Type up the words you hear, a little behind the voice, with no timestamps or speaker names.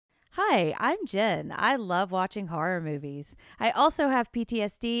Hi, I'm Jen. I love watching horror movies. I also have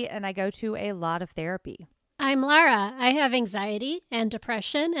PTSD and I go to a lot of therapy. I'm Lara. I have anxiety and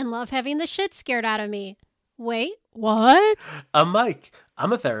depression and love having the shit scared out of me. Wait, what? I'm Mike.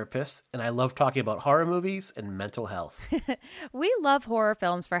 I'm a therapist, and I love talking about horror movies and mental health. We love horror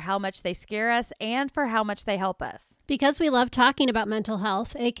films for how much they scare us and for how much they help us. Because we love talking about mental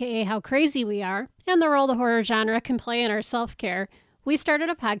health, aka how crazy we are, and the role the horror genre can play in our self-care, we started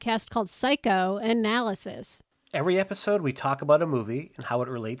a podcast called Psychoanalysis. Every episode, we talk about a movie and how it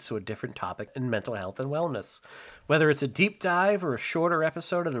relates to a different topic in mental health and wellness. Whether it's a deep dive or a shorter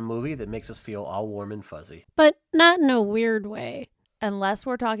episode in a movie that makes us feel all warm and fuzzy. But not in a weird way. Unless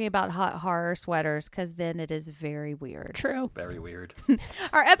we're talking about hot horror sweaters, because then it is very weird. True. Very weird.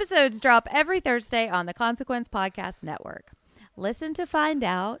 Our episodes drop every Thursday on the Consequence Podcast Network. Listen to find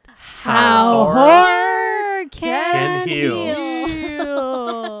out How horror can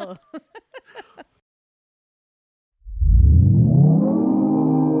heal.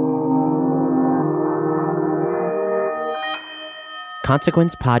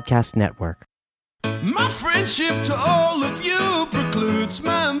 Consequence Podcast Network. My friendship to all of you precludes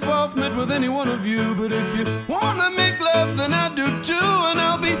my involvement with any one of you. But if you wanna make love, then I do too, and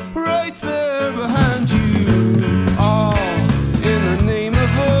I'll be right there behind you. All in the name of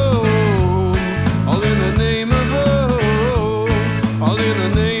oh, all in the name of oh, all in the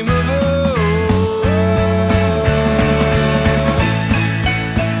name of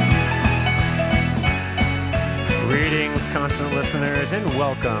Greetings, constant listeners, and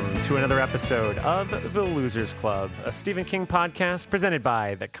welcome to another episode of The Losers Club, a Stephen King podcast presented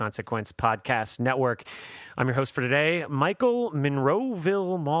by the Consequence Podcast Network. I'm your host for today, Michael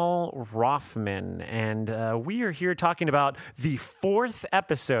Monroeville Mall Rothman, and we are here talking about the fourth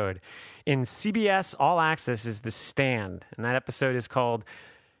episode in CBS All Access's The Stand, and that episode is called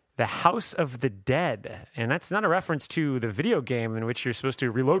The House of the Dead. And that's not a reference to the video game in which you're supposed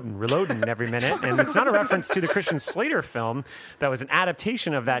to reloading every minute. And it's not a reference to the Christian Slater film that was an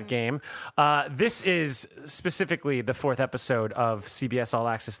adaptation of that game. This is specifically the fourth episode of CBS All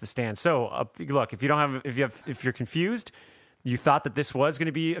Access The Stand. So look, if you're confused, you thought that this was going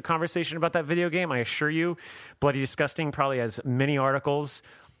to be a conversation about that video game, I assure you, Bloody Disgusting probably has many articles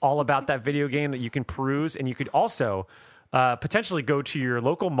all about that video game that you can peruse. And you could also potentially go to your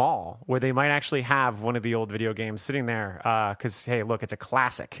local mall where they might actually have one of the old video games sitting there. Because, hey, look, it's a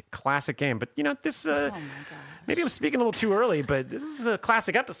classic game. But, you know, this, maybe I'm speaking a little too early, but this is a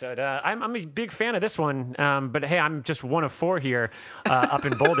classic episode. I'm a big fan of this one. But, hey, I'm just one of four here up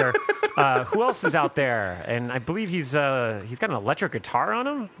in Boulder. Who else is out there? And I believe he's got an electric guitar on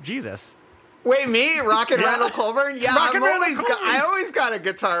him. Jesus. Wait, me? Rockin' Randall Colburn? Yeah, I always got a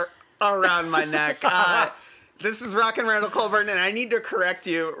guitar around my neck. This is Rockin' Randall Colburn, and I need to correct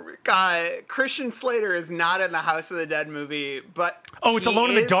you. Christian Slater is not in the House of the Dead movie, but it's Alone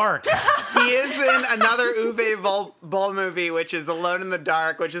in the Dark. He is in another Uwe Boll movie, which is Alone in the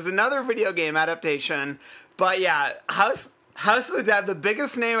Dark, which is another video game adaptation. But yeah, House of the Dead, the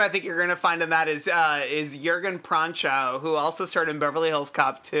biggest name I think you're going to find in that is Jürgen Prochnow, who also starred in Beverly Hills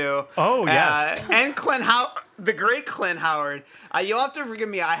Cop 2. Oh, yes. And the great Clint Howard. You'll have to forgive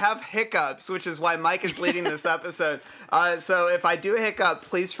me. I have hiccups, which is why Mike is leading this episode. So if I do hiccup,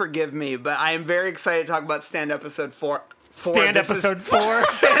 please forgive me. But I am very excited to talk about Stand Episode 4. Stand Episode 4?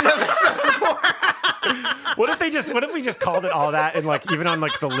 Stand Episode 4. What if we just called it all that and even on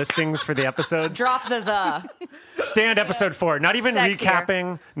the listings for the episodes? Drop the. Stand Episode 4. Not even Sexier.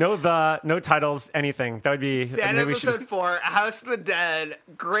 Recapping. No titles, anything. That would be... Stand Episode 4, House of the Dead.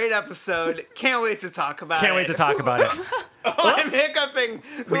 Great episode. Can't wait to talk about it. Can't wait to talk about it. I'm hiccuping.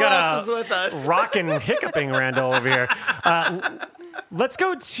 Who else is with us? Rockin' hiccuping Randall over here. Let's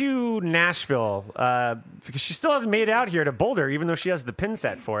go to Nashville because she still hasn't made it out here to Boulder, even though she has the pin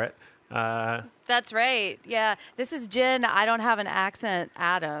set for it. That's right. Yeah. This is Jen. I don't have an accent,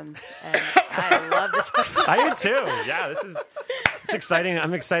 Adams. And I love this episode. I do too. Yeah, it's exciting.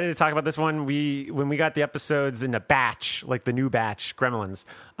 I'm excited to talk about this one. When we got the episodes in a batch, like the new batch, Gremlins,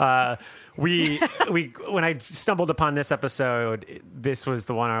 when I stumbled upon this episode, this was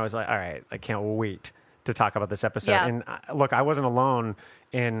the one I was like, all right, I can't wait to talk about this episode. Yeah. And look, I wasn't alone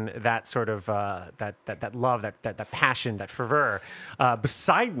in that sort of that love, that passion, that fervor.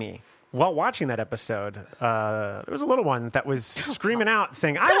 Beside me, while watching that episode, there was a little one that was screaming out,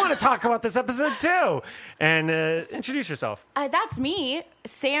 saying, "I want to talk about this episode too!" And introduce yourself. That's me,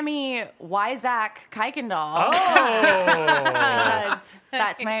 Sammy Wyzak Kuykendall. Oh,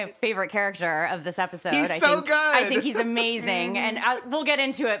 That's my favorite character of this episode. He's so good. I think he's amazing, and we'll get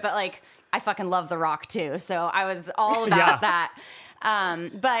into it. But I fucking love The Rock too, so I was all about that.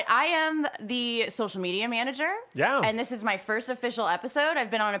 But I am the social media manager. Yeah. And this is my first official episode.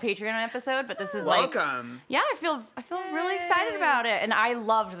 I've been on a Patreon episode, but this is Welcome. Yeah, I feel really excited about it. And I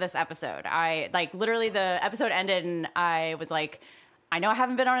loved this episode. I literally the episode ended and I was like, I know I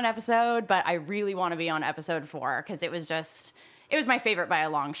haven't been on an episode, but I really want to be on episode 4 because it was my favorite by a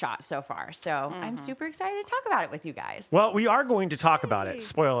long shot so far. So I'm super excited to talk about it with you guys. Well, we are going to talk about it.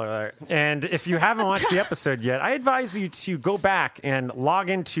 Spoiler alert. And if you haven't watched the episode yet, I advise you to go back and log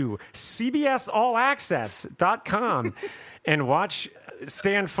into cbsAllAccess.com and watch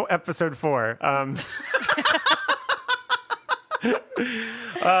episode 4.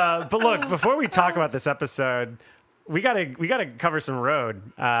 But look, before we talk about this episode, we gotta cover some road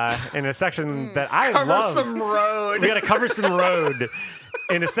in a section that I love. Cover some road. We gotta cover some road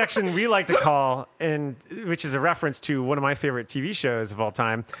in a section we like to call, which is a reference to one of my favorite TV shows of all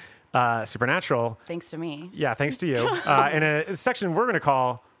time, Supernatural. Thanks to me. Yeah, thanks to you. In a section we're gonna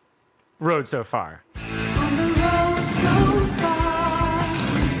call Road So Far. On the road so far,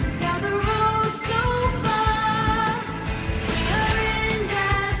 yeah, the road so far. We're in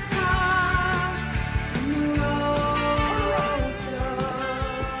Dad's car. On the road so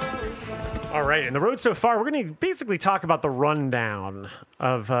far. All right, in the road so far, we're going to basically talk about the rundown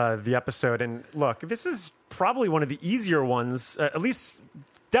of the episode. And look, this is probably one of the easier ones, at least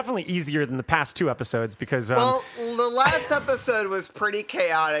definitely easier than the past 2 episodes because... Well, the last episode was pretty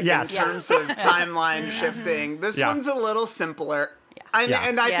chaotic Yes. in terms of timeline shifting. This Yeah. one's a little simpler. Yeah.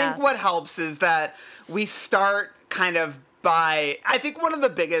 And I Yeah. think what helps is that we start kind of by, I think one of the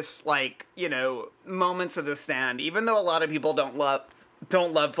biggest, moments of The Stand, even though a lot of people don't love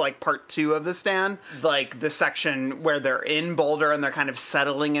like part 2 of The Stand, like the section where they're in Boulder and they're kind of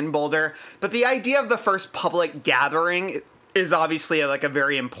settling in Boulder. But the idea of the first public gathering is obviously a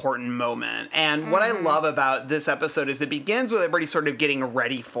very important moment. And what I love about this episode is it begins with everybody sort of getting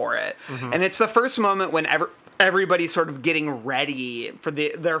ready for it. And it's the first moment when everybody's sort of getting ready for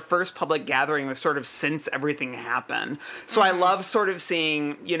their first public gathering sort of since everything happened. So I love sort of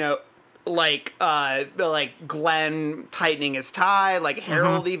seeing, Glenn tightening his tie, like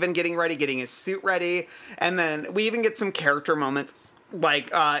Harold even getting ready, getting his suit ready. And then we even get some character moments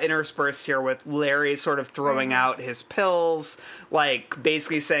interspersed here with Larry sort of throwing out his pills,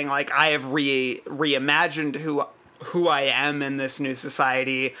 basically saying I have reimagined who I am in this new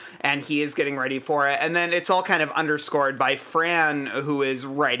society, and he is getting ready for it. And then it's all kind of underscored by Fran, who is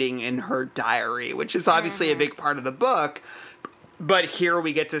writing in her diary, which is obviously a big part of the book. But here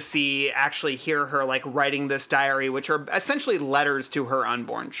we get to hear her writing this diary, which are essentially letters to her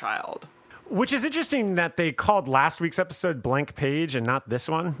unborn child. Which is interesting that they called last week's episode Blank Page and not this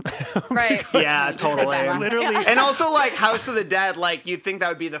one. Right. Yeah, totally. It's literally... And also, House of the Dead, you'd think that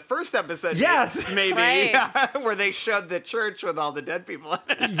would be the first episode. Yes! Maybe. Right. Where they showed the church with all the dead people in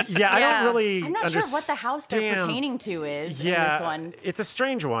it. Yeah, I don't really I'm not sure what the house they're pertaining to is in this one. It's a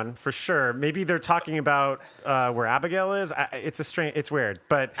strange one, for sure. Maybe they're talking about where Abigail is. It's weird,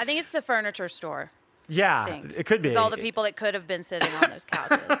 but... I think it's the furniture store. Yeah, Think. it could be. It's all the people that could have been sitting on those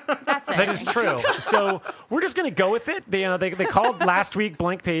couches. That's it. That is true. So we're just going to go with it. They called last week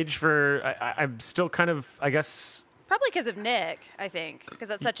Blank Page for, I'm still kind of, I guess... Probably because of Nick, I think, because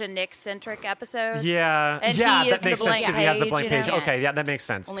that's such a Nick-centric episode. Yeah. And yeah, he is that makes the sense blank because he has the blank page, page. you know? Okay, yeah, that makes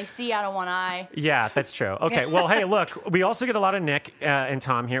sense. Only see out of one eye. Yeah, that's true. Okay, well, hey, look, we also get a lot of Nick and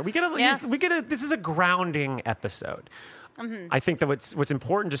Tom here. This is a grounding episode. I think that what's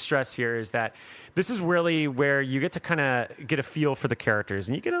important to stress here is that this is really where you get to kind of get a feel for the characters,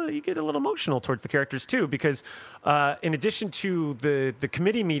 and you get a little emotional towards the characters too, because in addition to the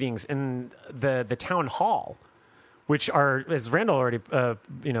committee meetings and the town hall, which are, as Randall already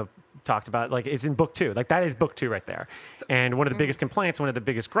talked about, it's in book 2. That is book 2 right there. And one of the biggest complaints, one of the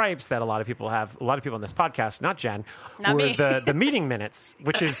biggest gripes that a lot of people on this podcast, not Jen, Not were me. the meeting minutes,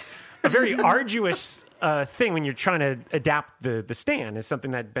 which is a very arduous thing when you're trying to adapt the Stand. It's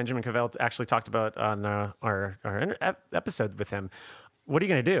something that Benjamin Cavell actually talked about on our episode with him. What are you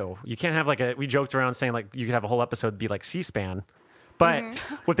going to do? You can't have we joked around saying you could have a whole episode be like C-SPAN. But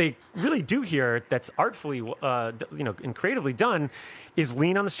what they really do here that's artfully, and creatively done is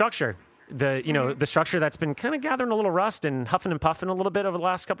lean on the structure. The structure that's been kind of gathering a little rust and huffing and puffing a little bit over the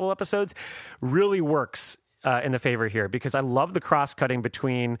last couple of episodes really works in the favor here, because I love the cross-cutting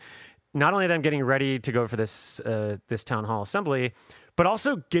between not only them getting ready to go for this town hall assembly, but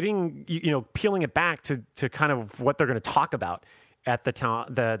also getting, peeling it back to kind of what they're going to talk about at the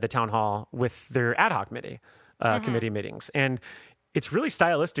town hall with their ad hoc committee meetings. And it's really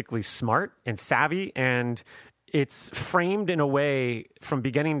stylistically smart and savvy, and it's framed in a way from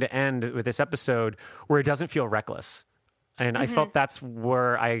beginning to end with this episode where it doesn't feel reckless. And I felt that's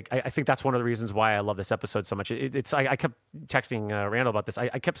where I think that's one of the reasons why I love this episode so much. I kept texting Randall about this.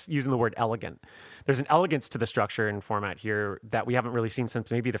 I kept using the word elegant. There's an elegance to the structure and format here that we haven't really seen since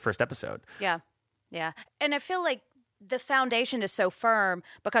maybe the first episode. Yeah. Yeah. And I feel like the foundation is so firm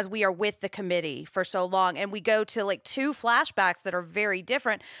because we are with the committee for so long, and we go to like 2 flashbacks that are very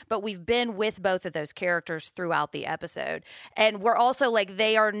different, but we've been with both of those characters throughout the episode. And we're also like,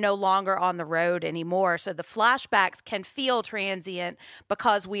 they are no longer on the road anymore. So the flashbacks can feel transient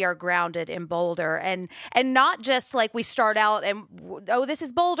because we are grounded in Boulder, and not just like we start out and, oh, this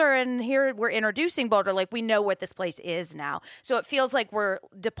is Boulder and here we're introducing Boulder. Like we know what this place is now. So it feels like we're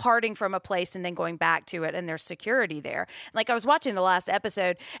departing from a place and then going back to it, and there's security there. Like I was watching the last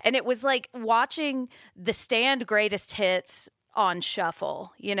episode, and it was like watching the Stand greatest hits on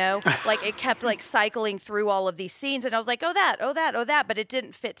shuffle, you know, like it kept like cycling through all of these scenes, and I was like, oh that, but it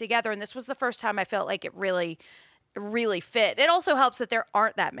didn't fit together. And this was the first time I felt like it really fit. It also helps that there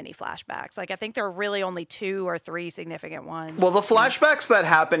aren't that many flashbacks. Like I think there are really only 2 or 3 significant ones. Well, the flashbacks that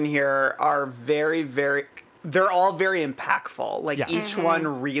happen here are very, very... They're all very impactful. Like each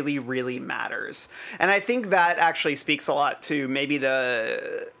one really, really matters. And I think that actually speaks a lot to maybe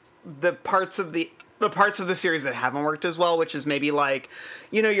the parts of the series that haven't worked as well, which is maybe like,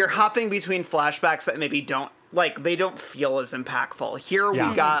 you know, you're hopping between flashbacks that maybe don't feel as impactful. Here we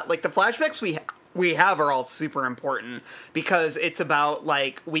got like the flashbacks we have are all super important because it's about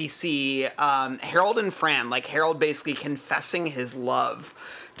like we see Harold and Fran, like Harold basically confessing his love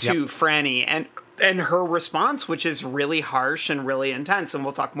to Franny, and her response, which is really harsh and really intense, and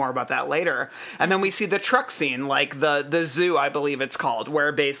we'll talk more about that later. And then we see the truck scene, like the zoo, I believe it's called,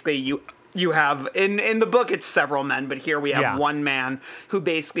 where basically you have, in the book it's several men, but here we have one man who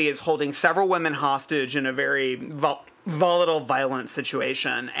basically is holding several women hostage in a very volatile, violent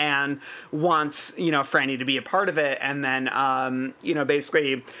situation, and wants, you know, Franny to be a part of it. And then, you know,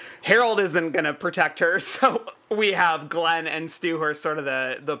 basically Harold isn't going to protect her, so we have Glenn and Stu who are sort of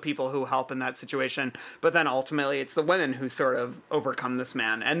the people who help in that situation. But then ultimately it's the women who sort of overcome this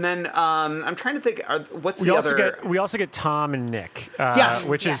man. And then I'm trying to think, what's the other... We also get Tom and Nick,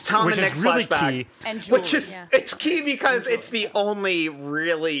 which is really key. And Julie, which is it's key because it's the only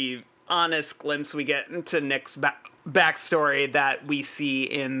really honest glimpse we get into Nick's backstory that we see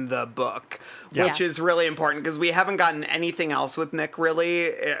in the book, which is really important because we haven't gotten anything else with Nick,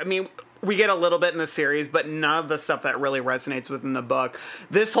 really. I mean, we get a little bit in the series, but none of the stuff that really resonates within the book.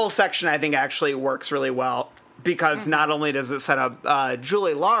 This whole section, I think, actually works really well because not only does it set up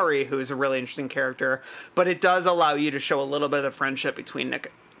Julie Lowry, who is a really interesting character, but it does allow you to show a little bit of the friendship between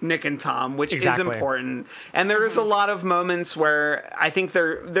Nick and Tom, which is important. And there's a lot of moments where I think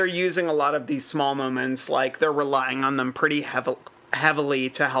they're using a lot of these small moments, like they're relying on them pretty heavily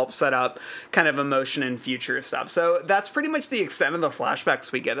to help set up kind of emotion and future stuff. So that's pretty much the extent of the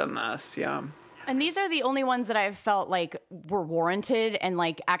flashbacks we get in this. Yeah. And these are the only ones that I've felt like were warranted and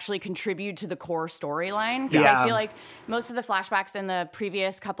like actually contribute to the core storyline. Because I feel like most of the flashbacks in the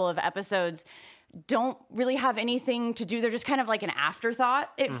previous couple of episodes don't really have anything to do. They're just kind of like an afterthought,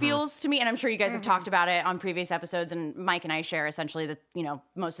 it feels to me. And I'm sure you guys have talked about it on previous episodes, and Mike and I share essentially the, you know,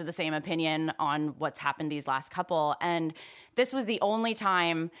 most of the same opinion on what's happened these last couple. And this was the only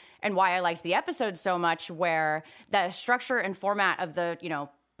time, and why I liked the episode so much, where the structure and format of the, you know,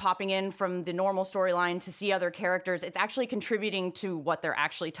 popping in from the normal storyline to see other characters, it's actually contributing to what they're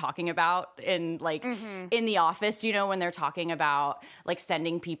actually talking about in like in the office, you know, when they're talking about like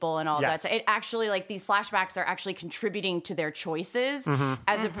sending people and all that. So it actually, like, these flashbacks are actually contributing to their choices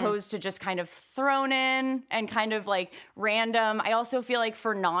as opposed to just kind of thrown in and kind of like random. I also feel like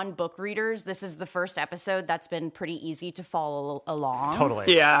for non-book readers, this is the first episode that's been pretty easy to follow along.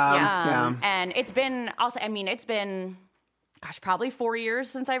 Totally. Yeah. And it's been also, I mean, it's been, gosh, probably 4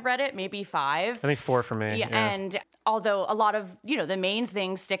 years since I've read it, maybe 5. I think 4 for me. Yeah, and although a lot of, you know, the main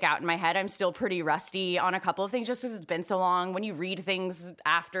things stick out in my head, I'm still pretty rusty on a couple of things just because it's been so long. When you read things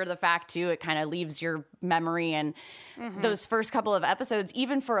after the fact, too, it kind of leaves your memory. And those first couple of episodes,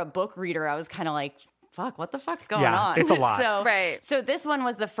 even for a book reader, I was kind of like, fuck, what the fuck's going on? It's a lot. So this one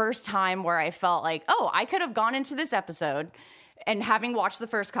was the first time where I felt like, oh, I could have gone into this episode and having watched the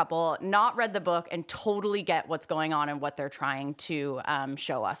first couple, not read the book, and totally get what's going on and what they're trying to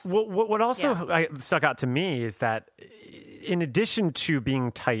show us. Well, what also stuck out to me is that in addition to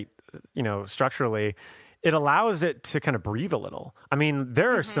being tight, you know, structurally, it allows it to kind of breathe a little. I mean,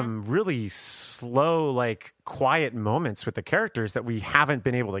 there are some really slow, like, quiet moments with the characters that we haven't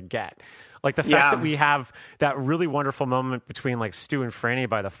been able to get. Like the fact that we have that really wonderful moment between like Stu and Franny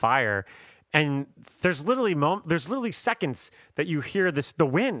by the fire. And there's literally seconds that you hear the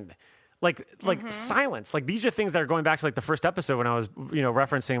wind like silence. Like these are things that are going back to like the first episode when I was,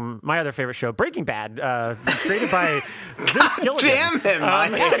 referencing my other favorite show, Breaking Bad, created by Vince Gilligan. Damn him,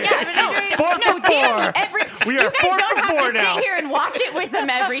 Mike. We are you guys 4 don't for have 4 to now. sit here and watch it with him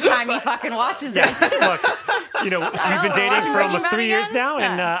every time he fucking watches Yes, it. look, so we've been dating watching for Breaking almost Bad 3 years again? now,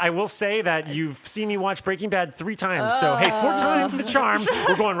 and Yeah. I will say that you've seen me watch Breaking Bad 3 times. So hey, 4 times the charm.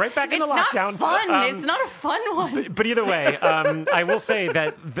 We're going right back into It's not lockdown. fun. It's not a fun one. But either way, I will say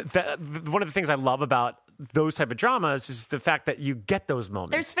that one of the things I love about those type of dramas is the fact that you get those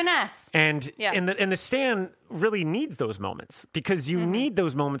moments. There's finesse. And Yeah. in the Stand really needs those moments because you need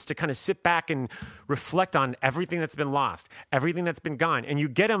those moments to kind of sit back and reflect on everything that's been lost, everything that's been gone. And you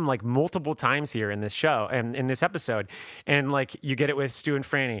get them like multiple times here in this show and in this episode. And like you get it with Stu and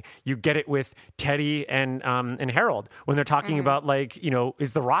Franny, you get it with Teddy and Harold when they're talking about like,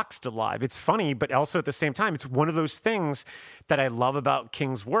 is The Rock still alive? It's funny, but also at the same time, it's one of those things that I love about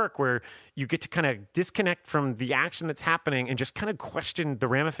King's work where you get to kind of disconnect from the action that's happening and just kind of question the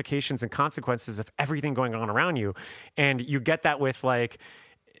ramifications and consequences of everything going on around you. And you get that with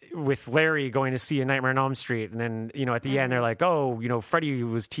Larry going to see A Nightmare on Elm Street. And then, at the end, they're like, Freddy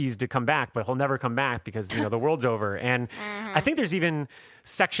was teased to come back, but he'll never come back because, the world's over. And I think there's even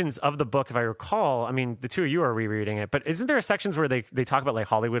sections of the book, if I recall, I mean, the two of you are rereading it, but isn't there sections where they talk about like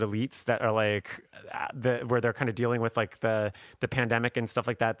Hollywood elites that are like, where they're kind of dealing with like the pandemic and stuff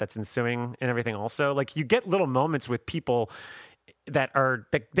like that that's ensuing and everything also? Like you get little moments with people that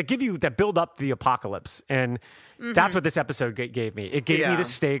build up the apocalypse. And that's what this episode gave me. It gave me the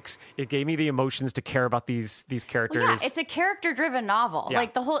stakes. It gave me the emotions to care about these characters. Well, yeah, it's a character-driven novel. Yeah.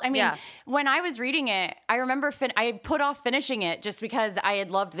 Like the whole. I mean, when I was reading it, I remember I put off finishing it just because I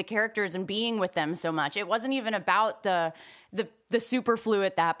had loved the characters and being with them so much. It wasn't even about the superflu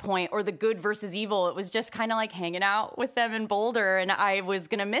at that point or the good versus evil. It was just kind of like hanging out with them in Boulder, and I was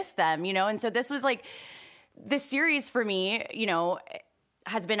gonna miss them, And so this was like this series for me,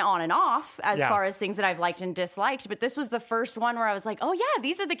 has been on and off as far as things that I've liked and disliked. But this was the first one where I was like, oh yeah,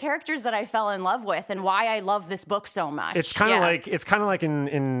 these are the characters that I fell in love with and why I love this book so much. It's kind of like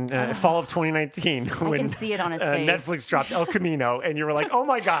in fall of 2019 when can see it on his face. Netflix dropped El Camino, and you were like, "Oh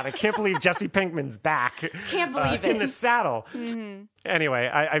my god, I can't believe Jesse Pinkman's back! Can't believe it in the saddle." Anyway,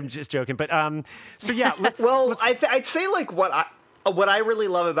 I'm just joking, but so yeah. I'd say like what I really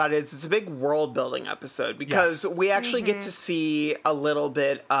love about it is it's a big world building episode because we actually get to see a little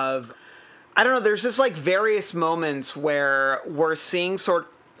bit of, I don't know, there's just like various moments where we're seeing sort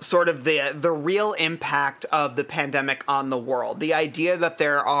of the real impact of the pandemic on the world. The idea that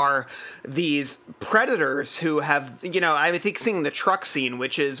there are these predators who have, I think seeing the truck scene,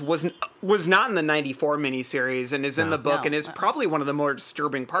 which was not in the 94 miniseries and is in the book and is probably one of the more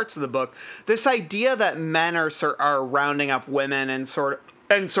disturbing parts of the book. This idea that men are rounding up women and sort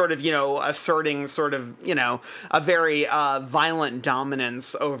of, asserting sort of, a very violent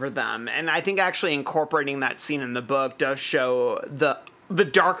dominance over them. And I think actually incorporating that scene in the book does show the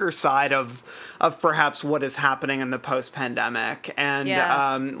darker side of perhaps what is happening in the post-pandemic.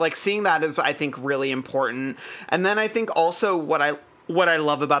 And like seeing that is, I think, really important. And then I think also what I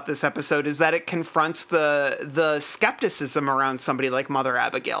love about this episode is that it confronts the skepticism around somebody like Mother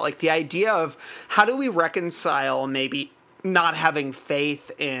Abigail. Like the idea of how do we reconcile maybe not having faith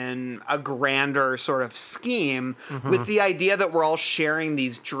in a grander sort of scheme with the idea that we're all sharing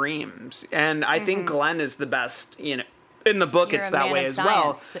these dreams. And I think Glenn is the best, in the book, it's that way as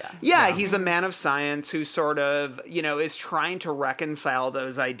well. Yeah, he's a man of science who sort of, is trying to reconcile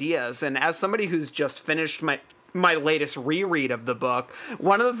those ideas. And as somebody who's just finished my latest reread of the book,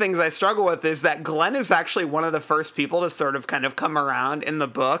 one of the things I struggle with is that Glenn is actually one of the first people to sort of kind of come around in the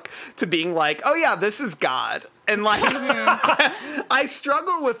book to being like, oh yeah, this is God. And like, I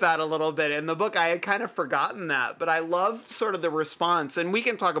struggle with that a little bit in the book. I had kind of forgotten that, but I love sort of the response. And we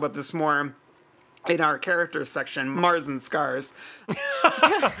can talk about this more in our characters section, Mars and Scars.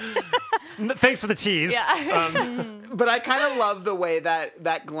 Thanks for the tease. Yeah. But I kind of love the way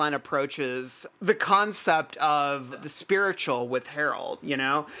that Glenn approaches the concept of the spiritual with Harold,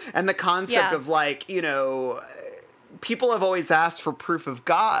 and the concept of like, people have always asked for proof of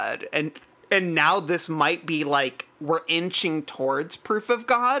God, and now this might be like we're inching towards proof of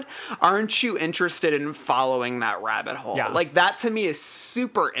God. Aren't you interested in following that rabbit hole? Yeah. Like that to me is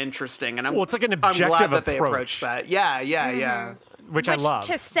super interesting, and it's like an objective I'm glad that they approach. approached that. Yeah. Which I love.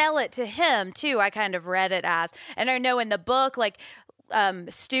 To sell it to him, too, I kind of read it as. And I know in the book, like,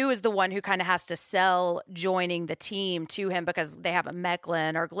 Stu is the one who kind of has to sell joining the team to him because they have a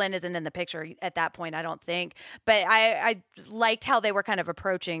Mechlin, or Glenn isn't in the picture at that point, I don't think. But I liked how they were kind of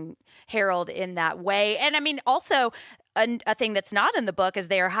approaching Harold in that way. And I mean, also, a thing that's not in the book is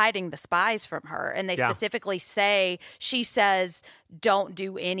they are hiding the spies from her. And they specifically say, she says, don't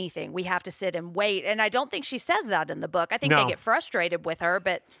do anything. We have to sit and wait. And I don't think she says that in the book. I think they get frustrated with her,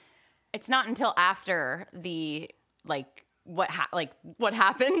 but it's not until after the, what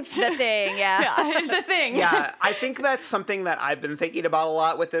happens. The thing, yeah. The thing. Yeah, I think that's something that I've been thinking about a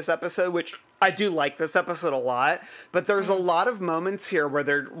lot with this episode, which I do like this episode a lot, but there's a lot of moments here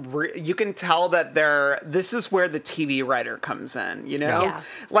where you can tell that this is where the TV writer comes in, you know? Yeah.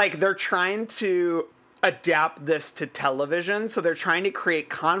 Like, they're trying to adapt this to television, so they're trying to create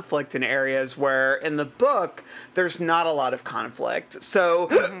conflict in areas where in the book there's not a lot of conflict.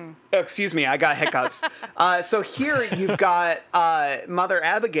 So excuse me, I got hiccups. So here you've got Mother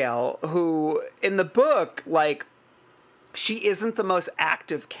Abigail, who in the book, like, she isn't the most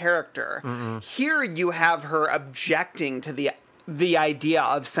active character. Here you have her objecting to the idea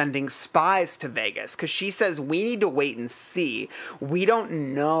of sending spies to Vegas, because she says we need to wait and see. We don't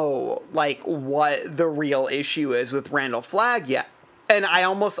know what the real issue is with Randall Flagg yet. And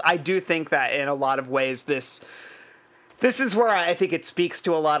I do think that in a lot of ways this is where I think it speaks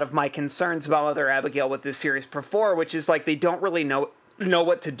to a lot of my concerns about Mother Abigail with this series before, which is they don't really know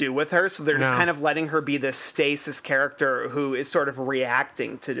what to do with her, so they're just kind of letting her be this stasis character who is sort of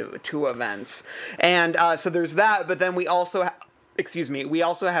reacting to events. And so there's that, but then we also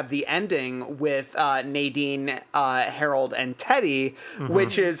have the ending with Nadine, Harold, and Teddy,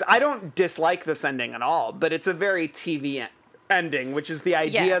 which is, I don't dislike this ending at all, but it's a very TV ending, which is the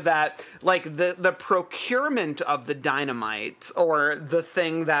idea that the procurement of the dynamite, or the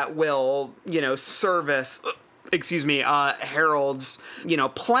thing that will, service Harold's,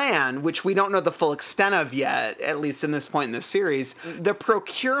 plan, which we don't know the full extent of yet, at least in this point in the series. The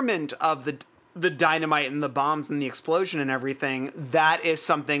procurement of the dynamite and the bombs and the explosion and everything, that is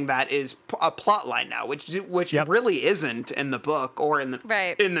something that is a plot line now, which really isn't in the book or in the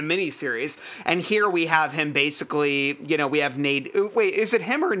miniseries. And here we have him basically, we have wait, is it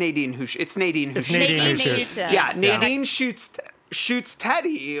him or Nadine who it's Nadine who shoots? Nadine who shoots. Yeah, Nadine shoots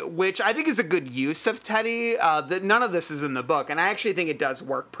Teddy, which I think is a good use of Teddy. None of this is in the book, and I actually think it does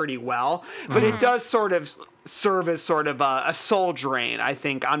work pretty well, but it does sort of serve as sort of a soul drain, I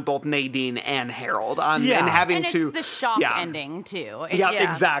think, on both Nadine and Harold. And it's the shock ending, too.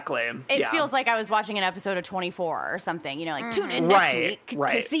 Exactly. It feels like I was watching an episode of 24 or something, tune in next week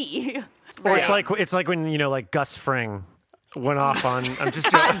to see. Or it's like when, Gus Fring went off on. I'm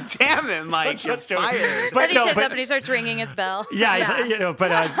just joking. God damn it, Mike! You're fired. But he shows up and he starts ringing his bell. Yeah.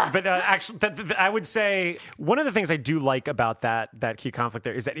 But actually, I would say one of the things I do like about that key conflict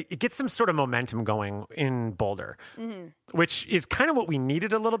there is that it gets some sort of momentum going in Boulder, which is kind of what we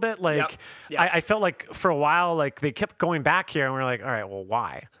needed a little bit. I felt like for a while, they kept going back here, and we're like, all right, well,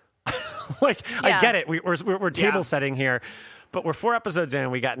 why? I get it. We're table setting here, but we're 4 episodes in,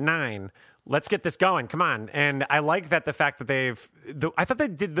 and we got 9. Let's get this going. Come on. And I like that the fact that I thought they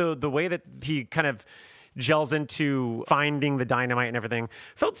did the way that he kind of gels into finding the dynamite and everything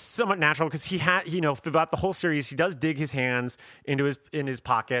felt somewhat natural, because he had, throughout the whole series, he does dig his hands in his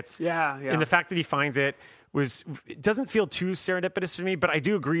pockets. Yeah. And the fact that he finds it doesn't feel too serendipitous to me, but I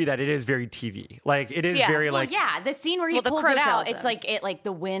do agree that it is very TV. It is very the scene where he pulls it out, it's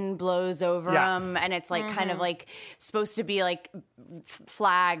the wind blows over him, and it's kind of supposed to be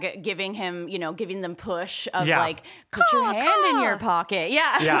Flagg giving him, giving them push of put your hand in your pocket.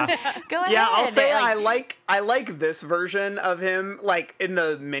 Yeah. Go ahead. Yeah, I'll say I like this version of him. In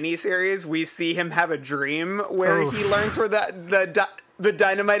the miniseries, we see him have a dream where he learns where the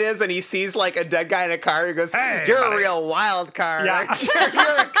dynamite is, and he sees a dead guy in a car. He goes, "Hey, you're buddy. A real wild card. Yeah.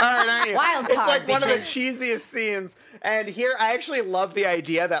 You're a card, aren't you?" Wild it's card, one of the cheesiest scenes. And here, I actually love the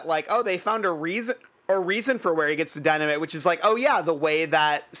idea that they found a reason for where he gets the dynamite, which is the way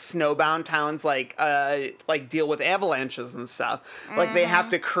that snowbound towns deal with avalanches and stuff. They have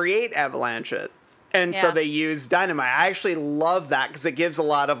to create avalanches. And so they use dynamite. I actually love that, because it gives a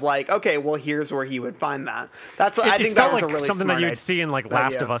lot of okay, well, here's where he would find that. I think that was a really something smart that you'd see in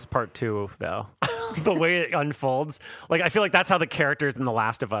Last of Us Part 2, though. The way it unfolds. I feel like that's how the characters in The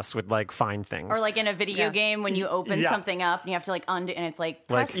Last of Us would find things. Or in a video game when you open something up and you have to undo, and it's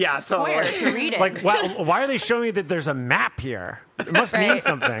press square totally. to read it. Why are they showing me that there's a map here? It must mean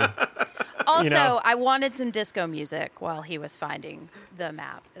something. Also, I wanted some disco music while he was finding the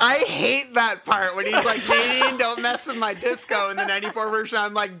map. I hate that part when he's Nadine, don't mess with my disco in the 94 version.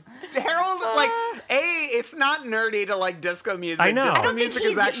 I'm Harold, it's not nerdy to disco music. I know. Disco music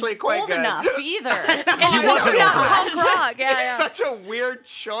is actually quite old good. enough either. He wasn't punk rock. It's such a weird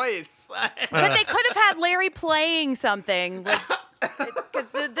choice. But they could have had Larry playing something. because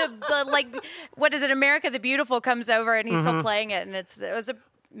the like, what is it? America the Beautiful comes over and he's still playing it, and it was a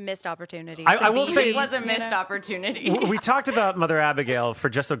missed opportunity. I will say It was a missed opportunity. We talked about Mother Abigail for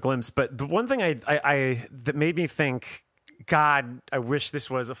just a glimpse, but the one thing I that made me think, God, I wish this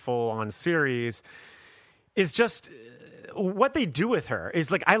was a full-on series, is just what they do with her.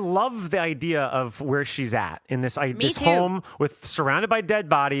 Is like, I love the idea of where she's at in this too. home with surrounded by dead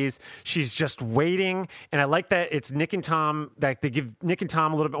bodies. She's just waiting, and I like that it's Nick and Tom, that they give Nick and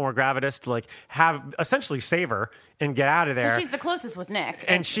Tom a little bit more gravitas to like have essentially save her and get out of there. She's the closest with Nick.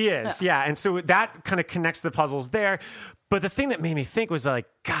 And she is, yeah. And so that kind of connects the puzzles there. But the thing that made me think was like,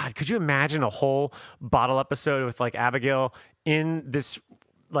 God, could you imagine a whole bottle episode with like Abigail in this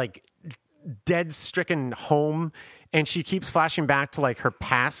like dead-stricken home, and she keeps flashing back to like her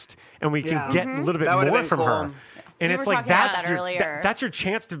past, and we can get a little bit That would've more been from cool. her. And We it's were like talking about that's that your, earlier. that's your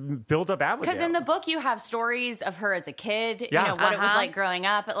chance to build up Abigail. Because in the book, you have stories of her as a kid, Yeah. you know, what it was like growing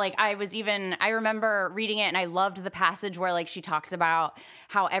up. Like, I remember reading it, and I loved the passage where, like, she talks about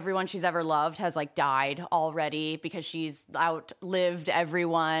how everyone she's ever loved has, like, died already because she's outlived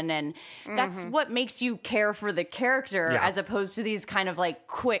everyone. And that's what makes you care for the character, Yeah. as opposed to these kind of, like,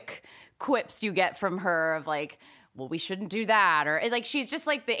 quick quips you get from her of, like, well, we shouldn't do that, or like she's just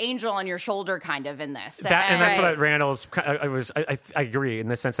like the angel on your shoulder, kind of in this. And that's what Randall's. I agree in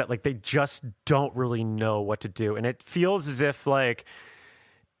the sense that like they just don't really know what to do, and it feels as if like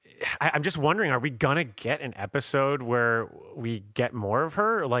I'm just wondering: are we gonna get an episode where we get more of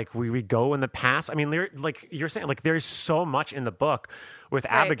her? Like we go in the past. I mean, like you're saying, like there's so much in the book with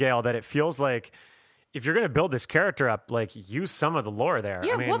Abigail that it feels like, if you're going to build this character up, like, use some of the lore there.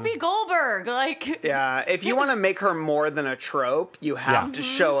 Yeah, I mean, Whoopi Goldberg. Like, Yeah, if you want to make her more than a trope, you have to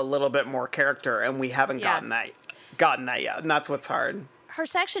show a little bit more character, and we haven't gotten that yet, and that's what's hard. Her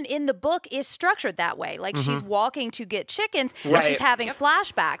section in the book is structured that way. Like she's walking to get chickens and Right. she's having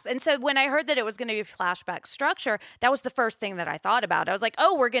flashbacks. And so when I heard that it was going to be flashback structure, that was the first thing that I thought about. I was like,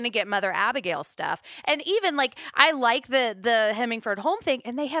 oh, we're going to get Mother Abigail stuff. And even like, I like the Hemingford home thing,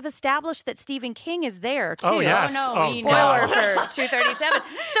 and they have established that Stephen King is there too. Oh, yes. Oh, no, we Spoiler know. for 237.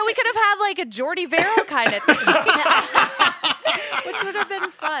 So we could have had like a Jordy Verrill kind of thing. Which would have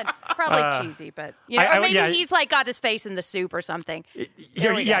been fun. Probably cheesy, but you know, or maybe he's like got his face in the soup or something.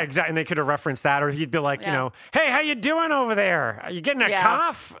 Yeah, exactly. And they could have referenced that, or he'd be like, you know, hey, how you doing over there? Are you getting a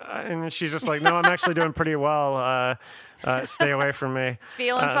cough? And she's just like, no, I'm actually doing pretty well. Stay away from me.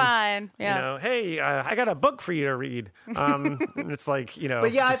 Feeling fine. Yeah. You know, hey, I got a book for you to read. And it's like, you know.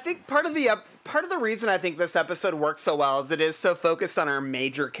 But yeah, I think part of the reason I think this episode works so well is it is so focused on our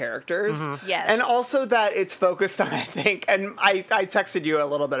major characters. Yes. And also that it's focused on, I think, and I texted you a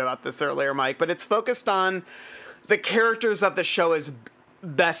little bit about this earlier, Mike, but it's focused on the characters that the show is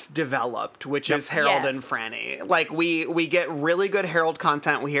best developed, which is Harold and Franny. Like we get really good Harold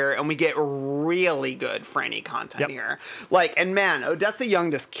content here, and we get really good Franny content here. Like, and man, Odessa Young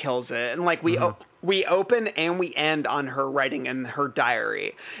just kills it. And like we open and we end on her writing in her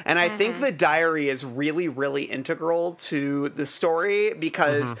diary. And I think the diary is really, really integral to the story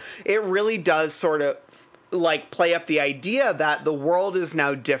because it really does sort of like play up the idea that the world is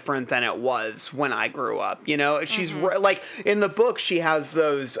now different than it was when I grew up. You know, she's like in the book, she has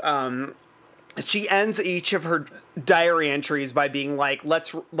those, she ends each of her diary entries by being like,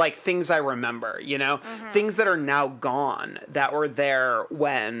 things I remember, you know, things that are now gone that were there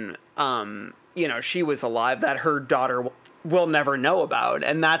when, you know, she was alive that her daughter will never know about.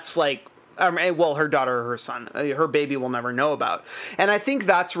 And that's like, well, her daughter or her son, her baby will never know about. And I think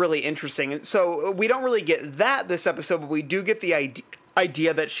that's really interesting. And so we don't really get that this episode, but we do get the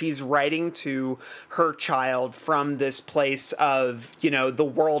idea that she's writing to her child from this place of, you know, the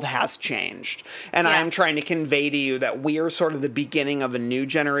world has changed. And I'm trying to convey to you that we are sort of the beginning of a new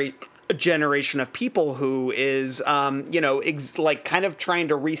generation of people who is, you know, like kind of trying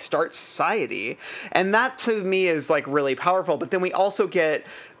to restart society. And that to me is like really powerful. But then we also get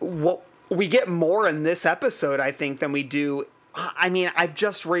we get more in this episode, I think, than we do. I mean, I've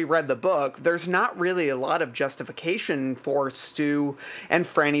just reread the book. There's not really a lot of justification for Stu and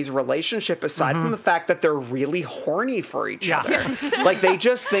Franny's relationship aside from the fact that they're really horny for each other. Like, they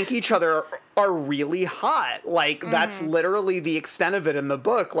just think each other are really hot. Like, that's literally the extent of it in the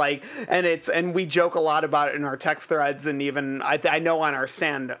book. Like, and we joke a lot about it in our text threads, and even I know on our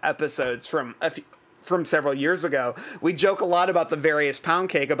Stand episodes from several years ago, we joke a lot about the various pound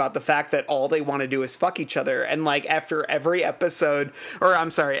cake about the fact that all they want to do is fuck each other. And like after every episode, or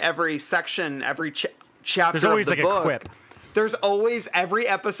I'm sorry, every section, every chapter there's always of the like book, a quip. there's always, every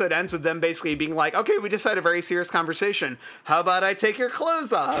episode ends with them basically being like, okay, we just had a very serious conversation. How about I take your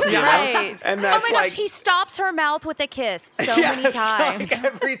clothes off? You know? Right. And that's oh my gosh, he stops her mouth with a kiss so many Yes, times. like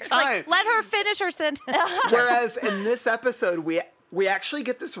every time. Like, let her finish her sentence. Whereas in this episode, we actually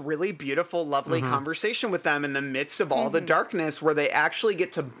get this really beautiful, lovely conversation with them in the midst of all the darkness, where they actually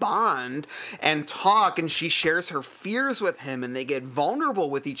get to bond and talk, and she shares her fears with him, and they get vulnerable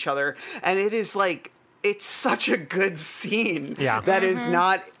with each other. And it is like, it's such a good scene that is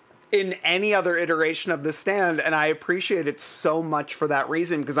not in any other iteration of The Stand, and I appreciate it so much for that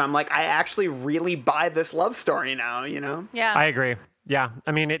reason, because I'm like, I actually really buy this love story now, you know? Yeah. I agree. Yeah.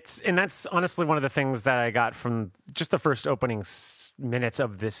 I mean, that's honestly one of the things that I got from just the first opening minutes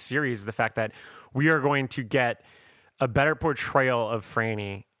of this series, the fact that we are going to get a better portrayal of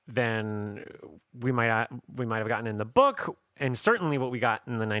Franny than we might have gotten in the book, and certainly what we got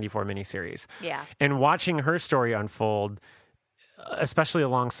in the 94 miniseries. Yeah. And watching her story unfold, especially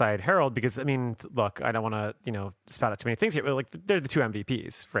alongside Harold, because I mean, look, I don't want to, spout out too many things here, but like they're the two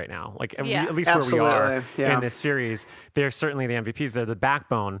MVPs right now. Like at least Absolutely. where we are Yeah. in this series, they're certainly the MVPs. They're the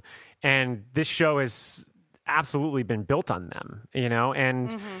backbone, and this show has absolutely been built on them,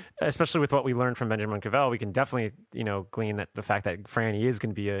 and especially with what we learned from Benjamin Cavell, we can definitely, glean that the fact that Franny is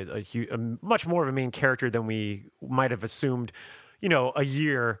going to be a much more of a main character than we might have assumed, a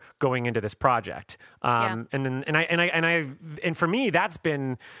year going into this project. And for me, that's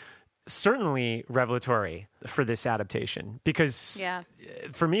been certainly revelatory for this adaptation, because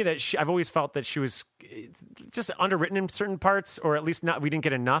for me, I've always felt that she was just underwritten in certain parts, or at least we didn't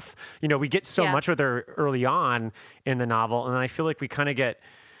get enough. We get so much with her early on in the novel, and I feel like we kind of get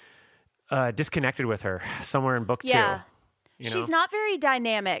disconnected with her somewhere in book 2. She's not very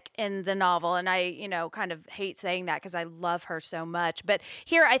dynamic in the novel, and I, kind of hate saying that because I love her so much. But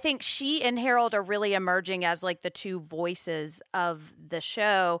here, I think she and Harold are really emerging as like the two voices of the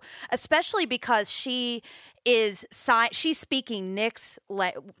show, especially because she's speaking Nick's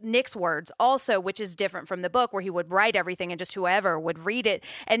words also, which is different from the book where he would write everything and just whoever would read it.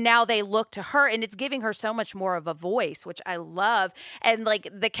 And now they look to her, and it's giving her so much more of a voice, which I love. And like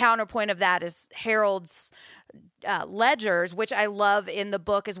the counterpoint of that is Harold's ledgers, which I love in the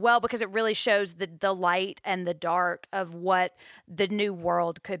book as well, because it really shows the light and the dark of what the new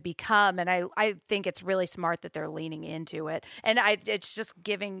world could become. And I think it's really smart that they're leaning into it. And it's just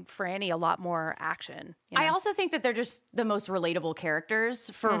giving Franny a lot more action. I also think that they're just the most relatable characters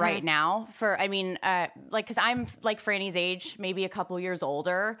for right now. Because I'm like Franny's age, maybe a couple years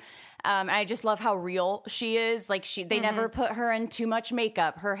older. And I just love how real she is. Like they never put her in too much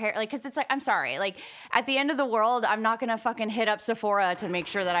makeup. Her hair, because it's like, I'm sorry, like at the end of the world, I'm not gonna fucking hit up Sephora to make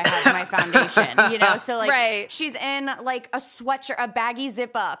sure that I have my foundation, So like, she's in like a sweatshirt, a baggy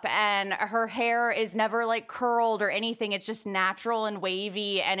zip up, and her hair is never like curled or anything. It's just natural and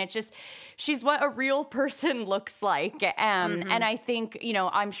wavy, and it's just. She's what a real person looks like. And I think,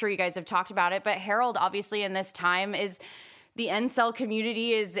 I'm sure you guys have talked about it, but Harold obviously in this time the incel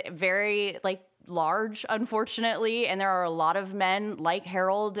community is very like large, unfortunately. And there are a lot of men like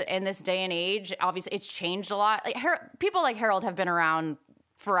Harold in this day and age. Obviously it's changed a lot. Like people like Harold have been around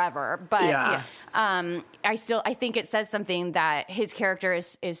forever, but I think it says something that his character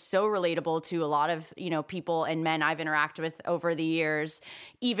is so relatable to a lot of, people and men I've interacted with over the years,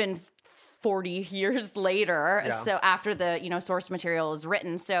 even 40 years later, so after the source material is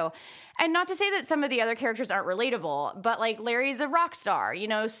written. So, and not to say that some of the other characters aren't relatable, but like Larry's a rock star,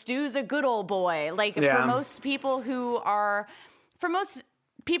 Stu's a good old boy. Like for most people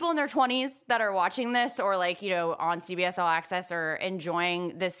in their 20s that are watching this, or like on CBS All Access or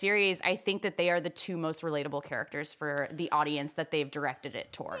enjoying this series, I think that they are the two most relatable characters for the audience that they've directed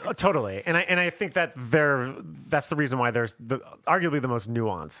it towards. Totally, and I think that that's the reason why they're arguably the most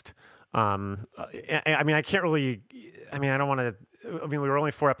nuanced. I mean, I can't really. I mean, I don't want to. I mean, we were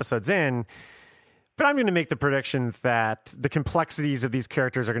only 4 episodes in, but I'm going to make the prediction that the complexities of these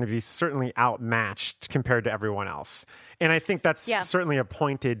characters are going to be certainly outmatched compared to everyone else, and I think that's certainly a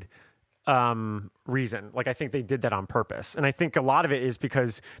pointed reason. Like, I think they did that on purpose, and I think a lot of it is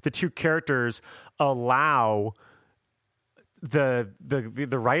because the two characters allow the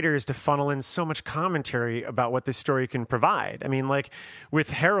writers to funnel in so much commentary about what this story can provide. I mean, like with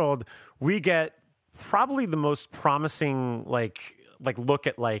Harold, we get probably the most promising like look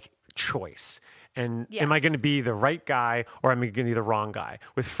at like choice. And am I going to be the right guy, or am I going to be the wrong guy?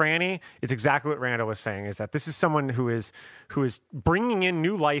 With Franny, it's exactly what Randall was saying, is that this is someone who is bringing in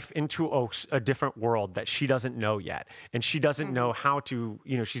new life into a different world that she doesn't know yet. And she doesn't know how to,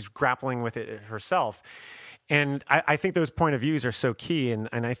 she's grappling with it herself. And I think those point of views are so key. And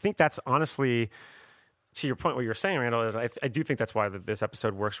I think that's honestly to your point, what you're saying, Randall, is I do think that's why this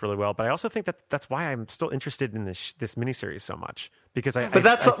episode works really well. But I also think that's why I'm still interested in this miniseries so much, because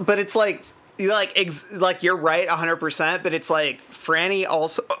but it's like you're right 100%, but it's like Franny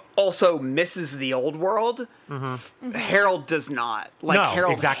also misses the old world. Harold does not. Like, no,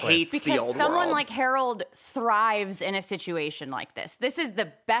 Harold exactly. hates the old world. Because someone like Harold thrives in a situation like this. This is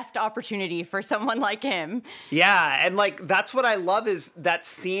the best opportunity for someone like him. Yeah, and like that's what I love is that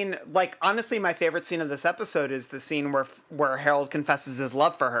scene. Like, honestly, my favorite scene of this episode is the scene where Harold confesses his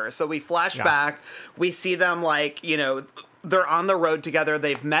love for her. So we flash back, we see them like, you know, they're on the road together.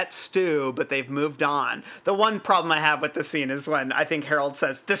 They've met Stu, but they've moved on. The one problem I have with the scene is when I think Harold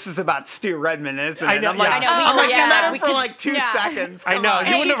says, "This is about Stu Redman, isn't it?" I know. I'm like, I know. I'm like, you met him for could- like 2 seconds. I Come know. on.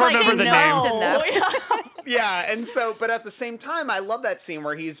 You wouldn't have remembered the name. Yeah, and so, but at the same time, I love that scene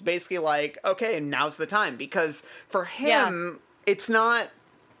where he's basically like, okay, now's the time. Because for him, it's not,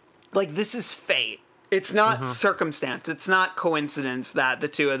 like, this is fate. It's not circumstance. It's not coincidence that the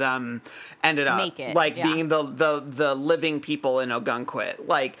two of them ended up being the living people in Ogunquit.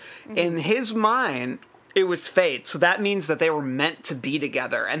 Like, in his mind, it was fate. So that means that they were meant to be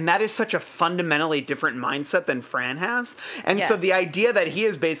together. And that is such a fundamentally different mindset than Fran has. And so the idea that he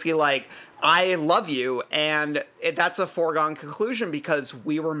is basically like, I love you, and that's a foregone conclusion because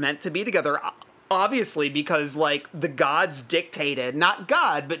we were meant to be together. Obviously, because, like, the gods dictated, not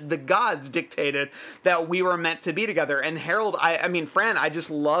God, but the gods dictated that we were meant to be together. And Harold, I mean, Fran, I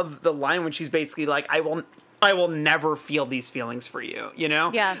just love the line when she's basically like, I will never feel these feelings for you, you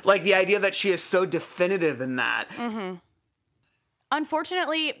know? Yeah. Like, the idea that she is so definitive in that.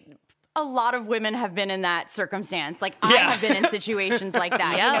 Unfortunately, a lot of women have been in that circumstance. Like, I have been in situations like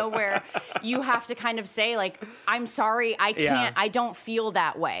that, you know, where you have to kind of say, like, I'm sorry, I can't, I don't feel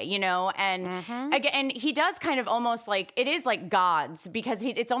that way, you know? And again, and he does kind of almost like, it is like gods, because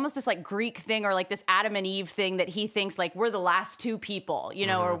it's almost this like Greek thing or like this Adam and Eve thing that he thinks like we're the last two people, you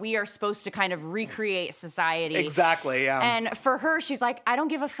know, or we are supposed to kind of recreate society. Exactly, yeah. And for her, she's like, I don't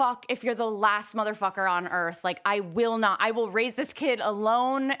give a fuck if you're the last motherfucker on earth. Like, I will raise this kid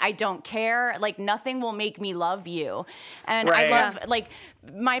alone. I don't care. Like, nothing will make me love you. And I love like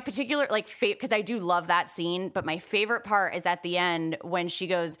my particular like because I do love that scene, but my favorite part is at the end when she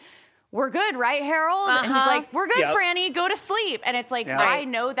goes, "We're good, right, Harold?" And he's like, "We're good, Franny, go to sleep." And it's like, I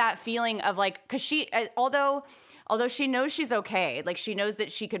know that feeling of like, because she although she knows she's okay, like she knows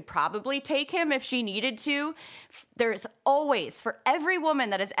that she could probably take him if she needed to, there's always, for every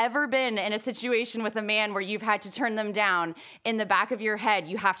woman that has ever been in a situation with a man where you've had to turn them down, in the back of your head,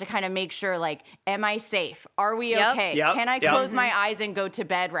 you have to kind of make sure, like, am I safe? Are we okay? Can I close my eyes and go to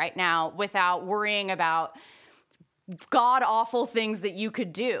bed right now without worrying about god awful things that you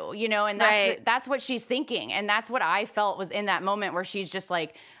could do, you know? And that's what she's thinking. And that's what I felt was in that moment where she's just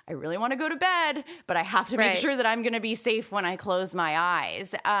like, I really want to go to bed, but I have to make sure that I'm going to be safe when I close my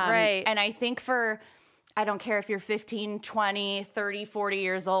eyes. And I think I don't care if you're 15, 20, 30, 40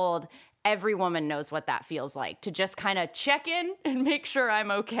 years old, every woman knows what that feels like, to just kind of check in and make sure I'm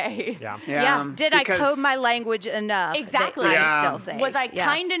okay. Did I code my language enough? Exactly. That I'm still safe? Was I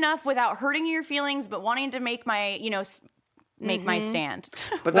kind enough without hurting your feelings, but wanting to make my, you know, make my stand?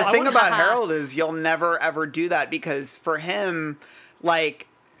 But the thing about Harold is you'll never ever do that, because for him, like,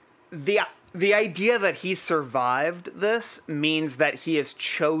 the idea that he survived this means that he is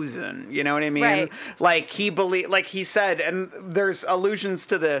chosen. You know what I mean? Like, like he said, and there's allusions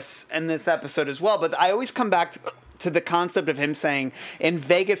to this in this episode as well, but I always come back to the concept of him saying in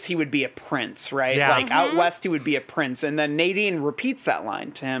Vegas he would be a prince, right? Like out west he would be a prince. And then Nadine repeats that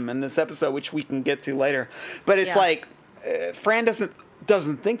line to him in this episode, which we can get to later. But it's like, Fran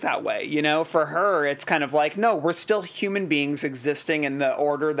doesn't think that way, you know? For her, it's kind of like, no, we're still human beings existing in the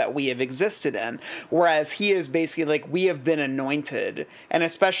order that we have existed in. Whereas he is basically like, we have been anointed, and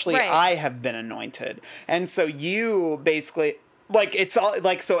especially I have been anointed. And so you basically, like, it's all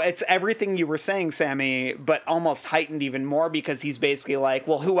like, so it's everything you were saying, Sammy, but almost heightened even more, because he's basically like,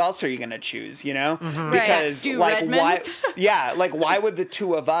 well, who else are you going to choose, you know? Because Stu like, Redman. why would the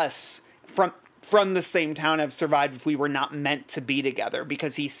two of us from the same town have survived if we were not meant to be together?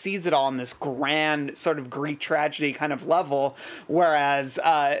 Because he sees it all in this grand sort of Greek tragedy kind of level, whereas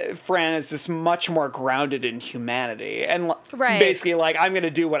Fran is this much more grounded in humanity and basically like, I'm going to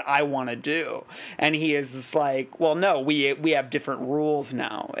do what I want to do. And he is just like, well, no, we have different rules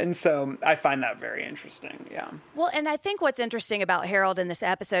now. And so I find that very interesting. Yeah. Well, and I think what's interesting about Harold in this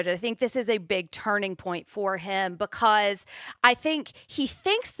episode, I think this is a big turning point for him, because I think he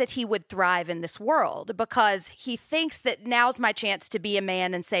thinks that he would thrive in this this world because he thinks that now's my chance to be a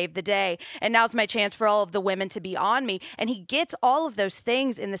man and save the day, and now's my chance for all of the women to be on me. And he gets all of those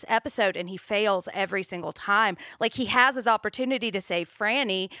things in this episode, and he fails every single time. Like, he has his opportunity to save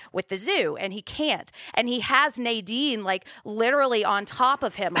Franny with the zoo, and he can't. And he has Nadine, like, literally on top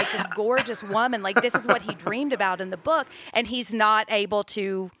of him, like this gorgeous woman. Like, this is what he dreamed about in the book, and he's not able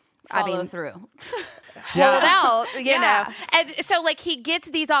to Follow through. hold out, you know. And so, like, he gets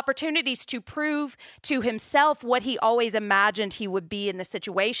these opportunities to prove to himself what he always imagined he would be in the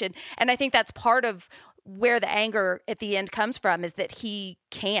situation. And I think that's part of where the anger at the end comes from, is that he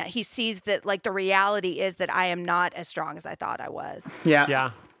can't. He sees that, like, the reality is that I am not as strong as I thought I was.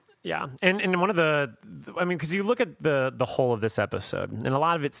 Yeah. Yeah. And one of because you look at the whole of this episode, and a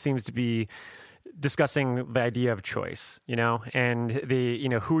lot of it seems to be discussing the idea of choice, and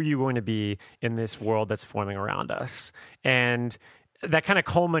who are you going to be in this world that's forming around us? And that kind of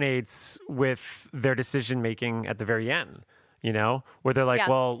culminates with their decision making at the very end, where they're like,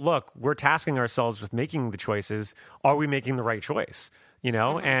 well, look, we're tasking ourselves with making the choices. Are we making the right choice?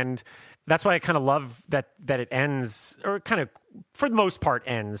 And that's why I kind of love that it ends, or kind of for the most part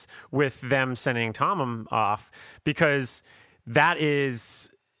ends, with them sending Tom off, because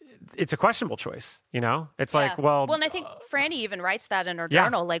it's a questionable choice, It's like, well, and I think Franny even writes that in her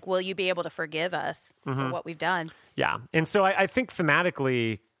journal, like, will you be able to forgive us for what we've done? Yeah. And so I think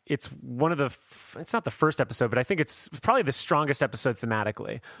thematically, it's one of it's not the first episode, but I think it's probably the strongest episode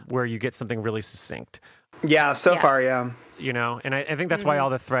thematically, where you get something really succinct. Yeah, so far, yeah. And I think that's why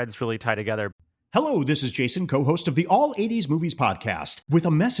all the threads really tie together. Hello, this is Jason, co-host of the All 80s Movies podcast, with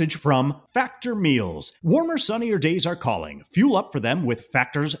a message from Factor Meals. Warmer, sunnier days are calling. Fuel up for them with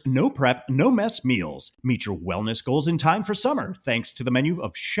Factor's no prep, no mess meals. Meet your wellness goals in time for summer, thanks to the menu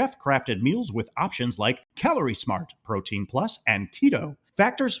of chef-crafted meals with options like Calorie Smart, Protein Plus, and Keto.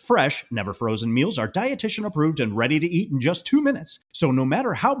 Factor's fresh, never frozen meals are dietitian approved and ready to eat in just 2 minutes. So no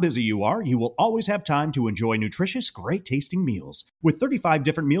matter how busy you are, you will always have time to enjoy nutritious, great tasting meals. With 35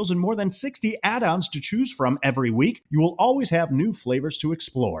 different meals and more than 60 add-ons to choose from every week, you will always have new flavors to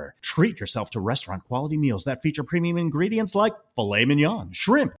explore. Treat yourself to restaurant quality meals that feature premium ingredients like filet mignon,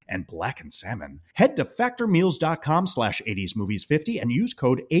 shrimp, and blackened salmon. Head to factormeals.com/80smovies50 and use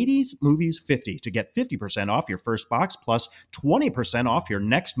code 80smovies50 to get 50% off your first box plus 20% off your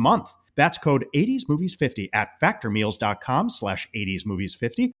next month. That's code 80smovies50 at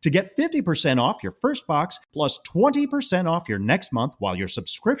factormeals.com/80smovies50 to get 50% off your first box plus 20% off your next month while your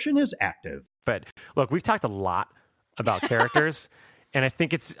subscription is active. But look, we've talked a lot about characters. And I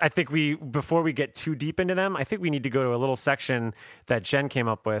think before we get too deep into them, I think we need to go to a little section that Jen came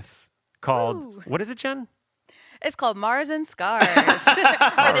up with called, what is it, Jen? It's called Mars and Scars,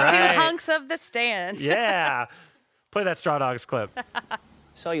 or the two hunks of the stand. Yeah. Play that Straw Dogs clip.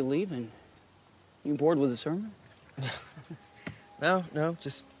 Saw you leaving. You bored with the sermon? No,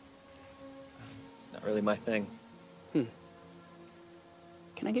 just not really my thing. Can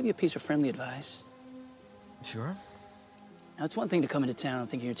I give you a piece of friendly advice? Sure. Now, it's one thing to come into town and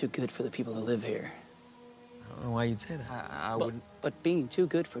think you're too good for the people who live here. I don't know why you'd say that. I wouldn't. But being too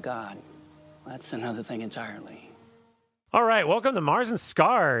good for God, that's another thing entirely. All right, welcome to Mars and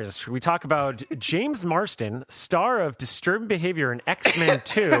Scars. We talk about James Marsden, star of Disturbed Behavior in X-Men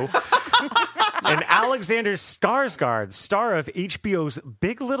 2, and Alexander Skarsgård, star of HBO's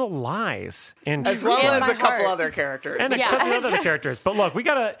Big Little Lies, and as well as a couple other characters, and a couple of other characters. But look, we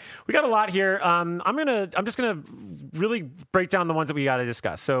got a lot here. I'm just gonna really break down the ones that we got to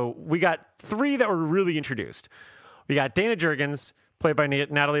discuss. So we got 3 that were really introduced. We got Dana Jurgens, played by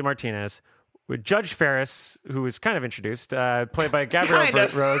Natalie Martinez. With Judge Ferris, who was kind of introduced, played by Gabrielle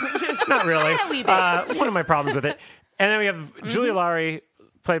Rose. Not really. One of my problems with it. And then we have Julia Lowry,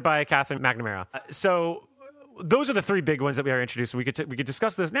 played by Catherine McNamara. So those are the 3 big ones that we are introduced. We could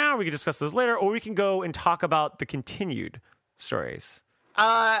discuss those now, we could discuss those later, or we can go and talk about the continued stories.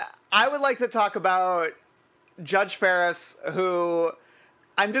 I would like to talk about Judge Ferris, who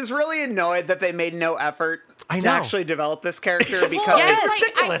I'm just really annoyed that they made no effort to actually develop this character, because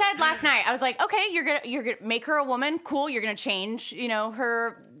I said last night, I was like, okay, you're gonna make her a woman, cool. You're gonna change,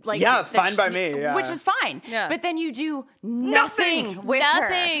 her fine by me, which is fine. Yeah. But then you do nothing with her.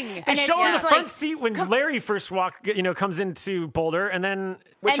 Nothing. They show her in the front seat when Larry first comes into Boulder, and then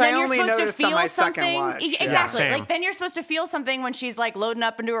you're supposed to feel something. Exactly. Yeah, then you're supposed to feel something when she's like loading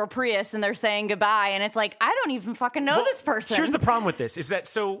up into her Prius and they're saying goodbye, and it's like, I don't even fucking know this person. Here's the problem with this: is that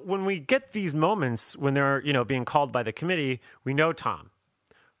so when we get these moments when they're being called by the committee, we know Tom.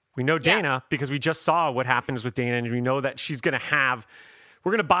 We know Dana because we just saw what happens with Dana, and we know that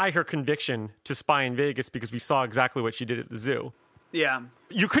we're going to buy her conviction to spy in Vegas because we saw exactly what she did at the zoo. Yeah.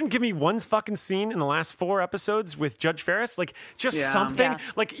 You couldn't give me one fucking scene in the last 4 episodes with Judge Ferris, like just Yeah. something, Yeah.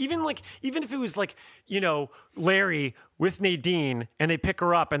 like even if it was like, you know, Larry with Nadine and they pick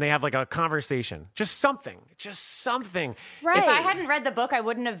her up and they have like a conversation, just something. Right. If I hadn't read the book, I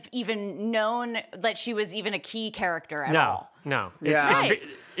wouldn't have even known that she was even a key character at all. No. Yeah.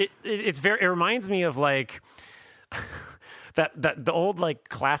 It reminds me of like that the old like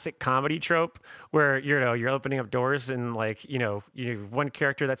classic comedy trope where you're opening up doors and like you one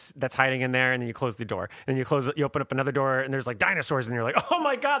character that's hiding in there and then you close the door and you open up another door and there's like dinosaurs and you're like, oh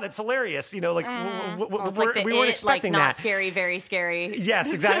my god, that's hilarious, like It's like the we weren't It, expecting like, not that. scary, very scary.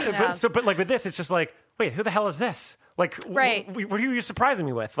 Yes, exactly. But like with this, it's just like, wait, who the hell is this? Like, Right. what are you surprising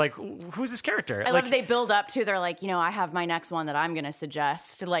me with? Like, who's this character? I like, love they build up to. They're like, I have my next one that I'm going to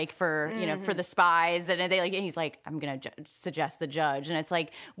suggest, like for for the spies, and they and he's like, I'm going to suggest the judge, and it's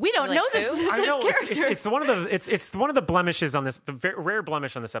like we don't Like, know this, who? this I know character. it's one of the blemishes on this, the rare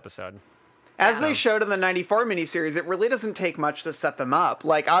blemish on this episode. As they showed in the 94 miniseries, it really doesn't take much to set them up.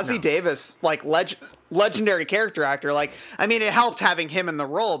 Like, Ozzie Davis, like, legendary character actor. Like, I mean, it helped having him in the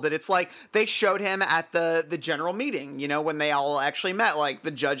role, but it's like they showed him at the general meeting, when they all actually met. Like, the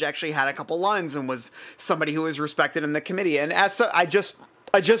judge actually had a couple lines and was somebody who was respected in the committee. And I just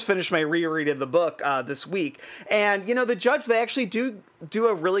finished my reread of the book this week. And, the judge, they actually do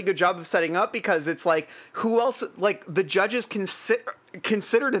a really good job of setting up, because it's like, who else, like, the judge is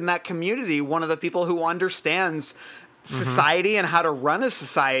considered in that community one of the people who understands society and how to run a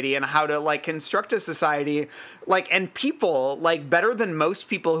society and how to like construct a society, like, and people, like, better than most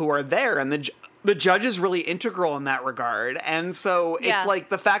people who are there. And the judge is really integral in that regard. And so it's like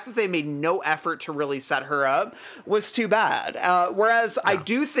the fact that they made no effort to really set her up was too bad. Whereas I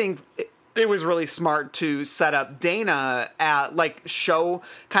do think it was really smart to set up Dana at, like, show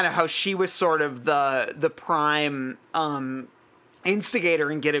kind of how she was sort of the prime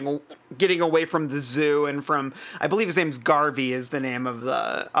instigator in getting away from the zoo and from, I believe his name's Garvey is the name of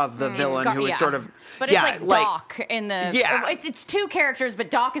the villain who is sort of, but it's like Doc in the it's 2 characters,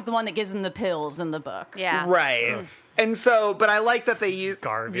 but Doc is the one that gives them the pills in the book. Right. And so, but I like that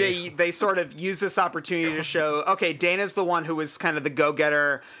Garvey. they sort of use this opportunity to show, okay, Dana's the one who was kind of the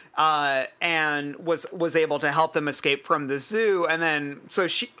go-getter and was able to help them escape from the zoo, and then so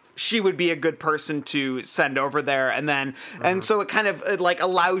she would be a good person to send over there, and then and so it kind of like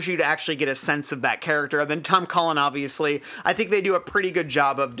allows you to actually get a sense of that character. And then Tom Cullen, obviously, I think they do a pretty good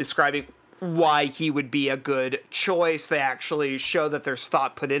job of describing why he would be a good choice. They actually show that there's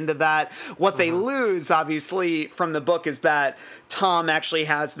thought put into that. What they lose, obviously, from the book is that Tom actually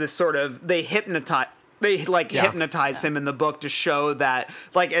has this sort of, they hypnotize him in the book to show that,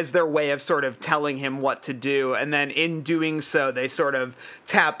 like, as their way of sort of telling him what to do. And then in doing so, they sort of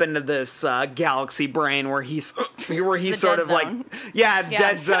tap into this galaxy brain where he's sort of like,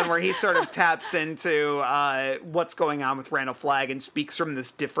 dead zone, where he sort of taps into what's going on with Randall Flagg and speaks from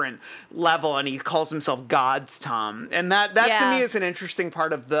this different level. And he calls himself God's Tom. And that to me is an interesting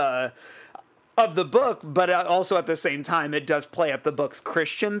part of the book, but also at the same time, it does play up the book's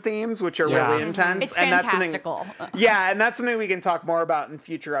Christian themes, which are really intense. It's and fantastical. And that's something we can talk more about in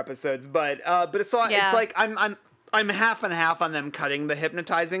future episodes. But it's like I'm half and half on them cutting the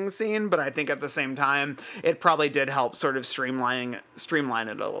hypnotizing scene, but I think at the same time, it probably did help sort of streamline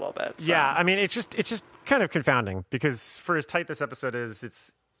it a little bit. So. Yeah, I mean, it's just kind of confounding, because for as tight this episode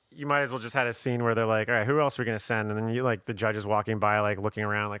is, you might as well just had a scene where they're like, all right, who else are we going to send? And then you, like, the judge is walking by, like, looking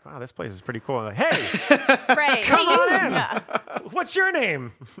around, like, wow, this place is pretty cool. Like, hey, Right. come on in. What's your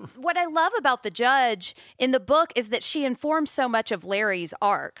name? What I love about the judge in the book is that she informs so much of Larry's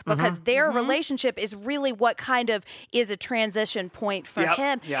arc, because their relationship is really what kind of is a transition point for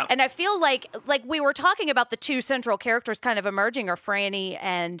him. Yep. And I feel like we were talking about the 2 central characters kind of emerging are Franny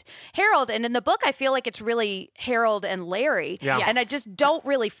and Harold. And in the book, I feel like it's really Harold and Larry. Yeah. And I just don't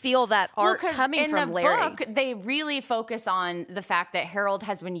really feel that arc coming from Larry. In the book, they really focus on the fact that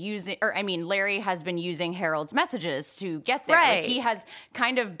Larry has been using Harold's messages to get there. Right. Like, he has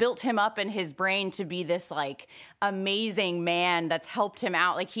kind of built him up in his brain to be this, like, amazing man that's helped him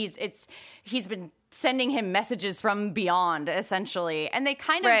out. Like, he's been sending him messages from beyond, essentially. And they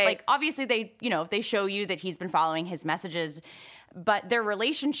kind of, like, obviously they show you that he's been following his messages. But their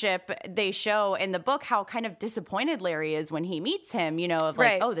relationship, they show in the book how kind of disappointed Larry is when he meets him, of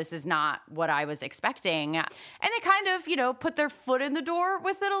like, oh, this is not what I was expecting. And they kind of, put their foot in the door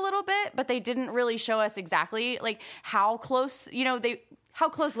with it a little bit, but they didn't really show us exactly, like, how close, how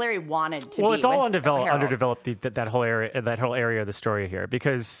close Larry wanted to be. Well, it's all with Harold. underdeveloped that whole area of the story here,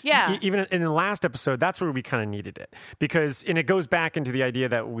 because Yeah. even in the last episode, that's where we kind of needed it, and it goes back into the idea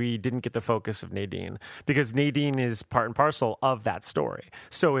that we didn't get the focus of Nadine, because Nadine is part and parcel of that story.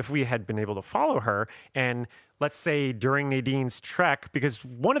 So if we had been able to follow her, and let's say during Nadine's trek, because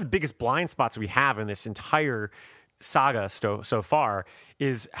one of the biggest blind spots we have in this entire saga so far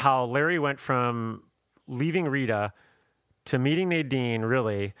is how Larry went from leaving Rita to meeting Nadine,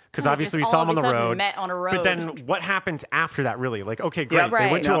 really, because Yeah, obviously we just saw all him on of the a sudden road. met on a road. But then what happens after that, really? Like, okay, great. Yeah, They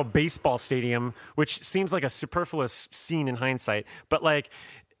right. went to Yeah. a baseball stadium, which seems like a superfluous scene in hindsight. But like,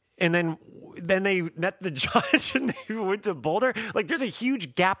 and then they met the judge and they went to Boulder. Like, there's a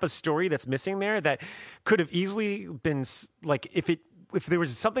huge gap of story that's missing there that could have easily been like, if there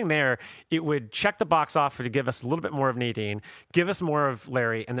was something there, it would check the box off to give us a little bit more of Nadine, give us more of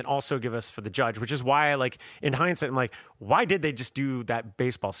Larry, and then also give us for the judge, which is why, like, in hindsight, I'm like, why did they just do that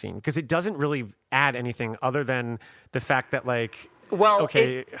baseball scene? Because it doesn't really add anything other than the fact that, like, Well,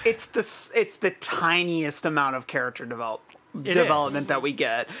 okay, it's the tiniest amount of character development is. that we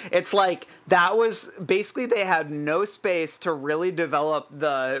get. It's like that was basically they had no space to really develop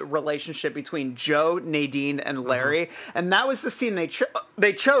the relationship between Joe, Nadine, and Larry, and that was the scene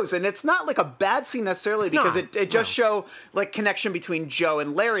they chose. And it's not like a bad scene necessarily, It's because not. it just show like connection between Joe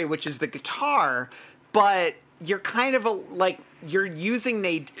and Larry, which is the guitar, but you're kind of you're using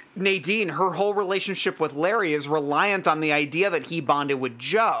Nadine. Her whole relationship with Larry is reliant on the idea that he bonded with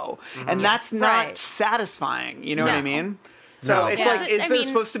Joe, and that's not Right. satisfying. You know what I No. mean? So No. it's Yeah, like, is I there mean-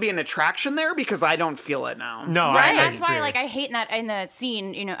 supposed to be an attraction there? Because I don't feel it now. no, Right, I that's why, agree. like, I hate that in the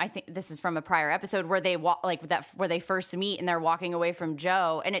scene. You know, I think this is from a prior episode where they walk, like that, where they first meet and they're walking away from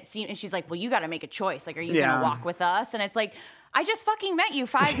Joe, and and she's like, "Well, you got to make a choice. Like, are you Yeah. gonna walk with us?" And it's like, I just fucking met you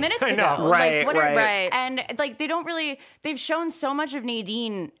 5 minutes I ago. know. Right, Like, what are- right. And like, they don't really. They've shown so much of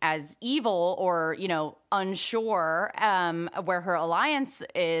Nadine as evil or unsure where her alliance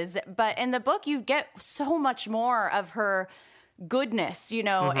is, but in the book, you get so much more of her goodness,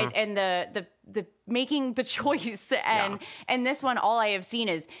 and the making the choice, and this one, all I have seen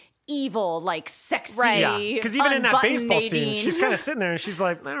is evil, like sexy. Right. Yeah, because even in that unbuttoned baseball scene, Nadine. she's kind of sitting there and she's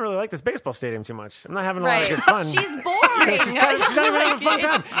like, I don't really like this baseball stadium too much. I'm not having a lot of Right. good fun. She's boring. she's not even having a fun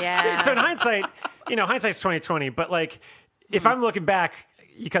time. Yeah. So in hindsight, hindsight's 2020. But like, if I'm looking back,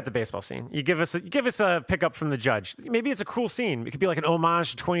 you cut the baseball scene. You give us a pickup from the judge. Maybe it's a cool scene. It could be like an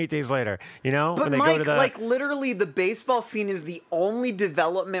homage to 28 Days Later. But when they Mike, go to the like literally, the baseball scene is the only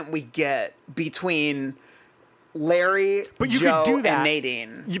development we get between Larry, But you Joe, could do that. and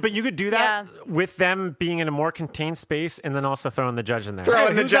Nadine. But you could do that with them being in a more contained space, and then also throwing the judge in there. Throw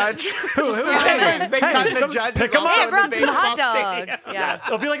in the who's that? judge. Who They hey, cut the some- judge. pick 'em Hey, I up. brought some hot dogs. Yeah.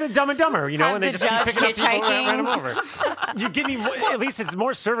 It'll be like the Dumb and Dumber, Have and they the just keep judge picking up people and hitchhiking. run them over. You give me at least it's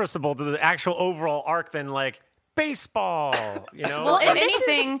more serviceable to the actual overall arc than like baseball. Well, if And this is-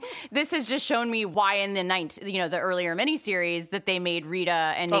 anything, this has just shown me why in the earlier miniseries that they made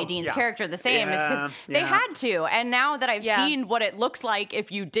Rita and Nadine's yeah. character the same is because they Yeah. had to. And now that I've Yeah. seen what it looks like if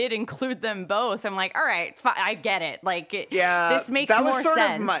you did include them both, I'm like, all right, I get it. Like, Yeah, this makes that was more sort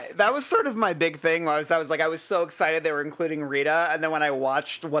sense. Of that was sort of my big thing. I was so excited they were including Rita, and then when I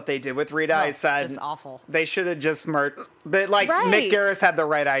watched what they did with Rita, I said, just awful. They should have just murked. Like Right. Mick Garris had the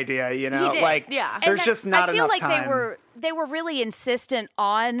right idea, He did, Like, yeah. there's And just not I feel enough like time. they were really insistent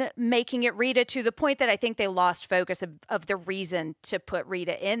on making it Rita, to the point that I think they lost focus of the reason to put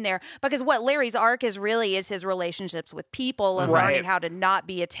Rita in there, because what Larry's arc is his relationships with people and Right. learning how to not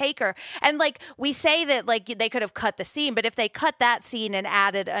be a taker. And like we say that like they could have cut the scene, but if they cut that scene and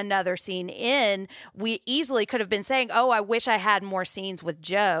added another scene in, we easily could have been saying, "Oh, I wish I had more scenes with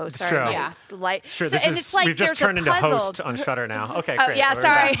Joe." It's Sorry, true. Yeah. like Sure, so, this and is it's like we've just there's a turned into puzzle. host on Shudder now. Okay, Oh great. yeah, We're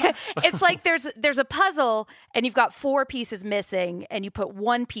sorry. back. It's like there's a puzzle and you've got 4 pieces missing and you put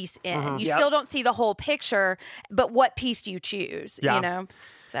one piece in. You Yep. still don't see the whole picture, but what piece do you choose? Yeah.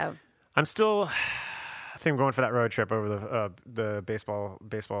 So I'm still. I think I'm going for that road trip over the baseball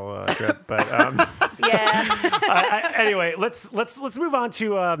trip. But yeah. anyway, let's move on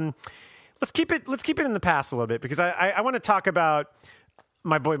to let's keep it in the past a little bit, because I want to talk about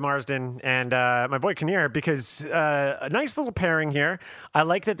my boy Marsden and my boy Kinnear, because a nice little pairing here. I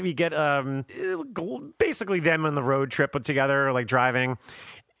like that we get basically them on the road trip together, like driving.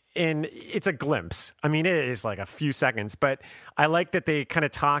 And it's a glimpse. I mean, it is like a few seconds, but I like that they kind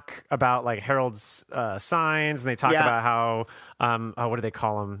of talk about like Harold's signs, and they talk Yeah. about how what do they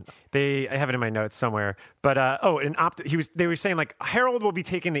call them? I have it in my notes somewhere. But they were saying like Harold will be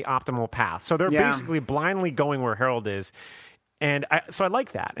taking the optimal path, so they're Yeah. basically blindly going where Harold is, and I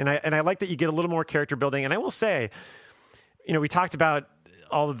like that, and I like that you get a little more character building. And I will say, we talked about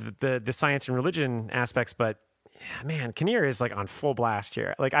all of the science and religion aspects, but yeah, man, Kinnear is like on full blast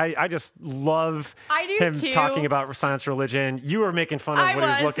here. Like I just love him talking about science religion. You were making fun of what he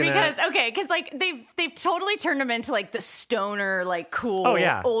was looking at. Because like they've totally turned him into like the stoner, like cool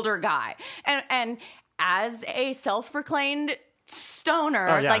older guy. And as a self-proclaimed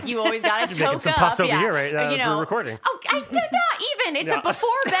stoner, like you always got to toke making some up. puffs over here, right? As we're recording. Oh, I did not even. It's a before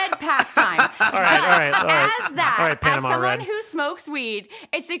bed pastime. all right. As that, all right, Panama as someone Red. who smokes weed,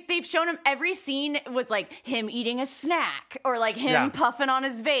 it's like they've shown him every scene was like him eating a snack, or like him puffing on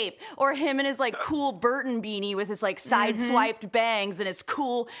his vape, or him in his like cool Burton beanie with his like side swiped bangs and his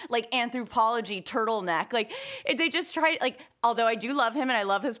cool like anthropology turtleneck. Like they just tried like. Although I do love him and I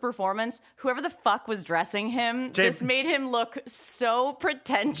love his performance, whoever the fuck was dressing him just made him look so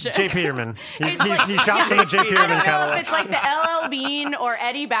pretentious. Jay Peterman. He like, shops from the Jay Peterman I don't know catalog. if it's like the LL Bean or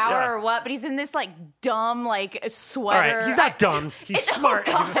Eddie Bauer or what, but he's in this like dumb like sweater. All right, he's not dumb. He's smart.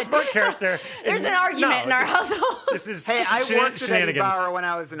 He's a smart character. There's an argument in our household. This is Hey, I worked at Eddie shenanigans. Bauer when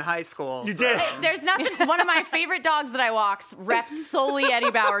I was in high school. You did. There's nothing. One of my favorite dogs that I walks reps solely Eddie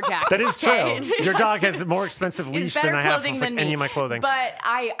Bauer jacket. That is true. Okay? Your dog has a more expensive leash than I have with any of my clothing. But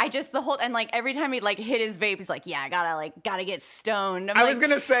I just the whole and like every time he'd like hit his vape, he's like, yeah, I gotta get stoned. I was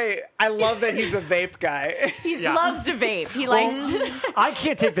gonna say, I love that he's a vape guy. He loves to vape. He likes. I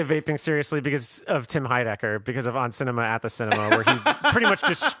can't take the vaping seriously because of Tim Heidecker, because of On Cinema at the Cinema, where he pretty much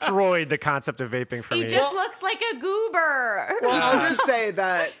destroyed the concept of vaping for me. He just looks like a goober. Well, I'll just say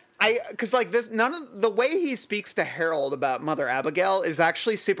that because like this, none of the way he speaks to Harold about Mother Abigail is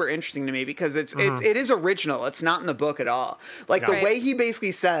actually super interesting to me because it is original. It's not in the book at all. Like the way he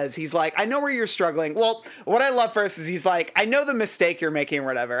basically says, he's like, I know where you're struggling. Well, what I love first is he's like, I know the mistake you're making or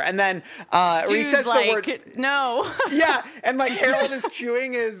whatever. And then he says like, the word, no. yeah. And like Harold is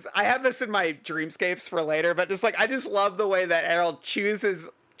chewing I have this in my dreamscapes for later, but just like, I just love the way that Harold chews his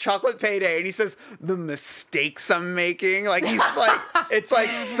chocolate payday and he says the mistakes I'm making, like he's like it's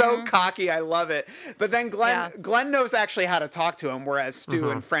like so cocky. I love it. But then Glenn knows actually how to talk to him, whereas Stu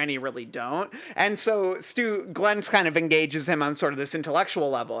and Franny really don't. And so Glenn kind of engages him on sort of this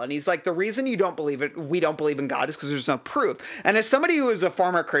intellectual level, and he's like, the reason we don't believe in God is because there's no proof. And as somebody who is a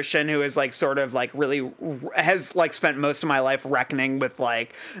former Christian who is like sort of like really has like spent most of my life reckoning with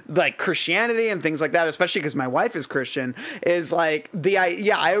like Christianity and things like that, especially because my wife is Christian, is like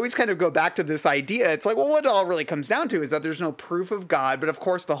I always kind of go back to this idea. It's like, well, what it all really comes down to is that there's no proof of God. But of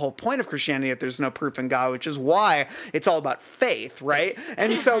course, the whole point of Christianity is that there's no proof in God, which is why it's all about faith, right?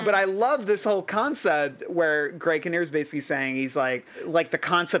 And so, but I love this whole concept where Greg Kinnear is basically saying, he's like the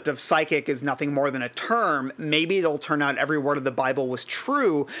concept of psychic is nothing more than a term. Maybe it'll turn out every word of the Bible was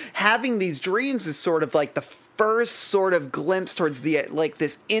true. Having these dreams is sort of like the first sort of glimpse towards the like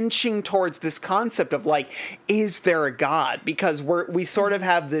this inching towards this concept of like, is there a God? Because we sort of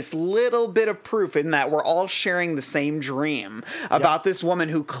have this little bit of proof in that we're all sharing the same dream about this woman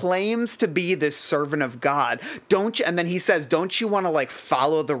who claims to be this servant of God. Don't you? And then he says, don't you want to like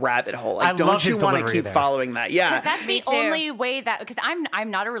follow the rabbit hole? Like, don't you want to keep following that? Yeah, because that's the only way that, because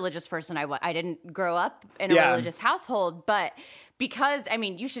I'm not a religious person. I didn't grow up in a religious household, but because, I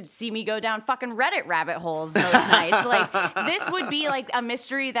mean, you should see me go down fucking Reddit rabbit holes most nights. Like, this would be like a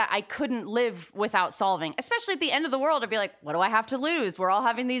mystery that I couldn't live without solving. Especially at the end of the world, I'd be like, what do I have to lose? We're all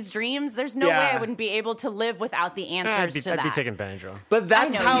having these dreams. There's no way I wouldn't be able to live without the answers to that. I'd be taking Benadryl. But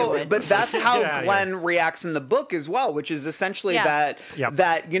that's how Glenn reacts in the book as well, which is essentially that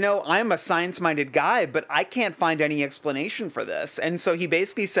you know, I'm a science-minded guy, but I can't find any explanation for this. And so he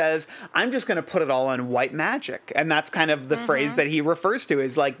basically says, I'm just going to put it all on white magic. And that's kind of the phrase that he refers to,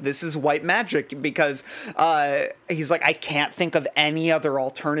 is like, this is white magic, because he's like, I can't think of any other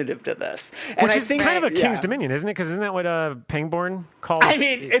alternative to this. And which is kind of a King's Dominion, isn't it? Because isn't that what Pangborn calls? I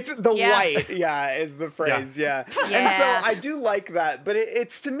mean, it's the white, is the phrase, And so I do like that, but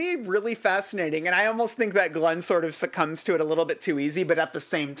it's to me really fascinating, and I almost think that Glenn sort of succumbs to it a little bit too easy, but at the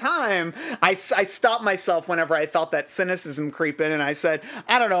same time, I stopped myself whenever I felt that cynicism creep in, and I said,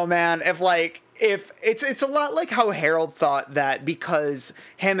 I don't know, man, if it's a lot like how Harold thought that because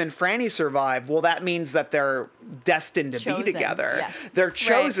him and Franny survive, well, that means that they're destined to be together. Yes. They're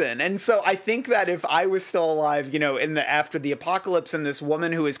chosen. Right. And so I think that if I was still alive, you know, after the apocalypse, and this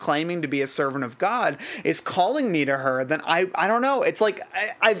woman who is claiming to be a servant of God is calling me to her, then I don't know. It's like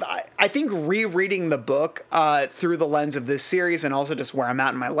I think rereading the book through the lens of this series, and also just where I'm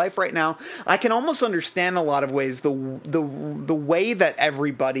at in my life right now, I can almost understand in a lot of ways the way that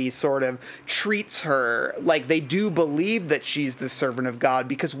everybody sort of treats treats her like they do believe that she's the servant of God,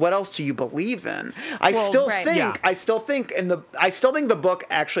 because what else do you believe in? I still think the book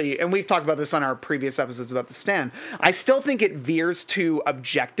actually, and we've talked about this on our previous episodes about The Stand, I still think it veers to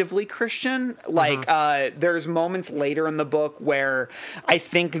objectively Christian. Like there's moments later in the book where I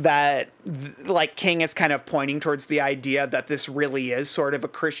think that like King is kind of pointing towards the idea that this really is sort of a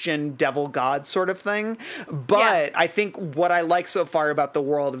Christian devil god sort of thing. But I think what I like so far about the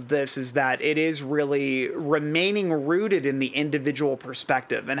world of this is that it is really remaining rooted in the individual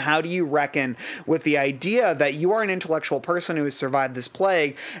perspective. And how do you reckon with the idea that you are an intellectual person who has survived this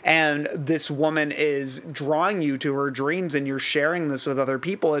plague, and this woman is drawing you to her dreams, and you're sharing this with other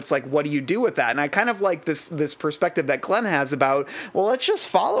people? It's like, what do you do with that? And I kind of like this perspective that Glenn has about, well, let's just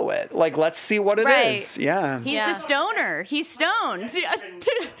follow it. Like, let's see what it is. Yeah. He's the stoner. He's stoned.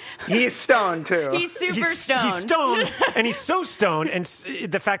 He's stoned too. He's super stoned. He's stoned, and he's so stoned, and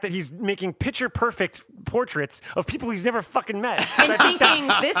the fact that he's making picture perfect portraits of people he's never fucking met. And thinking,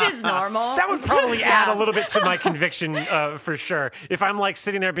 this is normal. That would probably add a little bit to my conviction for sure. If I'm like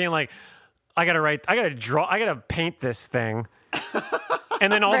sitting there being like, I gotta paint this thing.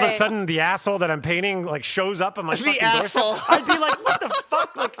 And then all of a sudden, the asshole that I'm painting like shows up on my fucking doorstep. I'd be like, "What the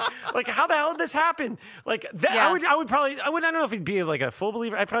fuck? Like, how the hell did this happen?" Like, I would probably, I don't know if he'd be like a full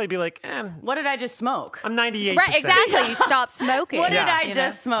believer. I'd probably be like, "What did I just smoke?" I'm 98%. Right, exactly. You stop smoking. What did I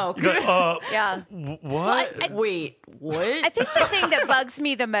just smoke? Yeah. What? Wait, what? I think the thing that bugs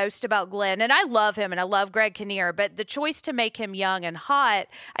me the most about Glenn, and I love him, and I love Greg Kinnear, but the choice to make him young and hot,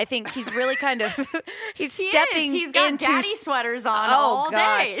 I think he's really kind of he's stepping He's got into daddy sweaters on all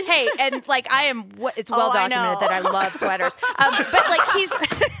day. Hey, and like it's well documented that I love sweaters, but like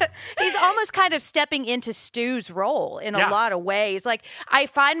he's almost kind of stepping into Stu's role in a lot of ways. Like I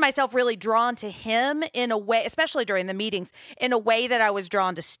find myself really drawn to him in a way, especially during the meetings, in a way that I was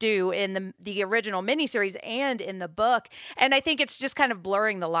drawn to Stu in the original miniseries and in the book. And I think it's just kind of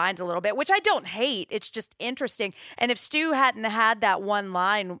blurring the lines a little bit, which I don't hate. It's just interesting. And if Stu hadn't had that one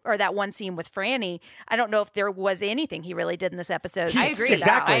line or that one scene with Franny, I don't know if there was anything he really did in this episode. I agree.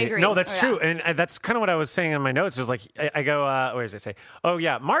 Exactly. I agree. No, that's true. And that's kind of what I was saying in my notes. It was like, I go, where does it say? Oh,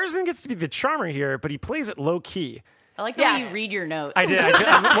 yeah, Marsden gets to be the charmer here, but he plays it low key. I like the way you read your notes. I did.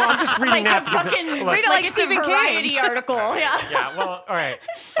 Well, I'm just reading that because read it like it's a Variety article. Yeah. Well, all right.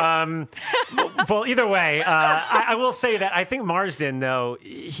 Well, either way, I will say that I think Marsden, though,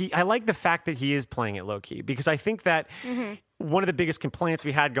 I like the fact that he is playing it low key, because I think that. One of the biggest complaints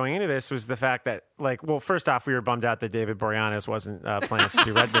we had going into this was the fact that, like, well, first off, we were bummed out that David Boreanaz wasn't playing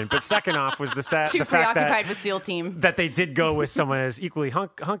Stu Redmond, but second off was the fact preoccupied with SEAL Team that they did go with someone as equally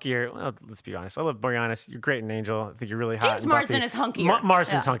hunkier. Well, let's be honest, I love Boreanaz. You're great in Angel. I think you're really hot. James Marsden is hunkier.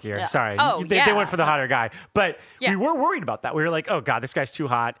 Marsden's hunkier. Yeah. Sorry, they went for the hotter guy, but we were worried about that. We were like, oh god, this guy's too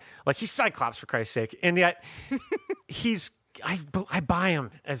hot. Like he's Cyclops for Christ's sake, and yet he's. I buy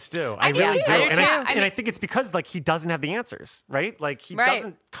him as Stu. I really do. And I think it's because like he doesn't have the answers, right? Like he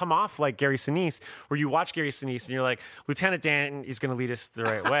doesn't come off like Gary Sinise, where you watch Gary Sinise and you're like, Lieutenant Dan, he's going to lead us the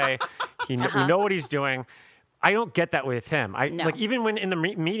right way. We know what he's doing. I don't get that with him. Like even when in the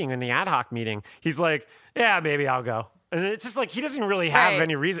meeting, in the ad hoc meeting, he's like, yeah, maybe I'll go. And it's just like he doesn't really have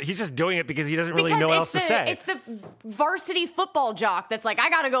any reason. He's just doing it because he doesn't really know what else to say. It's the varsity football jock that's like, I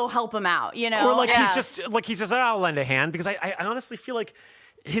got to go help him out, you know? Or like he's just I'll lend a hand, because I honestly feel like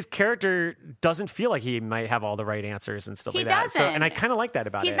his character doesn't feel like he might have all the right answers and stuff like that. He doesn't. And I kind of like that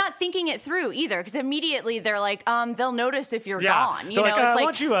about it. He's not thinking it through either, because immediately they're like, they'll notice if you're gone. You know, like,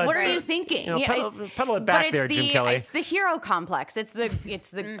 it's like, what are you thinking? Pedal it back there, Jim Kelly. It's the hero complex. It's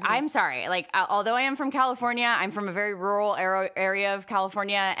the. I'm sorry. Like, although I am from California, I'm from a very rural area of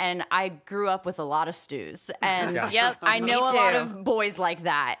California, and I grew up with a lot of Stews. And I know a lot of boys like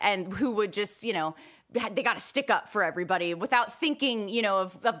that, and who would just, they got to stick up for everybody without thinking,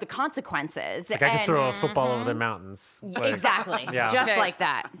 of the consequences. Like I could throw a football over the mountains. Like, exactly. Just like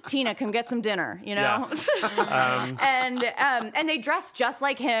that. Tina, come get some dinner, and they dress just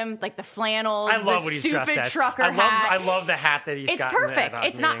like him, like the flannels, I love the what he's stupid dressed as. trucker hat. I love the hat that he's got. It's perfect.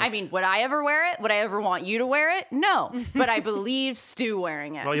 It's not, would I ever wear it? Would I ever want you to wear it? No. But I believe Stu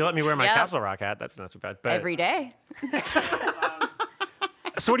wearing it. Well, you let me wear my Castle Rock hat. That's not too bad. But every day.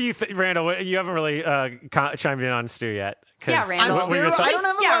 So what do you think, Randall? You haven't really chimed in on Stu yet. Yeah, Randall. I don't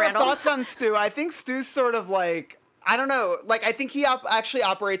have a lot of thoughts on Stu. I think Stu's sort of like, I don't know. Like, I think he actually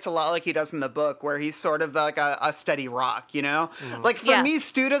operates a lot like he does in the book, where he's sort of like a steady rock, you know? Like, for me,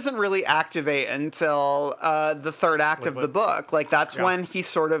 Stu doesn't really activate until the third act of the book. Like, that's when he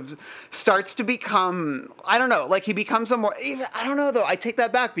sort of starts to become, I don't know, like, he becomes a more, I don't know, though. I take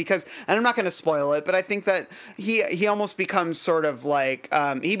that back because, and I'm not going to spoil it, but I think that he almost becomes sort of like,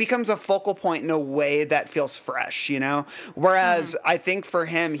 he becomes a focal point in a way that feels fresh, you know? Whereas I think for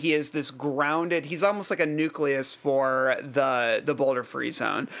him, he is this grounded, he's almost like a nucleus for the Boulder Free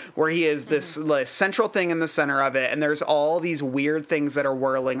Zone, where he is this central thing in the center of it, and there's all these weird things that are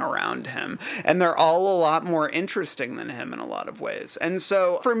whirling around him, and they're all a lot more interesting than him in a lot of ways. And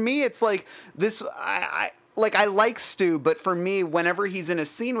so for me, it's like this, I like Stu, but for me, whenever he's in a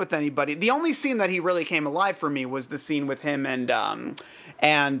scene with anybody, the only scene that he really came alive for me was the scene with him and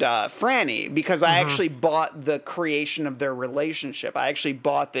Franny, because I actually bought the creation of their relationship. I actually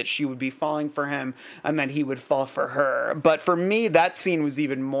bought that she would be falling for him and that he would fall for her. But for me, that scene was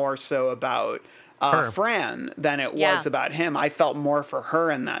even more so about Fran than it was about him. I felt more for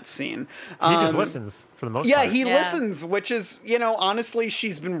her in that scene. He just listens for the most part. Yeah, he listens, which is, you know, honestly,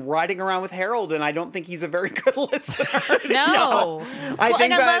 she's been riding around with Harold, and I don't think he's a very good listener. No. I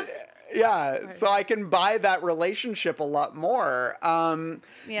think that... Yeah, so I can buy that relationship a lot more.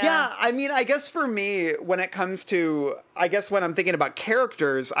 Yeah, I mean, I guess for me, when it comes to, when I'm thinking about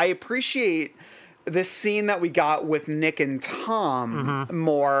characters, I appreciate this scene that we got with Nick and Tom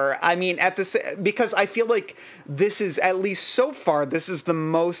more. I mean, because I feel like this is, at least so far, this is the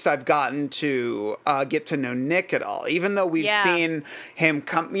most I've gotten to get to know Nick at all. Even though we've seen him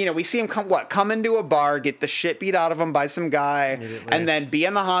come into a bar, get the shit beat out of him by some guy, and then be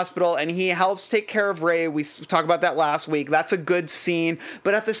in the hospital, and he helps take care of Ray. We talked about that last week. That's a good scene.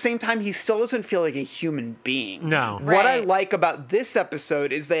 But at the same time, he still doesn't feel like a human being. No. What I like about this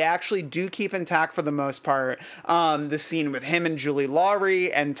episode is they actually do keep intact, for the most part, the scene with him and Julie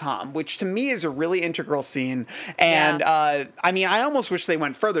Lawry and Tom, which to me is a really integral scene. And I mean, I almost wish they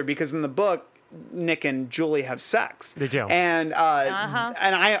went further, because in the book, Nick and Julie have sex. They do. And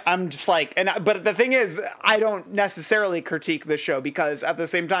I'm just like, but the thing is, I don't necessarily critique the show, because at the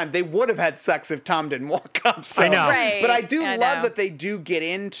same time, they would have had sex if Tom didn't walk up. So. I know. Right. But I do love that they do get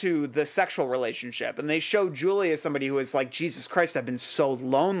into the sexual relationship, and they show Julie as somebody who is like, Jesus Christ, I've been so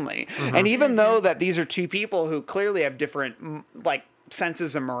lonely. And even though that these are two people who clearly have different, like,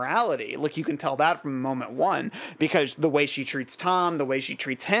 senses of morality, like, you can tell that from moment one, because the way she treats Tom, the way she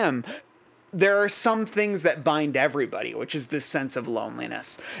treats him, there are some things that bind everybody, which is this sense of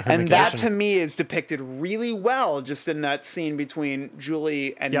loneliness. And that, to me, is depicted really well just in that scene between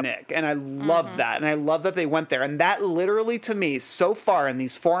Julie and Nick. And I love that. And I love that they went there. And that literally, to me, so far in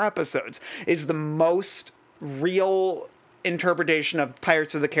these 4 episodes, is the most real interpretation of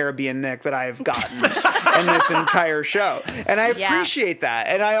Pirates of the Caribbean Nick that I have gotten in this entire show. And I appreciate that.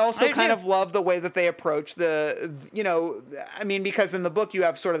 And I also kind of love the way that they approach the, you know, I mean, because in the book you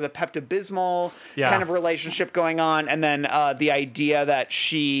have sort of the Pepto-Bismol kind of relationship going on, and then the idea that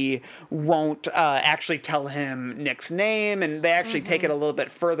she won't actually tell him Nick's name, and they actually take it a little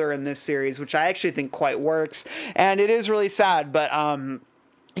bit further in this series, which I actually think quite works. And it is really sad, but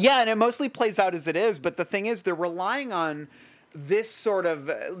yeah, and it mostly plays out as it is, but the thing is, they're relying on this sort of,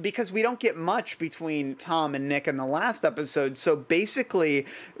 because we don't get much between Tom and Nick in the last episode. So basically,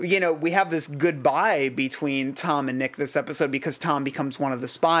 you know, we have this goodbye between Tom and Nick this episode, because Tom becomes one of the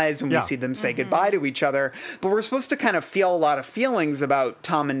spies and we see them say goodbye to each other. But we're supposed to kind of feel a lot of feelings about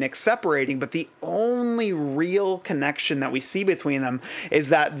Tom and Nick separating. But the only real connection that we see between them is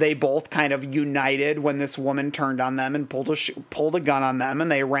that they both kind of united when this woman turned on them and pulled a gun on them,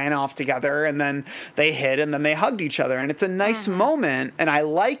 and they ran off together, and then they hid, and then they hugged each other. And it's a nice moment, and I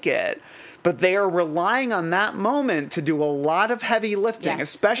like it, but they are relying on that moment to do a lot of heavy lifting,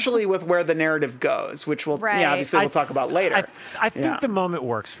 especially with where the narrative goes, which we'll obviously we'll talk about later. I think the moment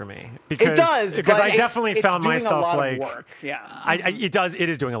works for me, because it does, because but I definitely found myself like work. It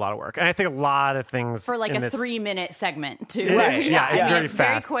is doing a lot of work, and I think a lot of things for like in a this, 3-minute segment too. It's very it's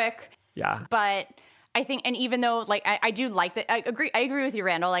fast, very quick. Yeah, but I think, and even though, like, I do like that, I agree with you,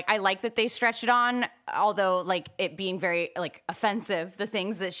 Randall. Like, I like that they stretch it on, although, like, it being very, like, offensive, the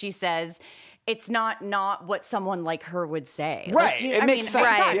things that she says, it's not what someone like her would say. Right. Like, It makes sense.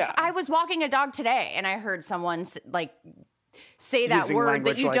 God, Yeah. I was walking a dog today, and I heard someone, like, say that Using word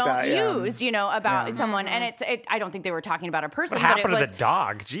that you like don't that, use, you know, about someone. And I don't think they were talking about a person. What happened but it was, to the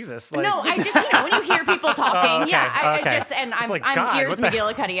dog? Jesus. Like... No, I just, you know, when you hear people talking, I just, and It's I'm, like, I'm God, Ears what the-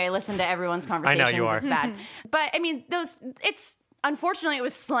 McGillicuddy. I listen to everyone's conversations. I know you are. It's bad. But I mean, unfortunately, it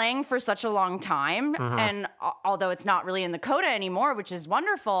was slang for such a long time. And although it's not really in the coda anymore, which is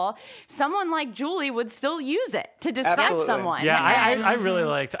wonderful, someone like Julie would still use it to describe Absolutely. someone. Yeah, And I really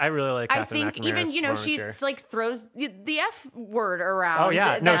liked I Catherine think McNamara's even, she performance like throws the F word around. Oh,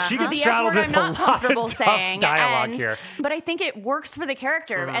 yeah. No, she gets the F straddled word with I'm a not lot of comfortable tough saying. dialogue here. But I think it works for the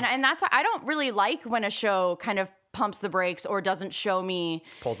character. And that's why I don't really like when a show kind of pumps the brakes or doesn't show me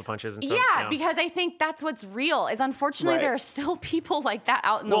pulls the punches and stuff. yeah, because I think that's what's real is unfortunately Right. there are still people like that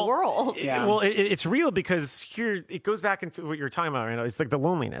out in the world. Well, it's real because here it goes back into what you're talking about right now. It's like the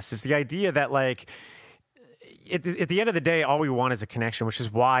loneliness. It's the idea that like at the end of the day, all we want is a connection, which is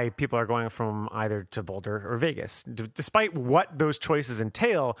why people are going from either to Boulder or Vegas. Despite what those choices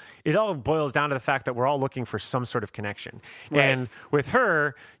entail, it all boils down to the fact that we're all looking for some sort of connection. Right. And with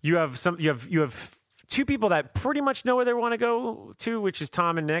her, you have two people that pretty much know where they want to go to, which is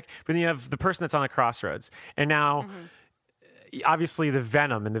Tom and Nick, but then you have the person that's on a crossroads. And now, obviously, the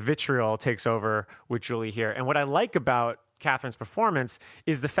venom and the vitriol takes over with Julie here. And what I like about Catherine's performance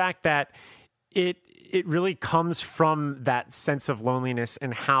is the fact that it really comes from that sense of loneliness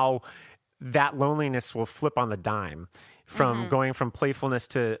and how that loneliness will flip on the dime from going from playfulness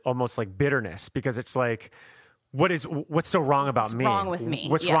to almost like bitterness, because it's like, what's so wrong about me? wrong with me?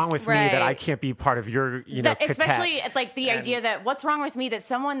 What's Yes. wong with me that I Right. can't be part of your, quartet? Especially like the idea that what's wrong with me that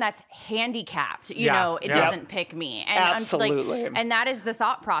someone that's handicapped, it Yeah. doesn't pick me. And Absolutely. and that is the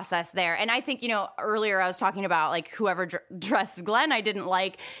thought process there. And I think, earlier I was talking about like whoever dressed Glenn I didn't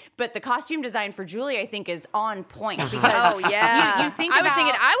like, but the costume design for Julie I think is on point because Oh yeah. you think I was about-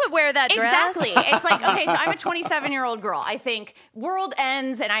 thinking I would wear that dress. Exactly. It's like, okay, so I'm a 27-year-old girl. I think world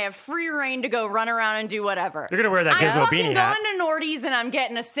ends and I have free reign to go run around and do whatever. You're gonna wear that I'm Gizmo fucking beanie hat. going to Nordy's and I'm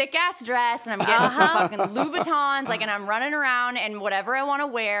getting a sick ass dress and I'm getting some fucking Louboutins, like, and I'm running around and whatever I want to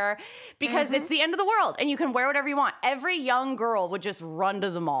wear because it's the end of the world and you can wear whatever you want. Every young girl would just run to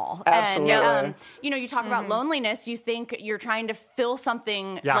the mall. Absolutely. And you talk about loneliness. You think you're trying to fill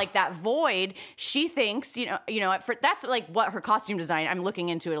something like that void. She thinks, that's like what her costume design. I'm looking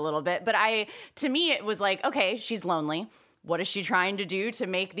into it a little bit, but to me it was like, okay, she's lonely. What is she trying to do to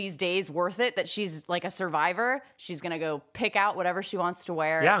make these days worth it? That she's like a survivor. She's gonna go pick out whatever she wants to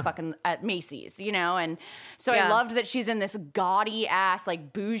wear at Macy's, And so I loved that she's in this gaudy ass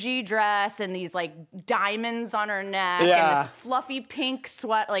like bougie dress and these like diamonds on her neck and this fluffy pink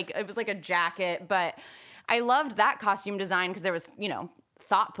sweat. Like it was like a jacket, but I loved that costume design because there was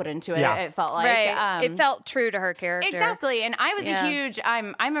thought put into it. Yeah. It felt like Right. It felt true to her character. Exactly. And I was Yeah. a huge,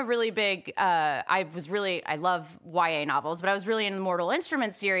 I'm a really big, I love YA novels, but I was really in the Mortal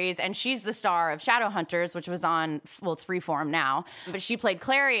Instruments series, and she's the star of Shadowhunters, which was on, it's Freeform now, but she played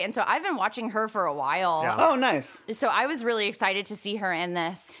Clary. And so I've been watching her for a while. Yeah. Oh, nice. So I was really excited to see her in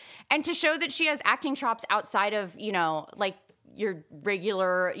this and to show that she has acting chops outside of, like your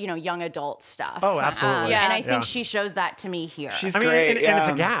regular, young adult stuff. Oh, absolutely. And I think Yeah. she shows that to me here. She's I mean, great. and it's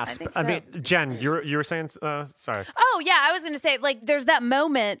a yeah. gasp. I think so. Jen, you were saying, sorry. Oh, yeah. I was going to say, like, there's that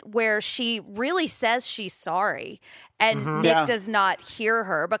moment where she really says she's sorry. And Nick Yeah. does not hear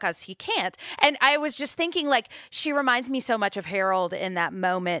her because he can't. And I was just thinking, like, she reminds me so much of Harold in that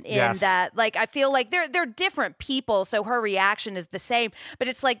moment. In Yes. that, like, I feel like they're different people, so her reaction is the same. But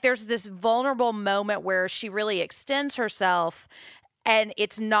it's like there's this vulnerable moment where she really extends herself. And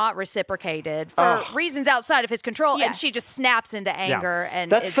it's not reciprocated for reasons outside of his control. And Yes. she just snaps into anger.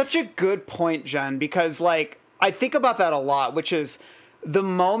 And That's is- such a good point, Jen, because like I think about that a lot, which is the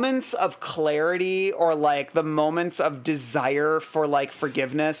moments of clarity or like the moments of desire for like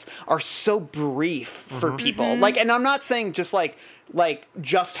forgiveness are so brief for people. Like, and I'm not saying just like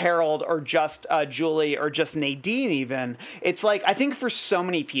just Harold or just Julie or just Nadine even. It's like I think for so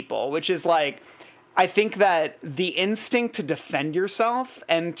many people, which is like I think that the instinct to defend yourself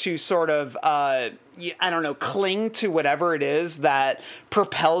and to sort of, cling to whatever it is that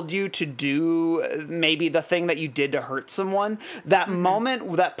propelled you to do maybe the thing that you did to hurt someone, that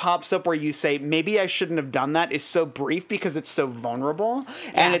moment that pops up where you say, maybe I shouldn't have done that is so brief because it's so vulnerable.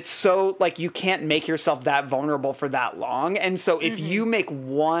 And it's so, like, you can't make yourself that vulnerable for that long. And so if you make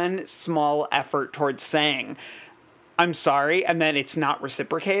one small effort towards saying, I'm sorry, and then it's not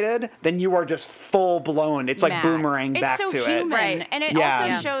reciprocated, then you are just full blown. It's like Mad. boomerang back it's to so human. it. Right. And it Yeah. also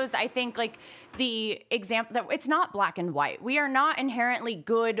Yeah. shows, I think, like the example that it's not black and white. We are not inherently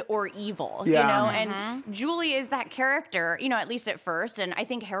good or evil, Yeah. and Julie is that character, at least at first. And I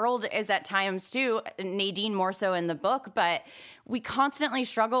think Harold is at times too, Nadine more so in the book, but we constantly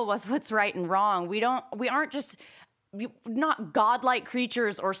struggle with what's right and wrong. We aren't just not godlike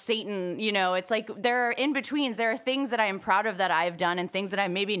creatures or Satan, you know, it's like there are in-betweens. There are things that I am proud of that I've done and things that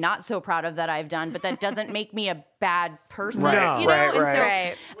I'm maybe not so proud of that I've done, but that doesn't make me a bad person, Right, you know? right, And so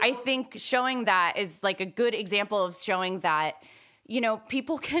right. I think showing that is like a good example of showing that, you know,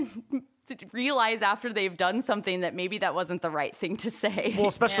 people can realize after they've done something that maybe that wasn't the right thing to say. Well,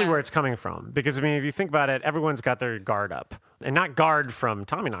 especially where it's coming from. Because, I mean, if you think about it, everyone's got their guard up. And not guard from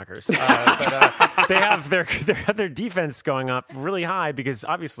Tommyknockers. But they have their defense going up really high because,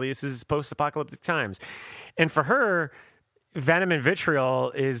 obviously, this is post-apocalyptic times. And for her, venom and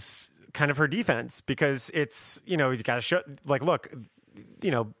vitriol is kind of her defense because it's, you know, you got to show, like, look,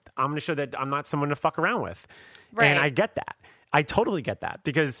 you know, I'm going to show that I'm not someone to fuck around with. Right. And I get that. I totally get that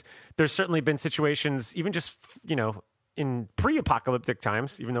because there's certainly been situations, even just, you know, in pre-apocalyptic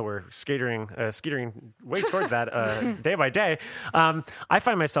times, even though we're skatering way towards that day by day, I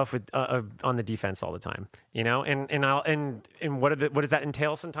find myself on the defense all the time, you know, and what does that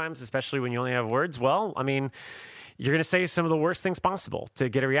entail sometimes, especially when you only have words? Well, I mean, you're going to say some of the worst things possible to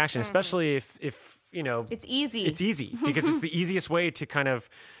get a reaction, especially if you know it's easy. It's easy because it's the easiest way to kind of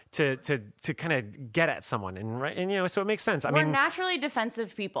to kind of get at someone and you know, so it makes sense. We're naturally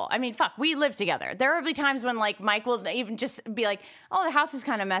defensive people. I mean, fuck, we live together. There will be times when like Mike will even just be like, "Oh, the house is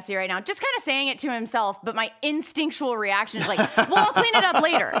kind of messy right now," just kind of saying it to himself. But my instinctual reaction is like, "Well, I'll clean it up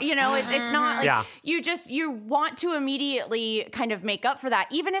later." You know, it's not like you want to immediately kind of make up for that,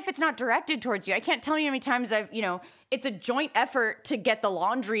 even if it's not directed towards you. I can't tell you how many times it's a joint effort to get the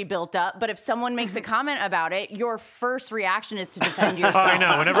laundry built up, but if someone makes a comment about it, your first reaction is to defend yourself. Oh, I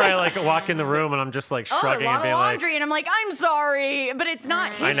know. Whenever I like walk in the room and I'm just like shrugging a lot and being of like, laundry, and I'm like, I'm sorry, but it's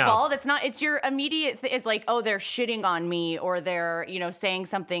not his know. fault. It's not. It's your immediate. It's like, oh, they're shitting on me, or they're saying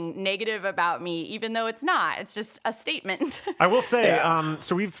something negative about me, even though it's not. It's just a statement. I will say,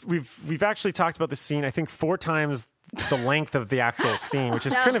 so we've actually talked about this scene, I think 4 times the length of the actual scene, which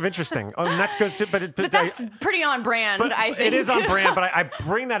is kind of interesting. Oh, and that goes to, but that's pretty on brand. But I think it is on brand. But I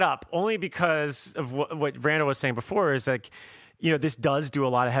bring that up only because of what Randall was saying before. Is like, you know, this does do a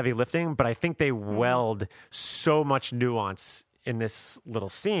lot of heavy lifting, but I think they weld so much nuance in this little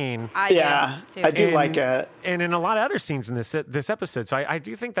scene. I do like it, and in a lot of other scenes in this episode. So I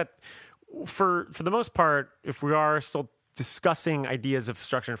do think that for the most part, if we are still discussing ideas of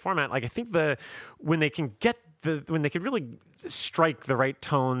structure and format, like I think when they can really strike the right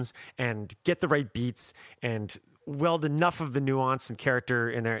tones and get the right beats and weld enough of the nuance and character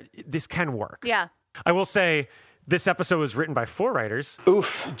in there, this can work. Yeah. I will say this episode was written by 4 writers.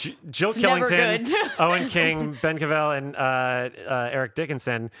 Oof. Jill It's Killington, never good. Owen King, Ben Cavell, and Eric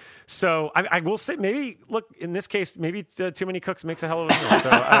Dickinson. So I will say, maybe, look, in this case, maybe too many cooks makes a hell of a meal. So,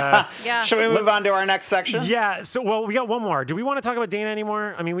 Yeah. Should we move on to our next section? yeah. So, well, we got one more. Do we want to talk about Dana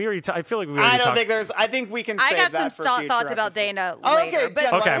anymore? I mean, we already. I feel like we already I don't talked. think there's. I think we can. I save got that some for future thoughts about episodes. Dana Okay, later, but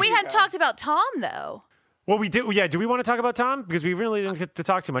yeah, why don't we you hadn't go? talked about Tom though. Well, we did. Yeah. Do we want to talk about Tom? Because we really didn't get to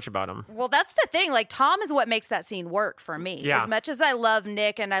talk too much about him. Well, that's the thing. Like, Tom is what makes that scene work for me. Yeah. As much as I love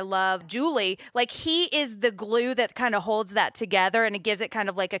Nick and I love Julie, like, he is the glue that kind of holds that together and it gives it kind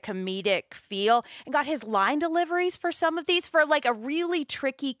of like a comedic feel. And got his line deliveries for some of these for like a really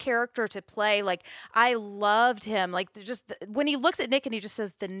tricky character to play. Like, I loved him. Like, just when he looks at Nick and he just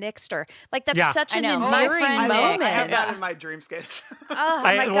says the Nickster. Like, that's such an endearing moment. I have that in my dreamscapes. Oh,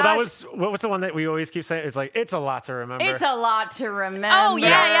 my Well, gosh. that was what's the one that we always keep saying? It's like it's a lot to remember. It's a lot to remember. Oh,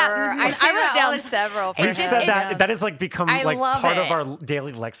 yeah. I say I that wrote all down the- several. We've It's just- said it's- that. That has like become I like love part of it. our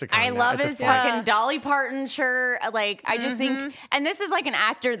daily lexicon. I now love at this his point. fucking Dolly Parton shirt. Like, I just think, and this is like an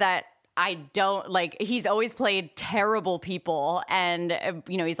actor that I don't like. He's always played terrible people, and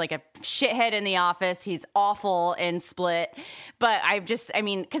he's like a shithead in The Office. He's awful in Split, but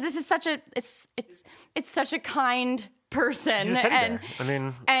because this is such a it's such a kind person, He's a teddy and bear. I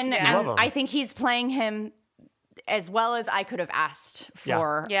mean, and I love him. I think he's playing him as well as I could have asked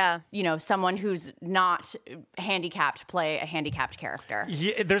for, someone who's not handicapped play a handicapped character.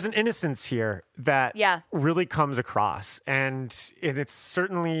 Yeah, there's an innocence here that really comes across, and it's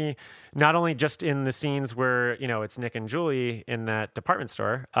certainly not only just in the scenes where it's Nick and Julie in that department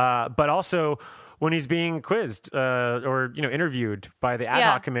store, but also when he's being quizzed or interviewed by the ad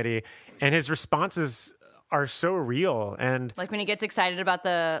hoc committee, and his responses are so real, and like when he gets excited about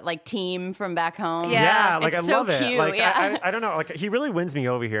the team from back home. Yeah, like it's I so love it. cute. Like yeah. I don't know, like he really wins me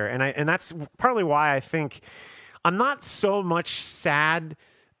over here, and that's partly why I think I'm not so much sad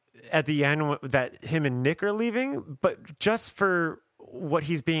at the end that him and Nick are leaving, but just for what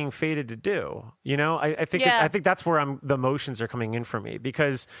he's being fated to do. I think I think that's where the emotions are coming in for me,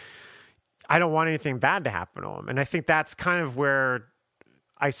 because I don't want anything bad to happen to him, and I think that's kind of where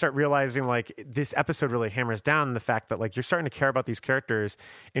I start realizing like this episode really hammers down the fact that like you're starting to care about these characters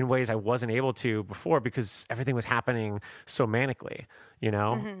in ways I wasn't able to before because everything was happening so manically, you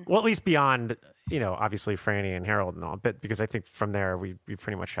know? Well, at least beyond, you know, obviously Franny and Harold and all, but because I think from there we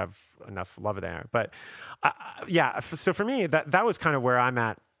pretty much have enough love there. But yeah, so for me, that was kind of where I'm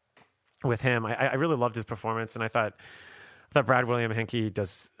at with him. I really loved his performance, and I thought Brad William Henke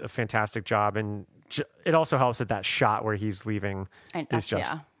does a fantastic job, and it also helps that shot where he's leaving is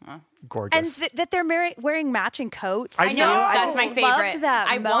just gorgeous. And that they're wearing matching coats. I know. That's my favorite. Loved that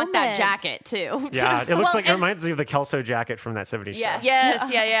I want that moment. jacket too. Yeah, it looks like it reminds me of the Kelso jacket from that 70s show.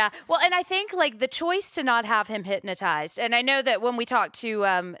 Yes, yeah. Well, and I think like the choice to not have him hypnotized, and I know that when we talked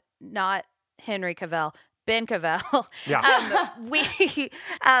to not Henry Cavill, Ben Cavell,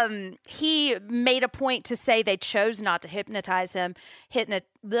 he made a point to say they chose not to hypnotize him.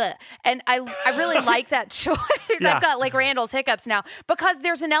 And I really like that choice. Yeah. I've got like Randall's hiccups now because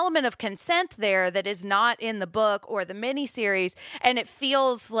there's an element of consent there that is not in the book or the miniseries, and it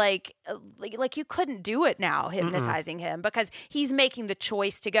feels like you couldn't do it now hypnotizing him because he's making the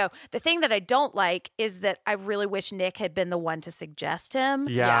choice to go. The thing that I don't like is that I really wish Nick had been the one to suggest him.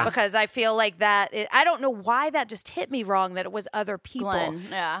 Yeah. Because I feel like I don't know why that just hit me wrong that it was other people. Glenn,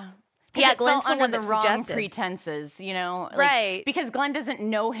 yeah. Yeah, It Glenn's fell the one under that the wrong suggested. pretenses, you know, like, Right. Because Glenn doesn't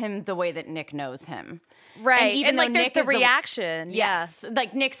know him the way that Nick knows him, Right. even And like though there's Nick the is reaction. Yes,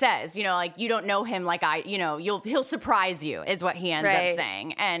 like Nick says, you know, like you don't know him like I, you know, he'll surprise you is what he ends Right. up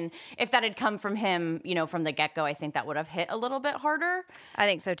saying. And if that had come from him, you know, from the get go, I think that would have hit a little bit harder. I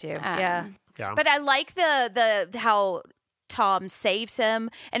think so too. Yeah. Yeah. But I like the how Tom saves him,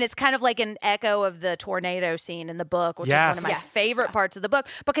 and it's kind of like an echo of the tornado scene in the book, which is one of my Yes. favorite parts of the book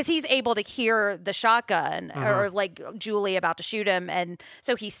because he's able to hear the shotgun or like Julie about to shoot him, and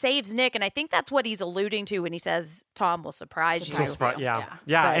so he saves Nick, and I think that's what he's alluding to when he says Tom will surprise you. Yeah.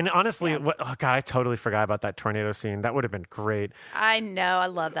 But- And honestly, oh God, I totally forgot about that tornado scene. That would have been great. I know, I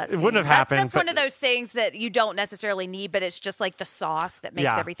love that. It Scene. wouldn't have happened, That's one but- of those things that you don't necessarily need, but it's just like the sauce that makes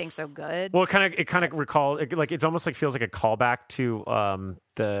Yeah. everything so good. Well, it kind of like it's almost like feels like a callback to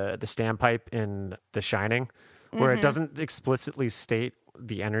the standpipe in The Shining, where it doesn't explicitly state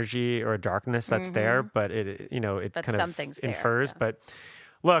the energy or darkness that's there, but it But kind of something's there, infers. yeah. But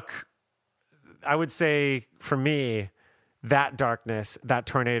look, I would say for me, that darkness, that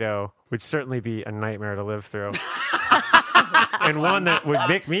tornado would certainly be a nightmare to live through. And one that would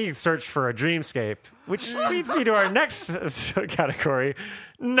make me search for a dreamscape, which leads me to our next category,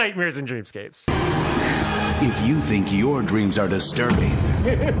 nightmares and dreamscapes. If you think your dreams are disturbing,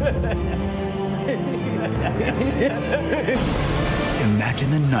 imagine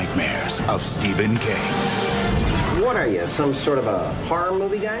the nightmares of Stephen King. What are you, some sort of a horror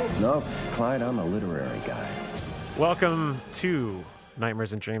movie guy? No, Clyde, I'm a literary guy. Welcome to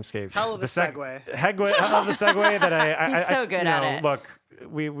Nightmares and Dreamscapes. Hell of a segue. I love the segue that I He's so good at it. Look,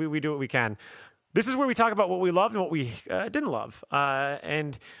 we do what we can. This is where we talk about what we loved and what we didn't love.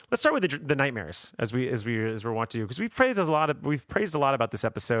 And let's start with the nightmares, as we want to do, because we've praised a lot about this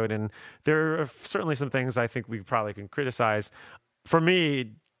episode, and there are certainly some things I think we probably can criticize. For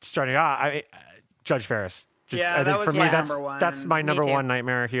me, starting out, Judge Ferris. Yeah, that was for me, my that's number one. that's my Me number too. one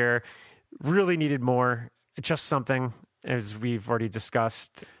nightmare here. Really needed more. Just something, as we've already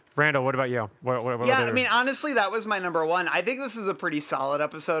discussed. Randall, what about you? What Yeah, other- I mean, honestly, that was my number one. I think this is a pretty solid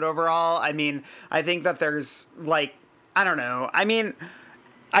episode overall. I mean, I think that there's, like, I don't know. I mean,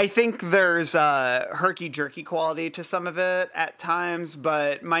 I think there's herky-jerky quality to some of it at times,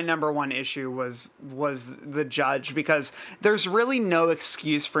 but my number one issue was the judge, because there's really no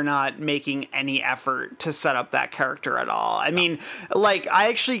excuse for not making any effort to set up that character at all. I mean, like,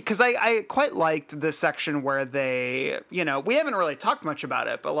 because I quite liked this section where they, you know, we haven't really talked much about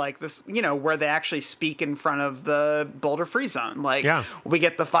it, but like this, you know, where they actually speak in front of the Boulder Free Zone. Like, we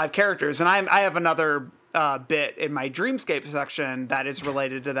get the 5 characters, and I have another bit in my Dreamscape section that is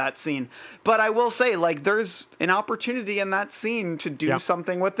related to that scene. But I will say, like, there's an opportunity in that scene to do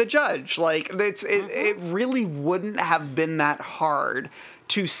something with the judge. Like, it really wouldn't have been that hard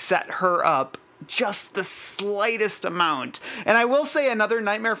to set her up just the slightest amount. And I will say another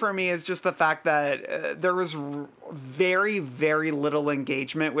nightmare for me is just the fact that there was very, very little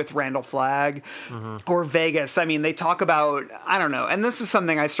engagement with Randall Flagg or Vegas. I mean, they talk about, I don't know, and this is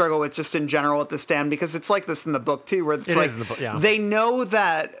something I struggle with just in general with The Stand, because it's like this in the book too, where it's It like is in the book, yeah. they know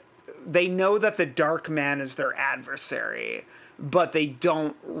that the Dark Man is their adversary, but they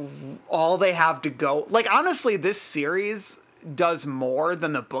don't, all they have to go, like, honestly, this series does more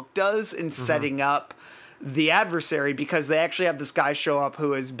than the book does in setting up the adversary, because they actually have this guy show up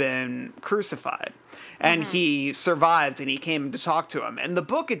who has been crucified. and he survived, and he came to talk to him. In the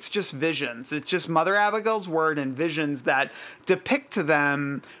book, it's just visions. It's just Mother Abigail's word and visions that depict to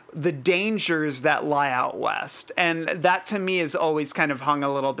them the dangers that lie out west. And that to me is always kind of hung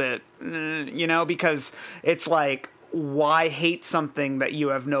a little bit, because it's like, why hate something that you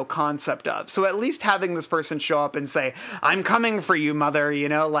have no concept of? So at least having this person show up and say, I'm coming for you, mother,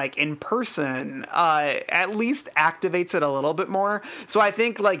 like in person, at least activates it a little bit more. So I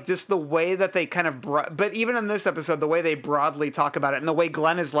think like just the way that they kind of, but even in this episode, the way they broadly talk about it and the way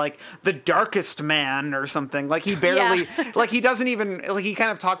Glenn is like the darkest man or something, like he barely, like he doesn't even, like he kind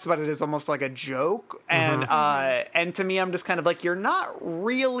of talks about it as almost like a joke. And, and to me, I'm just kind of like, you're not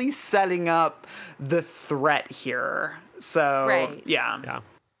really setting up the threat here. So, yeah.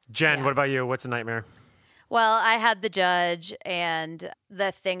 Jen, what about you? What's a nightmare? Well, I had the judge and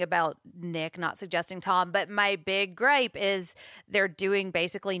the thing about Nick not suggesting Tom, but my big gripe is they're doing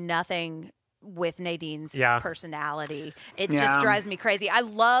basically nothing with Nadine's personality. It just drives me crazy. I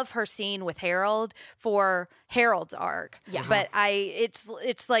love her scene with Harold for Harold's arc. Yeah. But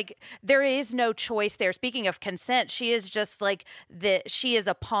it's like there is no choice there. Speaking of consent, she is just like she is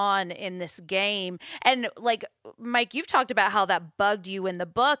a pawn in this game. And like Mike, you've talked about how that bugged you in the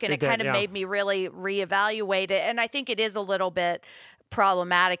book, and it kind of made me really reevaluate it. And I think it is a little bit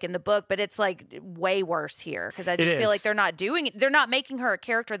problematic in the book, but it's like way worse here because I just feel like they're not making her a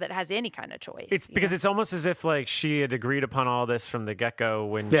character that has any kind of choice. It's because it's almost as if like she had agreed upon all this from the get-go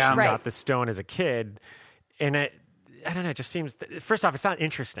when she got the stone as a kid, and I don't know, it just seems first off, it's not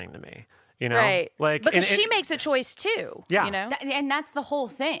interesting to me. Right. Like because she makes a choice too. Yeah. And that's the whole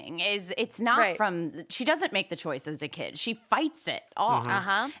thing is it's not she doesn't make the choice as a kid. She fights it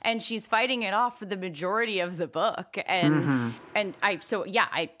off. And she's fighting it off for the majority of the book. And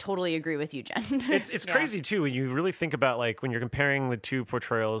I totally agree with you, Jen. It's crazy too when you really think about like when you're comparing the two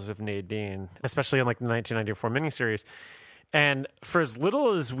portrayals of Nadine, especially in like the 1994 miniseries. And for as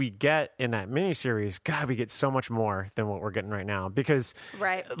little as we get in that miniseries, God, we get so much more than what we're getting right now because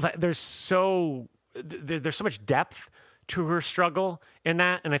there's so much depth to her struggle in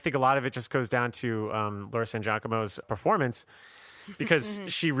that. And I think a lot of it just goes down to Laura San Giacomo's performance because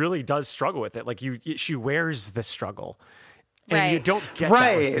she really does struggle with it. Like she wears the struggle. And you don't get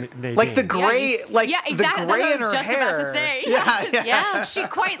that with Nadine. Like the gray, exactly. the gray That's in her what I was just hair. about to say. Yeah. She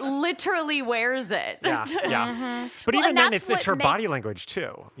quite literally wears it. Yeah. But even then, it's her body language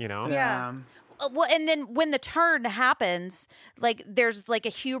too. Yeah. Well, and then when the turn happens, like there's like a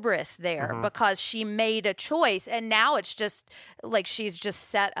hubris there because she made a choice, and now it's just like she's just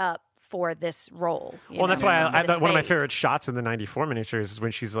set up for this role. Well, that's why one of my favorite shots in the 94 miniseries is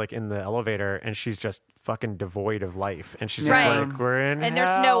when she's like in the elevator and she's just fucking devoid of life. And she's just like, we're in and hell.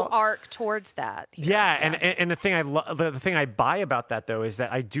 there's no arc towards that. Yeah. And the thing the thing I buy about that though is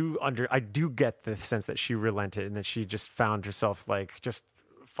that I do get the sense that she relented and that she just found herself like just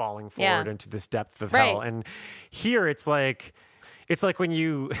falling forward into this depth of hell. And here it's like when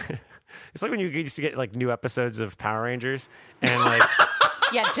you it's like when you used to get like new episodes of Power Rangers and like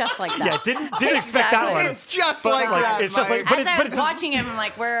Yeah, just like that. Yeah, didn't expect that one. It's just like that. It's just like, but I was watching him, I'm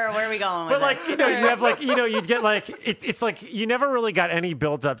like, where are we going with But like, this? you have like, you'd get like, it's like you never really got any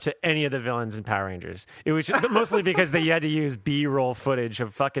build up to any of the villains in Power Rangers. It was mostly because they had to use B-roll footage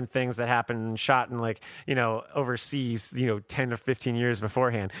of fucking things that happened shot in like, overseas, 10 or 15 years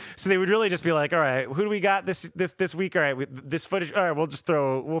beforehand. So they would really just be like, all right, who do we got this week? All right, this footage. All right,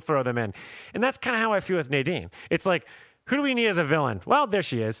 we'll throw them in. And that's kind of how I feel with Nadine. It's like, who do we need as a villain? Well, there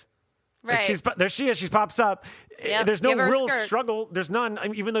she is. Right. Like there she is. She pops up. Yep. There's no Give her a real skirt. struggle. There's none. I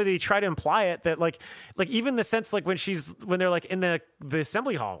mean, even though they try to imply it, that like even the sense like when they're like in the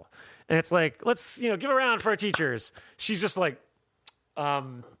assembly hall, and it's like let's give a round for our teachers. She's just like, that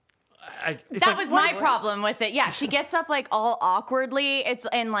was my problem with it. Yeah, she gets up like all awkwardly. It's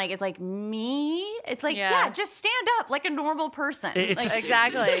like me. It's like just stand up like a normal person.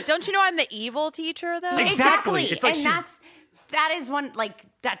 Exactly. Don't you know I'm the evil teacher though? Exactly. It's like that is one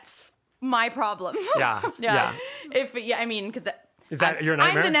that's my problem. Yeah. Because is that your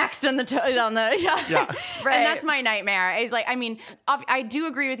nightmare? I'm the next on the right. And that's my nightmare. Is like, I do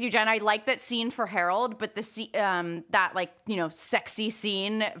agree with you, Jen. I like that scene for Harold, but that sexy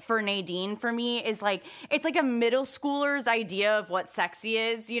scene for Nadine for me is like it's like a middle schooler's idea of what sexy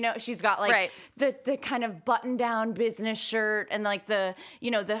is. She's got like the kind of button down business shirt and like the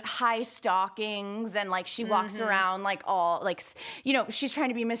the high stockings and like she walks around like all like she's trying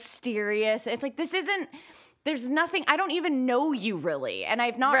to be mysterious. It's like this isn't there's nothing, I don't even know you really. And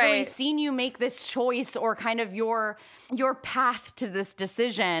I've not really seen you make this choice or kind of your path to this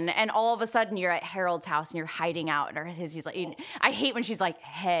decision. And all of a sudden you're at Harold's house and you're hiding out. Or he's like, I hate when she's like,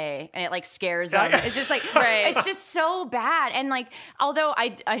 hey, and it like scares him. It's just like, it's just so bad. And like, although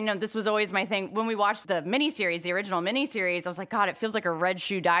I know this was always my thing, when we watched the miniseries, the original miniseries, I was like, God, it feels like a Red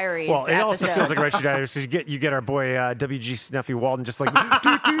Shoe Diaries Well, it also episode. feels like Red Shoe Diaries. You get our boy W.G. Snuffy Walden just like,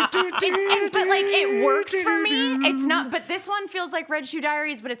 but like it works for me. It's not, but this one feels like Red Shoe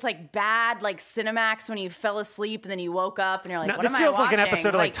Diaries, but it's like bad, like Cinemax when you fell asleep and then you woke up and you're like, no, what this am I feels like watching? an episode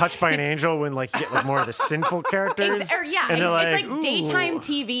of like Touched by an Angel when like you get like more of the sinful characters. And they're it's like "Ooh." daytime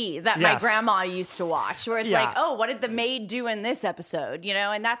TV that my Yes. grandma used to watch, where it's Yeah. like, oh, what did the maid do in this episode? You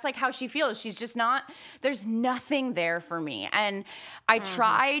know, and that's like how she feels. She's just not. There's nothing there for me, and I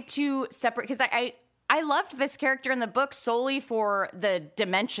try to separate because I loved this character in the book solely for the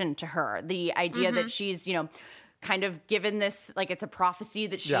dimension to her, the idea that she's, you know, kind of given this, like it's a prophecy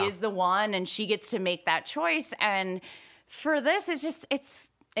that she is the one and she gets to make that choice. And for this,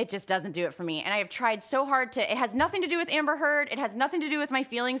 it just doesn't do it for me. And I have tried so hard it has nothing to do with Amber Heard. It has nothing to do with my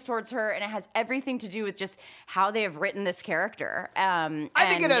feelings towards her. And it has everything to do with just how they have written this character. I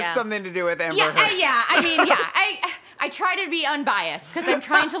think it has something to do with Amber Heard. I mean, I try to be unbiased because I'm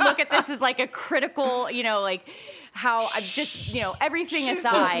trying to look at this as like a critical, you know, like how I just, you know, everything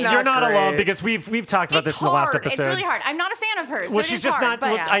aside. You're not alone because we've talked about this in the last episode. It's really hard. I'm not a fan of hers. Well, so she's it is just hard,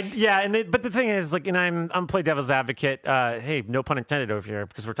 not. but But the thing is, like, and I'm play devil's advocate. Hey, no pun intended over here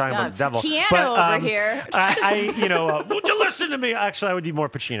because we're talking about the devil. Keanu but, over here. Would you listen to me? Actually, I would need more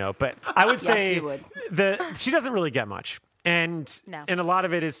Pacino, but I would say you would. she doesn't really get much. And a lot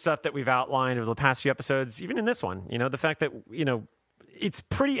of it is stuff that we've outlined over the past few episodes, even in this one. You know, the fact that, you know, it's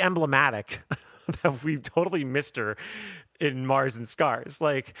pretty emblematic that we totally missed her in Mars and Scars.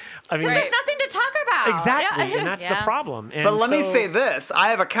 Like, I mean, there's nothing to talk about. Exactly, and that's the problem. And but let me say this. I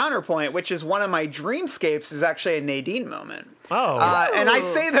have a counterpoint, which is one of my dreamscapes is actually a Nadine moment. Oh. And I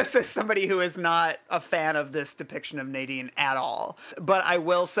say this as somebody who is not a fan of this depiction of Nadine at all. But I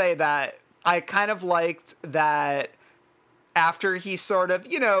will say that I kind of liked that after he sort of,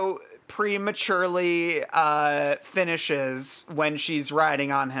 you know, prematurely finishes when she's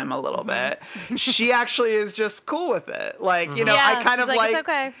riding on him a little bit, she actually is just cool with it. Like, you know, I kind of like, it's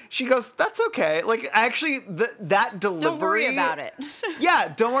okay. She goes, that's okay. Like, actually, that delivery. Don't worry about it.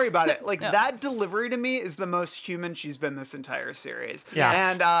 Yeah, don't worry about it. Like, that delivery to me is the most human she's been this entire series.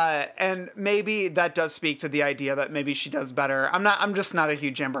 Yeah. And maybe that does speak to the idea that maybe she does better. I'm just not a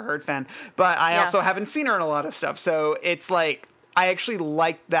huge Amber Heard fan, but I also haven't seen her in a lot of stuff. So it's like, I actually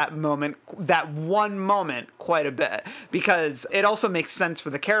liked that moment, that one moment, quite a bit because it also makes sense for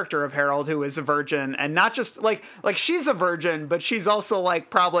the character of Harold, who is a virgin, and not just like she's a virgin, but she's also like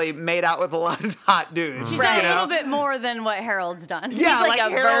probably made out with a lot of hot dudes. She's done a little bit more than what Harold's done. Yeah, He's like a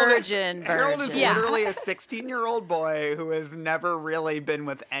Harold virgin. Harold is literally a 16-year-old boy who has never really been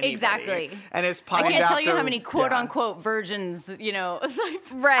with anybody. Exactly. And is I pined can't tell you after- how many quote yeah. unquote virgins, you know,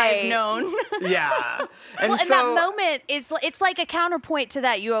 Right. I've known. Yeah. And that moment it's like a counterpoint to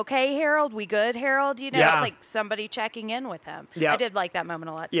that. You okay, Harold? We good, Harold? You know, Yeah. it's like somebody checking in with him. Yeah. I did like that moment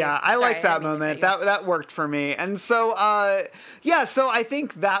a lot too. Yeah, I like that moment. That worked for me. And so, so I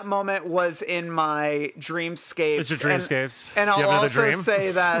think that moment was in my dreamscapes. It's your dreamscapes. And Do you I'll have another also dream?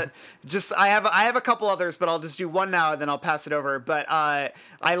 say that I have a couple others, but I'll just do one now and then I'll pass it over. But I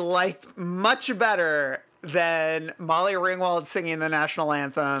liked much better than Molly Ringwald singing the national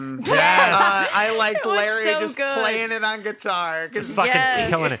anthem. Yes! I liked It was Larry so just good. playing it on guitar. Just fucking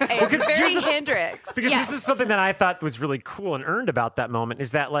killing it. Well, 'cause very here's the- Hendrix. Because this is something that I thought was really cool and earned about that moment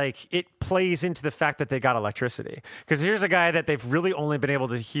is that like it plays into the fact that they got electricity. Because here's a guy that they've really only been able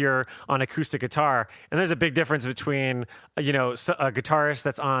to hear on acoustic guitar, and there's a big difference between a guitarist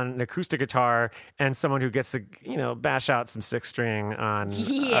that's on an acoustic guitar and someone who gets to bash out some six string on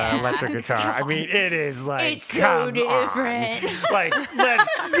electric guitar. I mean, it is like It's so come different. on. Like let's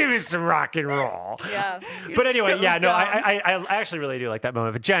give me some rock and roll. Yeah. But anyway, so yeah, no, dumb. I actually really do like that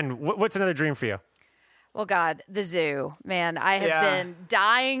moment. But Jen, what's another dream for you? Well, God, the zoo, man. I have Yeah. been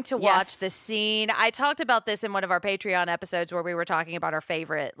dying to watch Yes. the scene. I talked about this in one of our Patreon episodes where we were talking about our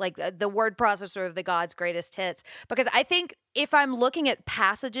favorite, like the word processor of the God's greatest hits, because I think if I'm looking at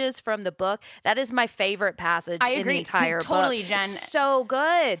passages from the book, that is my favorite passage I in agree. the entire Totally, book. Jen. It's so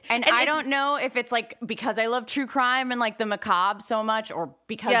good. And I don't know if it's like because I love true crime and like the macabre so much or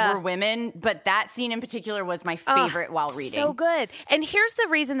because we're women, but that scene in particular was my favorite while reading. So good. And here's the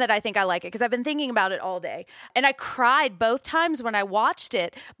reason that I think I like it, because I've been thinking about it all day. And I cried both times when I watched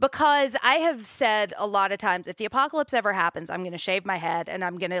it, because I have said a lot of times, if the apocalypse ever happens, I'm going to shave my head and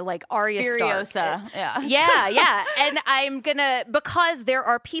I'm going to like Arya Stark. Furiosa. Yeah. And I'm going to, because there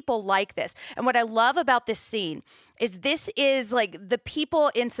are people like this. And what I love about this scene is like the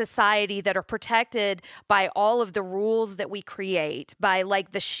people in society that are protected by all of the rules that we create, by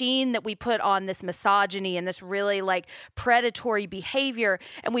like the sheen that we put on this misogyny and this really like predatory behavior.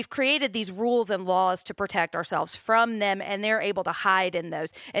 And we've created these rules and laws to protect ourselves from them, and they're able to hide in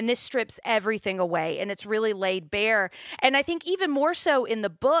those. And this strips everything away, and it's really laid bare. And I think even more so in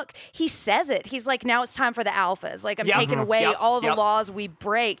the book, he says it. He's like, now it's time for the alphas. Like, I'm taking away all the laws we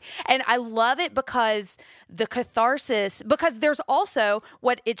break. And I love it because the catharsis, because there's also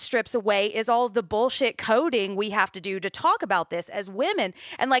what it strips away is all of the bullshit coding we have to do to talk about this as women.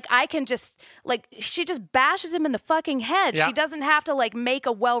 And like, I can just like, she just bashes him in the fucking head. Yeah. She doesn't have to like make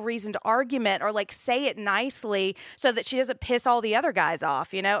a well-reasoned argument or like say it nicely so that she doesn't piss all the other guys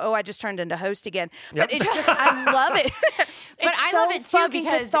off, you know? Oh, I just turned into host again. Yep. But it's just, I love it. But I so love it too fucking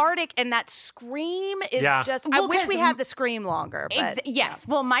because cathartic, and that scream is just, I Well, wish 'cause we had the scream longer. But yes.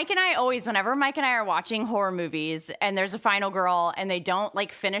 Well, Mike and I always, whenever Mike and I are watching horror movies and there's a final girl and they don't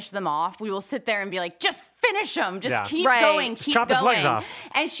like finish them off, we will sit there and be like, just finish them. Just keep going. Just Keep chop going. his legs off.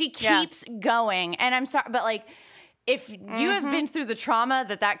 And she keeps going. And I'm sorry, but like, if you have been through the trauma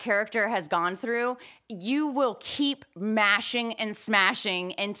that character has gone through, you will keep mashing and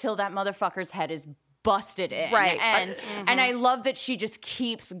smashing until that motherfucker's head is busted in. Right. And I love that she just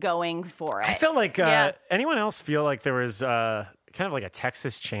keeps going for it. I felt like anyone else feel like there was kind of like a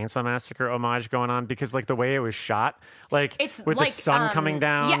Texas Chainsaw Massacre homage going on, because like the way it was shot, like It's with like, the sun coming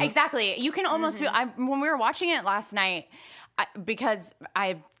down. Yeah, exactly. You can almost feel. When we were watching it last night, because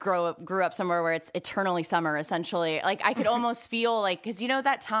I grew up somewhere where it's eternally summer, essentially. Like I could almost feel like, because you know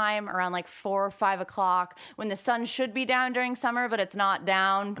that time around like 4 or 5 o'clock when the sun should be down during summer, but it's not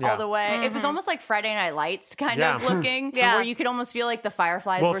down all the way. It was almost like Friday Night Lights kind of looking, where you could almost feel like the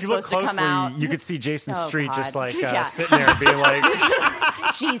fireflies were if you look supposed closely, to come out. you could see Jason Oh, Street God. just like Yeah. sitting there being like,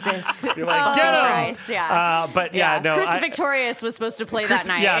 Jesus. You're like, Oh, get him! Christ, yeah. But no, Crucifixorius was supposed to play that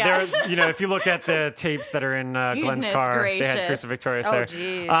night. Yeah, there. You know, if you look at the tapes that are in Glenn's Goodness car, they had gracious. Crucifixorius Oh, there.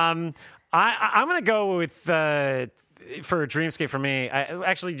 geez. I'm gonna go with for Dreamscape for me.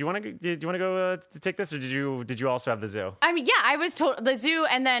 Actually, do you want to go to take this, or did you also have the zoo? I mean, yeah, I was told the zoo,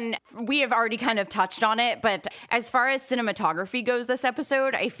 and then we have already kind of touched on it. But as far as cinematography goes, this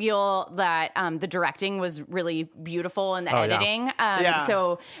episode, I feel that the directing was really beautiful and the editing.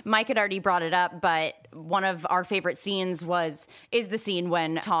 So Mike had already brought it up, but one of our favorite scenes is the scene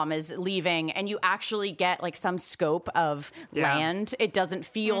when Tom is leaving, and you actually get like some scope of land. It doesn't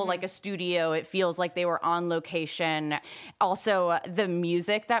feel like a studio. It feels like they were on location. Also, the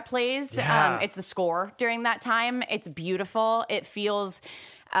music that plays, it's the score during that time. It's beautiful. It feels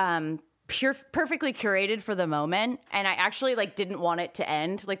perfectly curated for the moment. And I actually like didn't want it to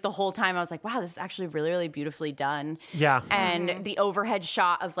end. Like the whole time I was like, wow, this is actually really, really beautifully done. Yeah. And the overhead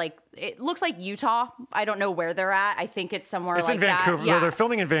shot of like, it looks like Utah. I don't know where they're at. I think it's somewhere It's like in Vancouver. that. No, they're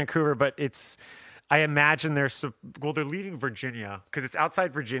filming in Vancouver, but I imagine they're leaving Virginia, because it's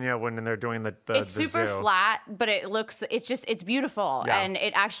outside Virginia when they're doing the It's super zoo. flat, but it's beautiful. Yeah. And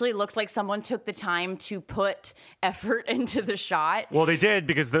it actually looks like someone took the time to put effort into the shot. Well, they did,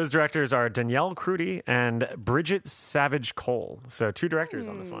 because those directors are Danielle Crudy and Bridget Savage Cole. So 2 directors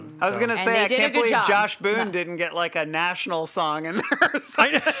on this one. I was going to And say, they I did a can't good believe job. Josh Boone didn't get like a national song in there.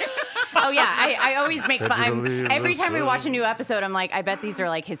 Oh yeah, I always make Could you fun. believe Every this time we song? watch a new episode, I'm like, I bet these are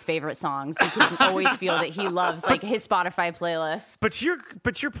like his favorite songs. You can always feel that he loves like his Spotify playlist. But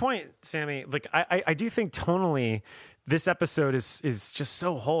to your point, Sammy, like I do think tonally, this episode is just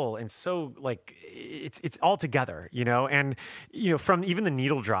so whole and so like it's all together, you know, and you know, from even the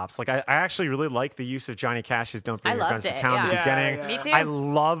needle drops, like I actually really like the use of Johnny Cash's "Don't Bring I Your loved Guns to it, Town" at the yeah. beginning. Me too. I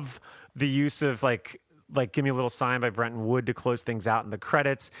love the use of like "Give Me a Little Sign" by Brenton Wood to close things out in the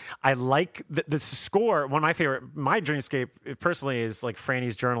credits. I like the score. One of my favorite, my Dreamscape personally, is like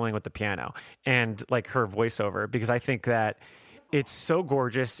Franny's journaling with the piano and like her voiceover, because I think that it's so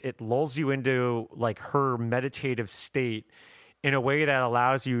gorgeous. It lulls you into like her meditative state in a way that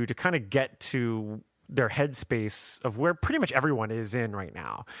allows you to kind of get to their headspace of where pretty much everyone is in right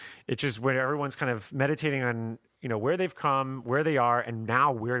now. It's just where everyone's kind of meditating on, you know, where they've come, where they are, and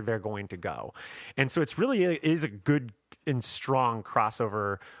now where they're going to go. And so it's really is a good and strong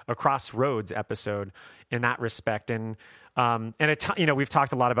crossroads episode in that respect. And we've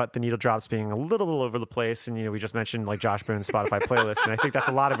talked a lot about the needle drops being a little over the place, and we just mentioned like Josh Boone's Spotify playlist, and I think that's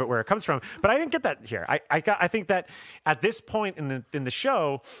a lot of it where it comes from. But I didn't get that here. I think that at this point in the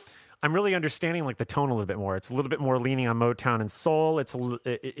show, I'm really understanding like the tone a little bit more. It's a little bit more leaning on Motown and soul.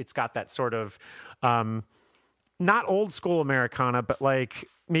 It's got that sort of not old school Americana, but like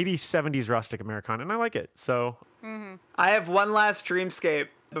maybe 70s rustic Americana, and I like it. So I have one last dreamscape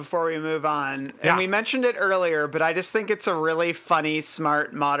before we move on. And Yeah. we mentioned it earlier, but I just think it's a really funny,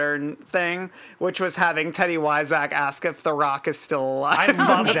 smart, modern thing, which was having Teddy Wyzak ask if The Rock is still alive. I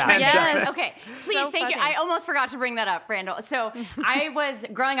love that. Yes. Okay. Please, So thank you. funny. I almost forgot to bring that up, Randall. So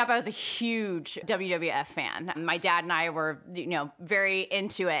growing up, I was a huge WWF fan. My dad and I were, very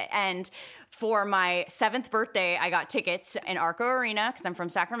into it. And for my 7th birthday, I got tickets in Arco Arena, because I'm from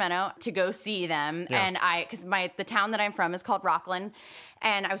Sacramento, to go see them. Yeah. And because the town that I'm from is called Rockland.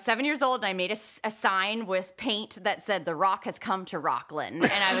 And I was 7 years old, and I made a sign with paint that said, "The Rock has come to Rockland."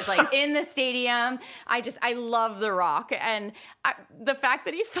 And I was like in the stadium. I love The Rock. And the fact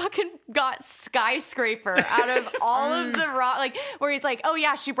that he fucking got Skyscraper out of all of The Rock, like where he's like, "Oh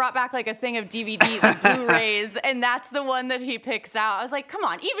yeah, she brought back like a thing of DVDs and Blu-rays," and that's the one that he picks out. I was like, come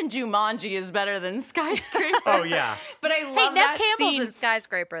on, even Jumanji is better than Skyscraper. Oh yeah. But I Hey, love Nev that Campbell's scene. in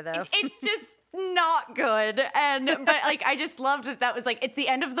Skyscraper though. It's just not good. But like I just loved that was like it's the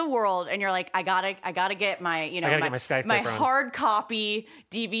end of the world, and you're like, I gotta get my I gotta get my Skyscraper on. hard copy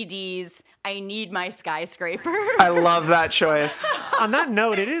DVDs. I need my Skyscraper. I love that choice. On that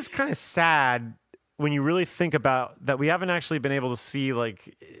note, it is kind of sad when you really think about that we haven't actually been able to see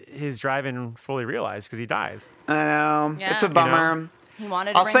like his drive-in fully realized because he dies. I know. Yeah. It's a bummer. He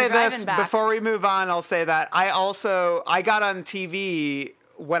wanted to I'll bring say the drive-in this back. before we move on. I'll say that I got on TV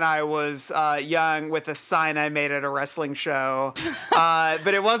when I was young with a sign I made at a wrestling show,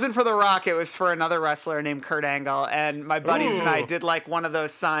 but it wasn't for The Rock. It was for another wrestler named Kurt Angle, and my buddies and I Ooh. did like one of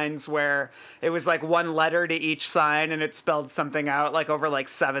those signs where it was like one letter to each sign, and it spelled something out like over like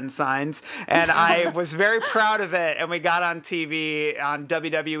 7 signs, and I was very proud of it. And we got on TV on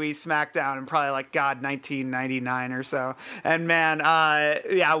WWE SmackDown in probably like 1999 or so, and man,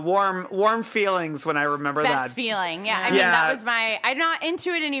 warm feelings when I remember Best that. feeling. Yeah. I mean, Yeah. that was I'm not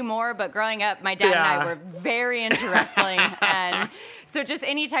into it anymore, but growing up, my dad and I Yeah. were very into wrestling. And so just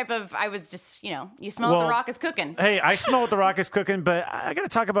any type of, I was just, you smell what Well, The Rock is cooking. Hey, I smell what The Rock is cooking, but I got to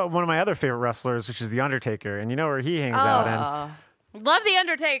talk about one of my other favorite wrestlers, which is The Undertaker. And you know where he hangs out Love the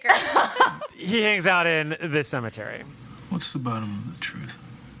Undertaker. in? He hangs out in this cemetery. What's the bottom of the truth?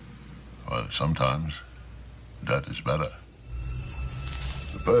 Well, sometimes that is better.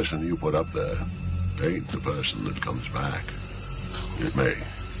 The person you put up there ain't the person that comes back. It may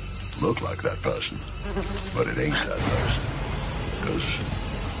look like that person, but it ain't that person. Because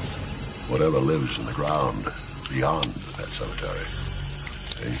whatever lives in the ground beyond that cemetery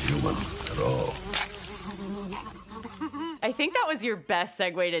ain't human at all. I think that was your best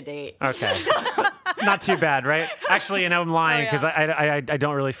segue to date. Okay. Not too bad, right? Actually, and I'm lying Oh, because I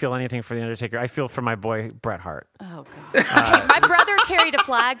don't really feel anything for The Undertaker. I feel for my boy, Bret Hart. Oh, God. My brother carried a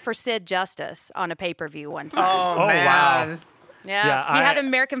flag for Sid Justice on a pay-per-view one time. Oh, Oh, man. wow. Yeah, he had an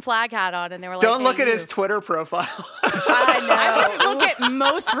American flag hat on, and they were like, Don't "Hey, look at you." his Twitter profile. I would look at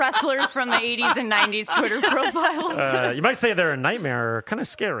most wrestlers from the 80s and 90s Twitter profiles. You might say they're a nightmare or kind of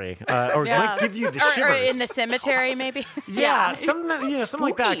scary, or might give you the Or shivers. in the cemetery, maybe. Yeah, something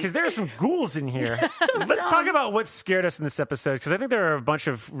like that. Because there are some ghouls in here. Let's talk about what scared us in this episode. Because I think there are a bunch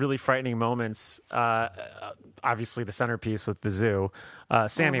of really frightening moments. Obviously, the centerpiece with the zoo.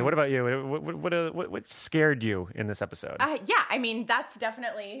 Sammy, what about you? What scared you in this episode? Yeah, I mean, that's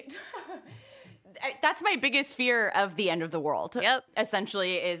definitely... That's my biggest fear of the end of the world. Yep.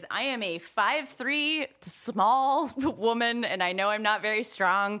 Essentially, is I am a 5'3" small woman, and I know I'm not very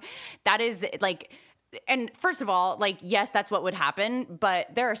strong. That is like... And first of all, like, yes, that's what would happen,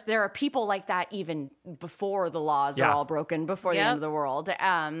 but there are people like that even before the laws are all broken, before the end of the world.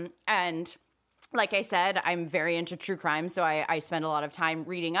 And like I said, I'm very into true crime, so I spend a lot of time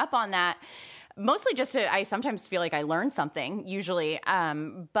reading up on that. Mostly just I sometimes feel like I learn something, usually.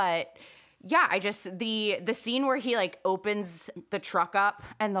 But yeah, I just the scene where he like opens the truck up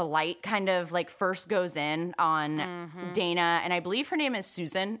and the light kind of like first goes in on Dana, and I believe her name is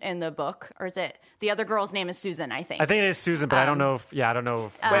Susan in the book, or is it the other girl's name is Susan? I think. I think it is Susan, but I don't know if. Yeah, I don't know.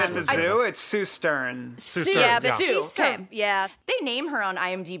 If, Wait, at the zoo, it's Sue Stern. Sue Stern. Yeah, but yeah. she's yeah. They name her on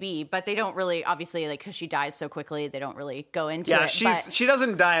IMDb, but they don't really, obviously, like, because she dies so quickly, they don't really go into Yeah, it. she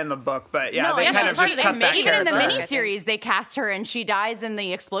doesn't die in the book, but yeah, no, they kind she's of part just of cut that even in the character. miniseries, they cast her and she dies in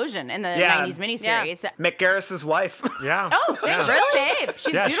the explosion in the 90s miniseries. Mick Garris's wife. Yeah. Oh, Yeah. really? Babe.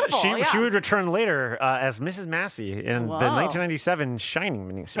 She's Yeah, beautiful. she would return later as Mrs. Massey in the Whoa. 1997 Shining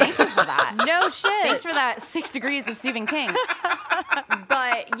miniseries. Thank you for that. No shit. Thanks for that 6 degrees of Stephen King.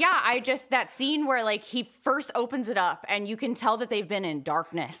 But yeah, that scene where like he first opens it up and you can tell that they've been in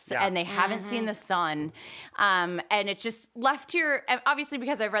darkness and they haven't seen the sun. And it's just left to your, obviously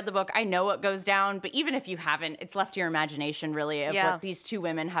because I've read the book, I know what goes down, but even if you haven't, it's left to your imagination really of what these two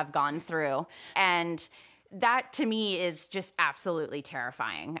women have gone through. And that to me is just absolutely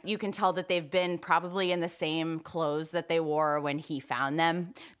terrifying. You can tell that they've been probably in the same clothes that they wore when he found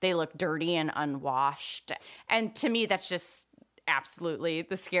them. They look dirty and unwashed. And to me, that's just absolutely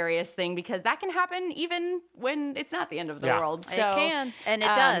the scariest thing because that can happen even when it's not the end of the world. So, it can, and it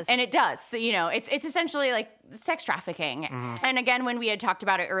does. And it does. So, you know, it's essentially like sex trafficking. And again, when we had talked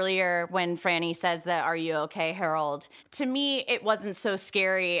about it earlier, when Franny says that, "Are you okay, Harold?" To me, it wasn't so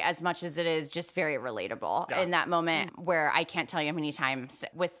scary as much as it is just very relatable in that moment where I can't tell you how many times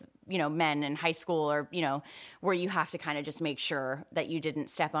with, you know, men in high school or, you know, where you have to kind of just make sure that you didn't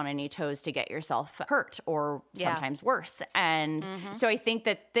step on any toes to get yourself hurt or sometimes worse. And so I think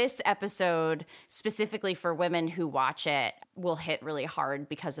that this episode, specifically for women who watch it, will hit really hard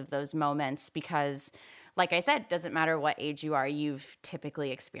because of those moments because, like I said, doesn't matter what age you are, you've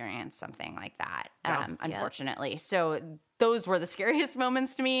typically experienced something like that, unfortunately. So those were the scariest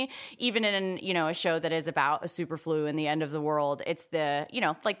moments to me, even in, you know, a show that is about a super flu and the end of the world. It's the, you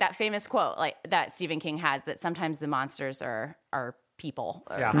know, like that famous quote like that Stephen King has that sometimes the monsters are people.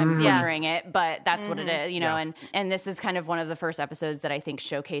 I'm butchering it, but that's what it is, you know, and this is kind of one of the first episodes that I think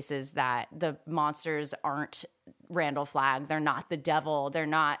showcases that the monsters aren't Randall Flagg. They're not the devil. They're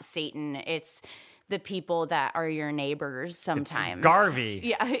not Satan. It's the people that are your neighbors sometimes. It's Garvey.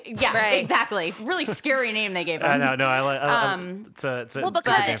 Yeah, right. Exactly. Really scary name they gave him. I know. No, I like. Well,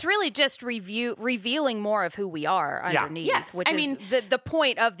 because it's really just revealing more of who we are underneath. Yes. Which is the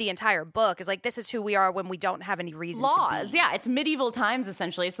point of the entire book is like this is who we are when we don't have any reason to be. Yeah, it's medieval times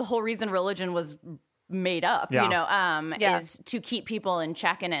essentially. It's the whole reason religion was made up, you know, is to keep people in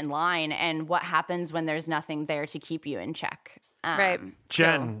check and in line, and what happens when there's nothing there to keep you in check. Right.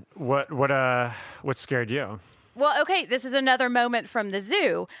 Jen, what scared you? Well, okay, this is another moment from the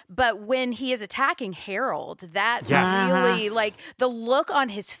zoo, but when he is attacking Harold, that really, like, the look on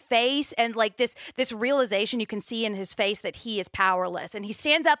his face and, like, this realization you can see in his face that he is powerless. And he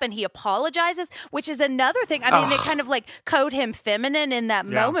stands up and he apologizes, which is another thing. I mean, they kind of, like, code him feminine in that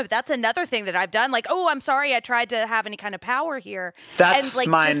moment. But that's another thing that I've done. Like, oh, I'm sorry I tried to have any kind of power here. That's and, like,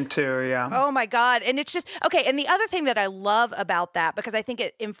 mine too, yeah. Oh, my God. And it's just, okay, and the other thing that I love about that, because I think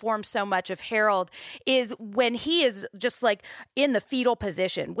it informs so much of Harold, is when he is just like in the fetal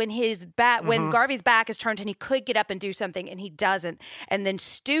position, when his back, when Garvey's back is turned and he could get up and do something and he doesn't, and then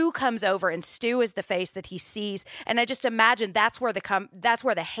Stu comes over and Stu is the face that he sees, and I just imagine that's where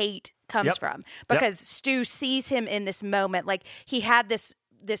the hate comes from, because Stu sees him in this moment, like he had this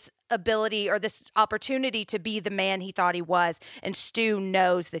ability or this opportunity to be the man he thought he was, and Stu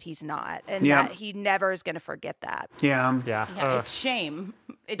knows that he's not, and that he never is going to forget that. It's shame.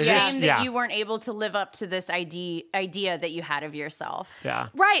 It's shame that you weren't able to live up to this idea that you had of yourself.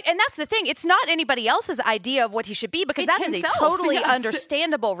 Right, and that's the thing. It's not anybody else's idea of what he should be, because It's that is himself. a totally Yes.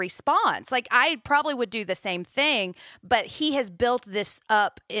 understandable response. Like, I probably would do the same thing, but he has built this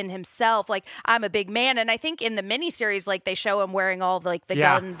up in himself. Like, I'm a big man, and I think in the miniseries, like, they show him wearing all the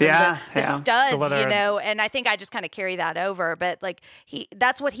guns and the studs, you know, and I think I just kind of carry that over. But, like,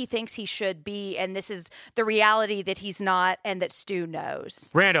 that's what he thinks he should be, and this is the reality that he's not and that Stu knows.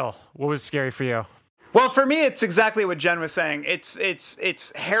 Randall, what was scary for you? Well, for me, it's exactly what Jen was saying. It's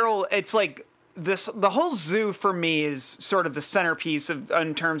Harold. It's like the whole zoo for me is sort of the centerpiece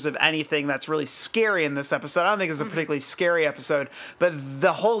in terms of anything that's really scary in this episode. I don't think it's a particularly scary episode, but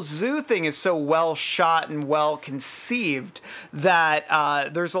the whole zoo thing is so well shot and well conceived that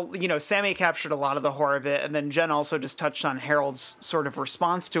there's Sammy captured a lot of the horror of it, and then Jen also just touched on Harold's sort of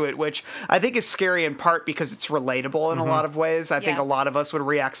response to it, which I think is scary in part because it's relatable in a lot of ways. I think a lot of us would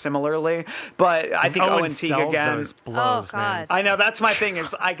react similarly, but I think Owen Teague again. Those blows, man. I know, that's my thing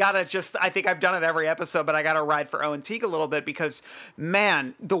is I think I've done it every episode, but I gotta ride for Owen Teague a little bit because,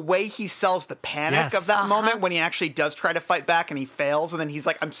 man, the way he sells the panic of that moment when he actually does try to fight back and he fails, and then he's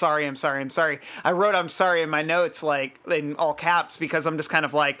like, I'm sorry. I wrote I'm sorry in my notes, like, in all caps, because I'm just kind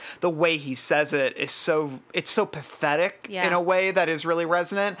of like, the way he says it is so pathetic in a way that is really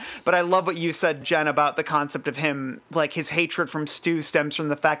resonant. But I love what you said, Jen, about the concept of him, like, his hatred from Stu stems from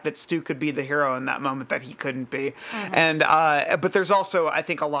the fact that Stu could be the hero in that moment that he couldn't be. And but there's also, I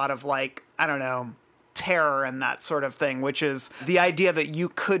think, a lot of, like, I don't know, terror and that sort of thing, which is the idea that you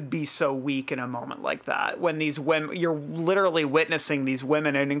could be so weak in a moment like that when these women, you're literally witnessing these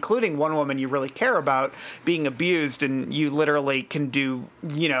women, and including one woman you really care about, being abused, and you literally can do,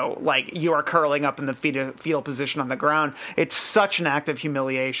 like you are curling up in the fetal position on the ground. It's such an act of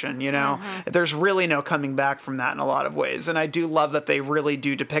humiliation, There's really no coming back from that in a lot of ways, and I do love that they really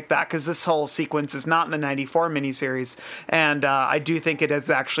do depict that, because this whole sequence is not in the 94 miniseries, and I do think it is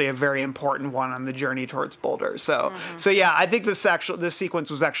actually a very important one on the journey towards Boulder. So yeah, I think this sequence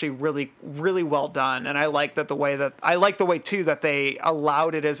was actually really, really well done, and I like the way too that they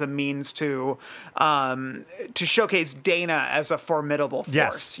allowed it as a means to showcase Dana as a formidable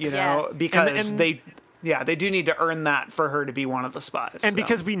force. Because they do need to earn that for her to be one of the spies. And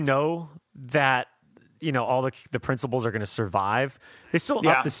because we know that all the principals are going to survive, they still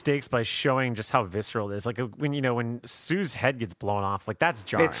up the stakes by showing just how visceral it is. Like when Sue's head gets blown off, like that's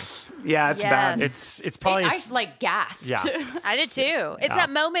jarring. It's bad. It's probably I gasped. Yeah. I did too. It's that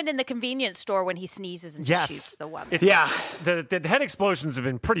moment in the convenience store when he sneezes and shoots the woman. The head explosions have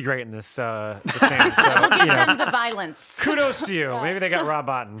been pretty great in this stand. So, we'll give them the violence. Kudos to you. Maybe they got Rob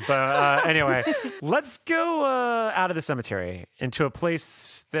Bottin. But anyway, let's go out of the cemetery into a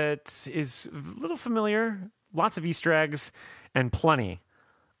place that is a little familiar, lots of Easter eggs, and plenty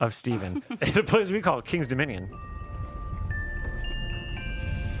of Steven. In a place we call King's Dominion.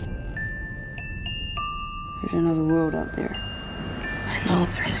 There's another world out there. I know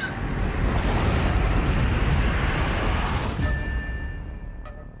there is.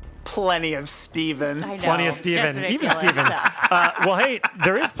 Plenty of Steven. I know, plenty of Steven. Even Steven. Well, hey,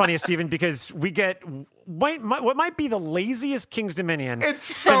 there is plenty of Steven because we get what might be the laziest King's Dominion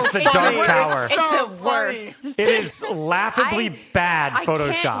since the Dark Tower. It's the worst. It is laughably bad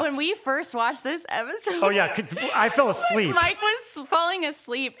Photoshop. When we first watched this episode, oh yeah, 'cause I fell asleep. Mike was falling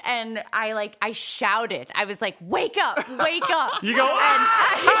asleep, and I shouted. I was like, "Wake up! Wake up!" You go,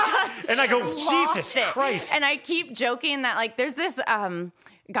 and I go, lost Jesus it. Christ! And I keep joking that there's this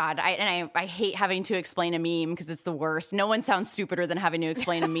God, I hate having to explain a meme because it's the worst. No one sounds stupider than having to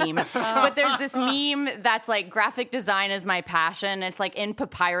explain a meme. But there's this meme that's like graphic design is my passion. It's like in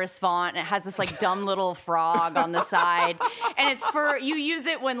papyrus font, and it has this like dumb little frog on the side. And it's you use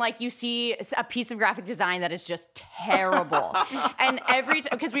it when you see a piece of graphic design that is just terrible. And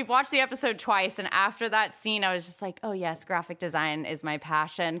because we've watched the episode twice, and after that scene, I was just like, oh yes, graphic design is my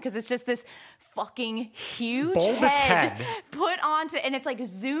passion, because it's just this fucking huge bulbous head put onto, and it's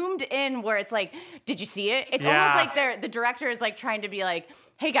zoomed in where it's did you see it? It's almost like the director is trying to be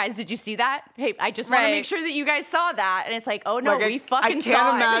hey guys, did you see that? Hey, I just want to make sure that you guys saw that. And it's oh no, we fucking saw it.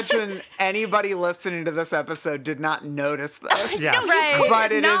 I can't imagine anybody listening to this episode did not notice this. Yes. No,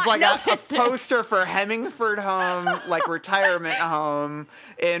 but it is a poster for Hemingford Home, retirement home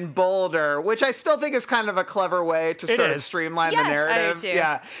in Boulder, which I still think is kind of a clever way to sort of streamline the narrative. I do too.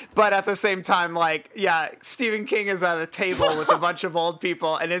 Yeah. But at the same time, Stephen King is at a table with a bunch of old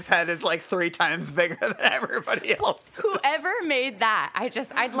people, and his head is 3 times bigger than everybody else. Whoever made that,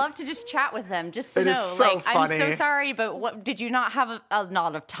 I'd love to just chat with them just to know. So funny. I'm so sorry, but what did you not have a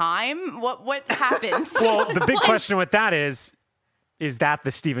lot of time? What happened? Well, the big question with that is that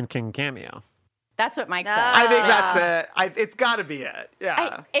the Stephen King cameo? That's what Mike said. I think that's it. It's got to be it.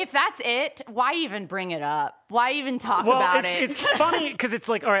 Yeah. If that's it, why even bring it up? Why even talk about it? It's funny because it's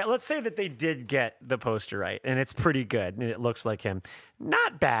all right, let's say that they did get the poster right, and it's pretty good, and it looks like him.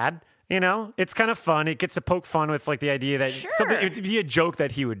 Not bad. It's kind of fun. It gets to poke fun with the idea that something, it would be a joke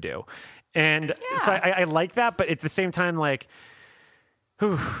that he would do. And so I like that, but at the same time,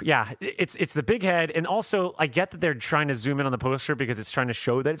 it's the big head. And also I get that they're trying to zoom in on the poster because it's trying to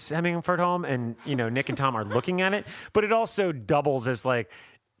show that it's Hemingford Home, and, Nick and Tom are looking at it, but it also doubles as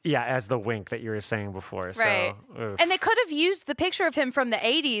as the wink that you were saying before. Right. So, and they could have used the picture of him from the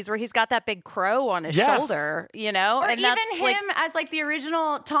 80s where he's got that big crow on his shoulder, Or and even him as the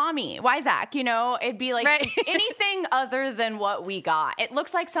original Tommy Wiseau, it'd be anything other than what we got. It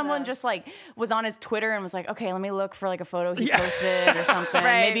looks like someone just was on his Twitter and was okay, let me look for a photo he posted or something.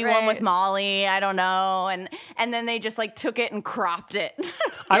 Maybe one with Molly, I don't know. And then they just took it and cropped it.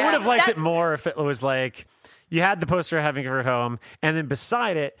 I would have liked it more if it was you had the poster of Hemingford Home, and then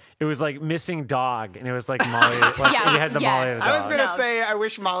beside it, it was missing dog, and it was Molly. You had the Molly. And the I was dog. gonna say I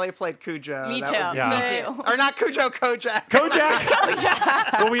wish Molly played Cujo. Me too. Me too. Or not Cujo, Kojak.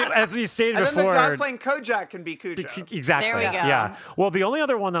 Well, as we stated and before, then the dog playing Kojak can be Cujo. Exactly. There we go. Yeah. Well, the only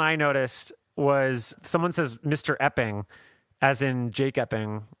other one that I noticed was someone says Mr. Epping. As in Jake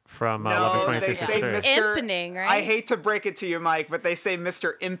Epping from No, Ludwig they say 2263. Mr. Impening, right? I hate to break it to you, Mike, but they say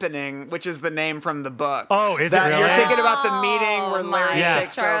Mr. Impening, which is the name from the book. Oh, is it That really? You're thinking about the meeting where Larry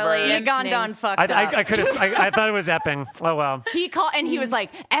Yes. takes over. You gone done fucked up. I could have. I thought it was Epping. Oh well. He called and he was like,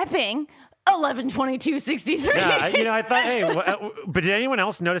 Epping, 11/22/63. Yeah, I thought, hey, but did anyone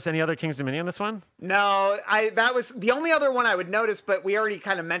else notice any other Kings Dominion on this one? No, that was the only other one I would notice, but we already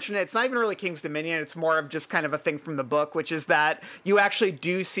kind of mentioned it. It's not even really King's Dominion. It's more of just kind of a thing from the book, which is that you actually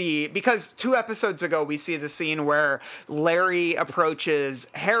do see, because 2 episodes ago, we see the scene where Larry approaches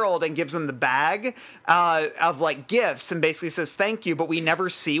Harold and gives him the bag of like gifts and basically says thank you, but we never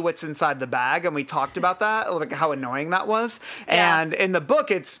see what's inside the bag. And we talked about that, like how annoying that was. Yeah. And in the book,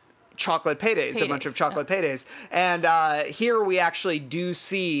 it's chocolate paydays, a bunch of chocolate paydays. And here we actually do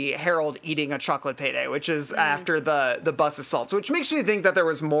see Harold eating a chocolate payday, which is after the bus assault. So which makes me think that there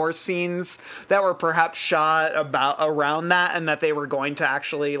was more scenes that were perhaps shot around that and that they were going to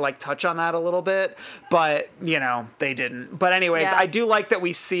actually like touch on that a little bit. But, they didn't. But anyways, Yeah. I do like that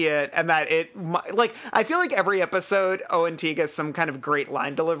we see it and that I feel like every episode Owen Teague has some kind of great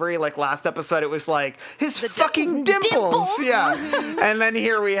line delivery. Like last episode, it was like, his fucking dimples. Yeah. And then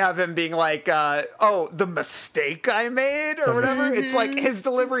here we have him being like, the mistake I made or whatever. It's like his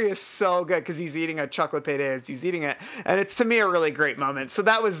delivery is so good because he's eating a chocolate payday as he's eating it. And it's to me a really great moment. So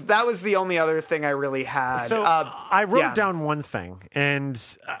that was the only other thing I really had. So I wrote down one thing, and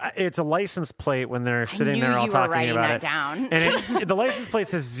it's a license plate when they're sitting there all talking about it. Down. And the license plate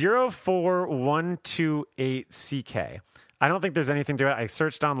says 04128CK. I don't think there's anything to it. I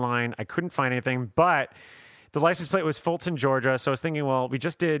searched online. I couldn't find anything, but the license plate was Fulton, Georgia. So I was thinking, well, we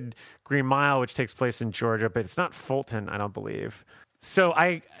just did Green Mile, which takes place in Georgia, but it's not Fulton, I don't believe. So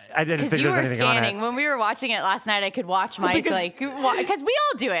I didn't think there was anything on it. Scanning. When we were watching it last night, I could watch Mike because we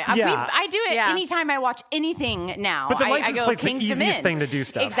all do it. Yeah. I do it anytime I watch anything now. But the I license go plate's the King's easiest Dominion. thing to do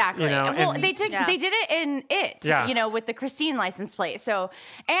stuff. Exactly. Well, they did it in it. Yeah. With the Christine license plate. So,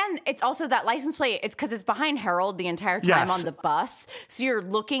 and it's also that license plate. It's because it's behind Harold the entire time Yes. on the bus. So you're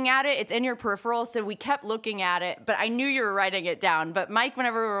looking at it. It's in your peripheral. So we kept looking at it, but I knew you were writing it down. But Mike,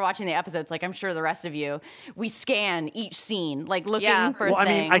 whenever we were watching the episodes, like I'm sure the rest of you, we scan each scene, like looking for well, things.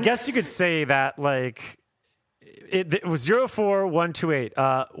 I mean, I guess you could say that like it was 04128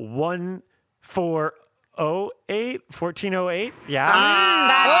 1408. Yeah.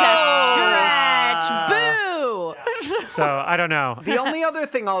 That's a stretch. Boo. So I don't know. The only other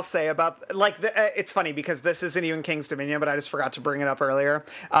thing I'll say about it's funny because this isn't even King's Dominion, but I just forgot to bring it up earlier.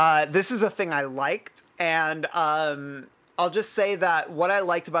 This is a thing I liked, and I'll just say that what I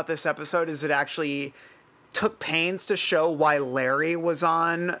liked about this episode is it actually took pains to show why Larry was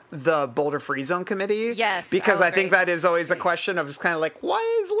on the Boulder Free Zone committee. Yes. Because I think that is always a question of, it's kind of like, why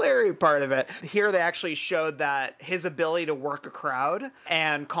is Larry part of it? Here they actually showed that his ability to work a crowd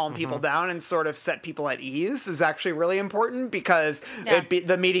and calm people down and sort of set people at ease is actually really important, because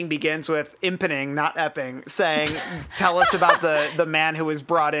the meeting begins with Impening, not Epping, saying, tell us about the man who was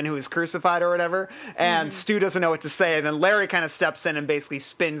brought in, who was crucified or whatever. And Stu doesn't know what to say. And then Larry kind of steps in and basically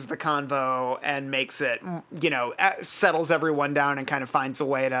spins the convo and makes it, settles everyone down and kind of finds a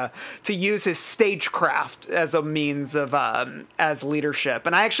way to use his stagecraft as a means of as leadership.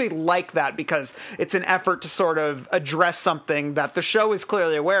 And I actually like that because it's an effort to sort of address something that the show is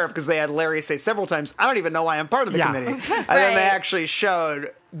clearly aware of, because they had Larry say several times, I don't even know why I'm part of the committee. And then they actually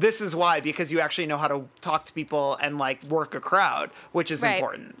showed, this is why, because you actually know how to talk to people and like work a crowd, which is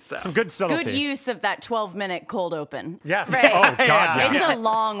important. So some good subtlety. Good use of that 12-minute cold open. Yes. Right. Oh, God, yeah. It's a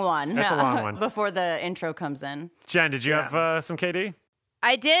long one. That's a long one. Before the intro comes in. Jen, did you have some KD?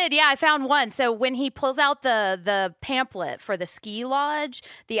 I did. Yeah, I found one. So when he pulls out the pamphlet for the ski lodge,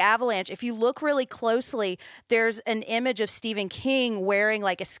 the avalanche, if you look really closely, there's an image of Stephen King wearing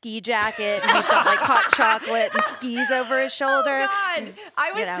like a ski jacket, and he's got like hot chocolate and skis over his shoulder. Oh, God.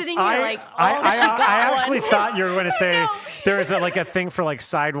 I was sitting here like, I actually thought you were going to say there was a thing for like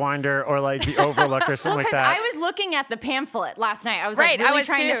Sidewinder or like the Overlook or something like that. I was looking at the pamphlet last night. I was Right, like really I was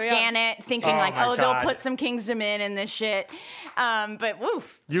trying too, to scan it, thinking Oh, they'll God. put some King's Dominion in this shit. But woof,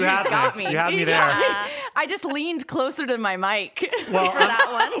 You just had got me. me. You had me there. I just leaned closer to my mic Well, for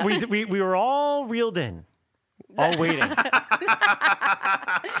that one. we were all reeled in, all waiting, I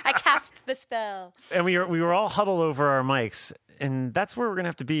cast the spell. and we were all huddled over our mics, and that's where we're gonna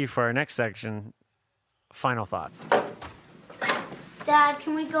have to be for our next section. Final thoughts. Dad,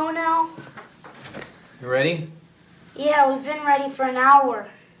 can we go now? You ready? Yeah, we've been ready for an hour.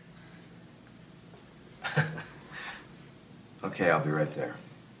 Okay, I'll be right there.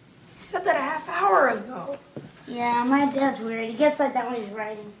 You said that a half hour ago. Yeah, my dad's weird. He gets like that when he's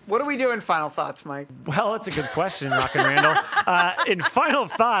writing. What do we do in final thoughts, Mike? Well, it's a good question, Rock and Randall. In final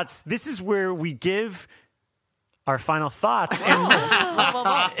thoughts, this is where we give our final thoughts,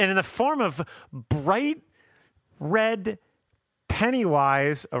 and in the form of bright red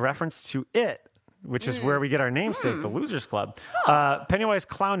Pennywise, a reference to It, which is where we get our namesake, the Losers Club. Pennywise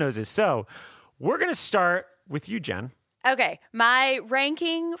clown noses. So we're going to start with you, Jen. Okay, my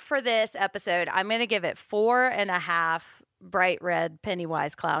ranking for this episode, I'm going to give it 4.5 bright red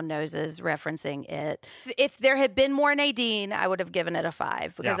Pennywise clown noses referencing It. If there had been more Nadine, I would have given it a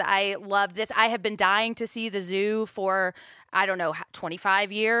 5 because I love this. I have been dying to see the zoo for,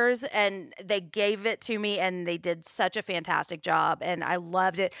 25 years, and they gave it to me, and they did such a fantastic job, and I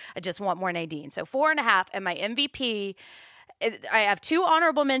loved it. I just want more Nadine. So 4.5, and my MVP... I have 2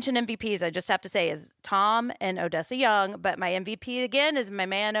 honorable mention MVPs, I just have to say, is Tom and Odessa Young. But my MVP, again, is my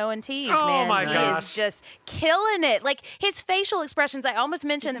man, Owen Teague. Oh, my gosh. He is just killing it. Like, his facial expressions, I almost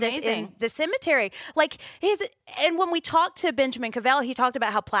mentioned this in The Cemetery. Like, and when we talked to Benjamin Cavell, he talked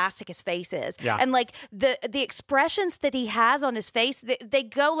about how plastic his face is. Yeah. And, like, the expressions that he has on his face, they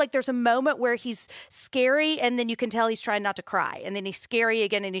go, like, there's a moment where he's scary, and then you can tell he's trying not to cry. And then he's scary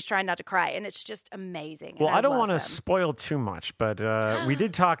again, and he's trying not to cry. And it's just amazing. Well, And I don't love want to him. spoil too much, but we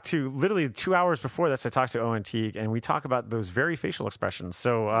did talk to, literally 2 hours before this, I talked to Owen Teague, and we talk about those very facial expressions.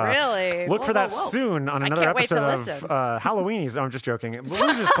 So Really? look for Whoa, that whoa, whoa. soon on I another can't wait to episode listen. of Halloweenies. No, I'm just joking.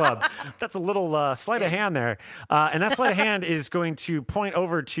 Losers Club. That's a little sleight of hand there. And that sleight of hand is going to point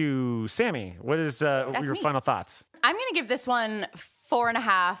over to Sammy. What is your me. final thoughts? I'm going to give this one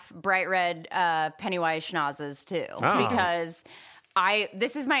 4.5 bright red Pennywise schnozzes too, because I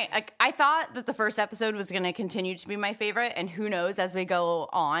thought that the first episode was going to continue to be my favorite, and who knows as we go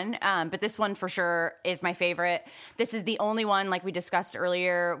on. But this one for sure is my favorite. This is the only one, like we discussed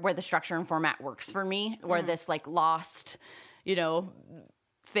earlier, where the structure and format works for me, where this like Lost,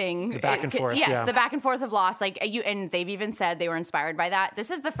 thing. The back and forth. Yes, yeah. the back and forth of Lost. Like and they've even said they were inspired by that.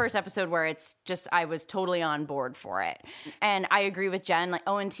 This is the first episode where it's just, I was totally on board for it. And I agree with Jen. Like,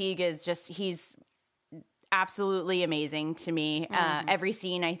 Owen Teague is just, he's absolutely amazing to me. Every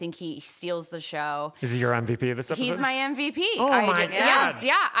scene, I think he steals the show. Is he your MVP of this episode? He's my MVP. Oh my God. Yes,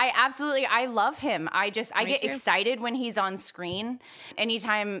 yeah. I love him. I get too. excited when he's on screen.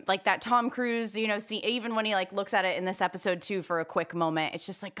 Anytime like that Tom Cruise, see, even when he like looks at it in this episode too for a quick moment, it's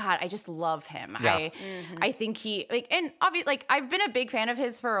just like, God, I just love him. Yeah. I think he and obviously like I've been a big fan of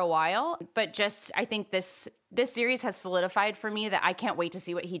his for a while, but just I think this series has solidified for me that I can't wait to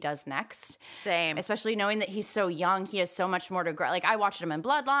see what he does next. Same. Especially knowing that he's so young, he has so much more to grow. Like, I watched him in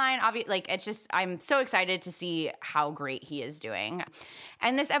Bloodline. It's just, I'm so excited to see how great he is doing.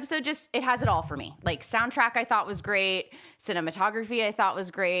 And this episode it has it all for me. Like, soundtrack I thought was great. Cinematography I thought was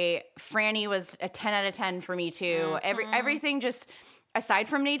great. Franny was a 10 out of 10 for me too. Everything just... Aside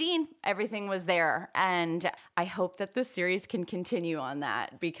from Nadine, everything was there. And I hope that this series can continue on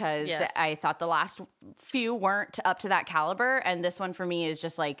that, because I thought the last few weren't up to that caliber. And this one for me is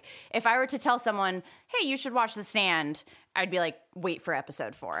just like, if I were to tell someone, hey, you should watch The Stand, I'd be like, wait for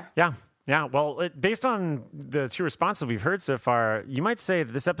episode 4. Yeah. Yeah, well, based on the 2 responses we've heard so far, you might say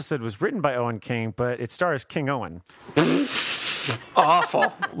that this episode was written by Owen King, but it stars King Owen.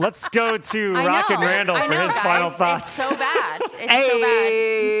 Awful. Let's go to Rock and Randall for his final thoughts. It's so bad. It's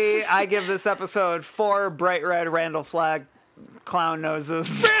Hey, so bad. I give this episode 4 bright red Randall Flagg clown noses.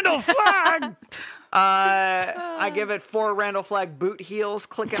 Randall Flagg! I give it 4 Randall Flagg boot heels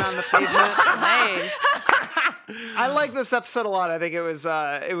clicking on the pavement. Nice. I like this episode a lot. I think it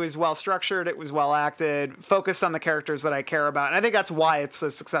was well structured. It was well acted, focused on the characters that I care about. And I think that's why it's so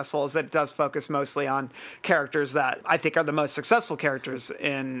successful, is that it does focus mostly on characters that I think are the most successful characters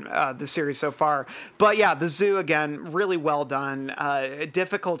in the series so far. But yeah, the zoo, again, really well done. A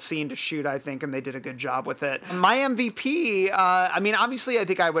difficult scene to shoot, I think, and they did a good job with it. My MVP, obviously I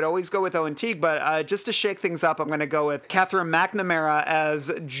think I would always go with Owen Teague, but just to shake things up, I'm going to go with Catherine McNamara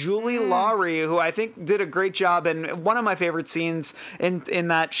as Julie Lowry, who I think did a great job. And one of my favorite scenes in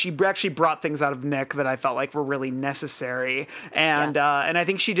that she actually brought things out of Nick that I felt like were really necessary. And I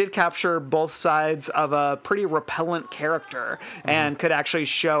think she did capture both sides of a pretty repellent character and could actually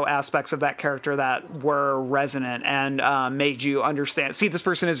show aspects of that character that were resonant and made you see this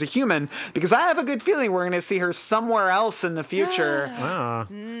person as a human, because I have a good feeling we're going to see her somewhere else in the future.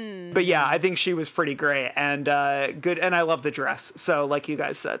 But yeah, I think she was pretty great and good. And I love the dress. So like you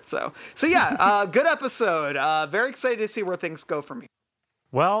guys said, so yeah, good episode. Very excited to see where things go from here.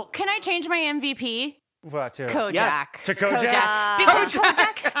 Well, can I change my MVP? What? To Kojak. Yes. To Kojak? Because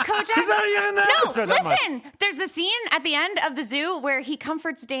Kojak. He's not even in the episode that much. Listen. There's the scene at the end of the zoo where he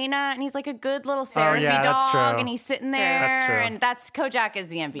comforts Dana, and he's like a good little therapy yeah, that's dog, true. and he's sitting there, That's true. and that's Kojak is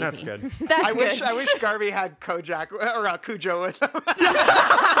the MVP. That's good. That's good. I wish Garvey had Kojak or Cujo with him. We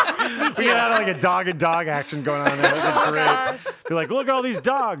could have like a dog and dog action going on there. That'd be great. Be like, look at all these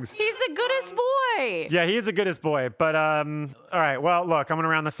dogs. He's the goodest boy. Yeah, he is the goodest boy. But all right. Well, look, I'm going to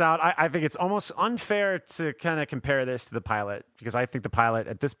round this out. I think it's almost unfair to kind of compare this to the pilot because I think the pilot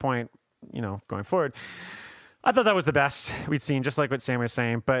at this point, going forward, I thought that was the best we'd seen, just like what Sam was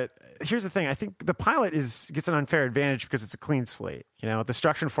saying. But here's the thing. I think the pilot gets an unfair advantage because it's a clean slate. The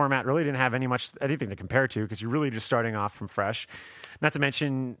structure and format really didn't have anything to compare to because you're really just starting off from fresh. Not to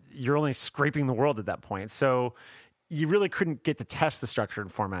mention, you're only scraping the world at that point. So you really couldn't get to test the structure and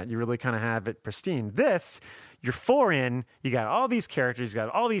format. You really kind of have it pristine. This, you're 4 in, you got all these characters, you got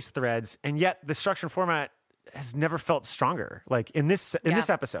all these threads, and yet the structure and format has never felt stronger. Like in this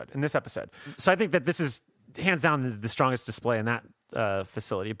episode. So I think that this is hands down the strongest display in that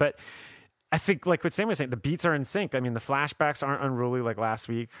facility. But I think, like what Sam was saying, the beats are in sync. I mean, the flashbacks aren't unruly like last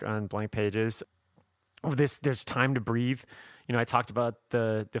week on Blank Pages. There's time to breathe. I talked about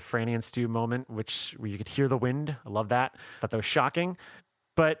the Franny and Stu moment, where you could hear the wind. I love that. Thought that was shocking.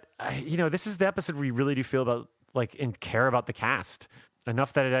 But, this is the episode where you really do feel about, and care about the cast.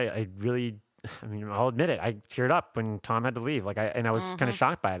 Enough that I really, I'll admit it. I teared up when Tom had to leave. I was kind of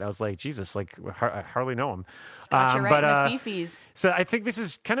shocked by it. I was like, Jesus, I hardly know him. Got you right in the fifis. So I think this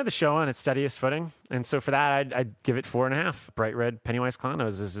is kind of the show on its steadiest footing. And so for that, I'd give it 4.5. Bright Red Pennywise Clown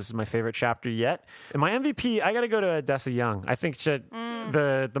Nose. This is my favorite chapter yet. And my MVP, I got to go to Odessa Young. I think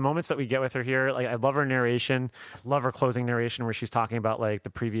the moments that we get with her here, I love her narration. Love her closing narration where she's talking about the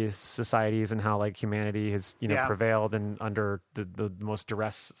previous societies and how humanity has, prevailed and under the most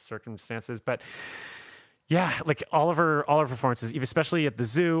duress circumstances. But yeah, all of her performances, especially at the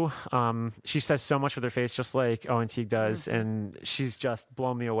zoo, she says so much with her face, just like Owen Teague does, and she's just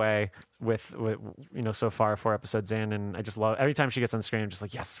blown me away with so far 4 episodes in, and I just love every time she gets on screen. I'm just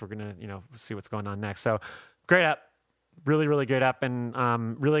like, yes, we're gonna see what's going on next. So great app, really really great app,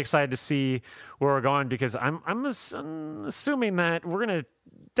 and really excited to see where we're going because I'm assuming that we're gonna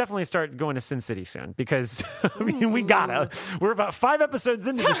definitely start going to Sin City soon because we're about 5 episodes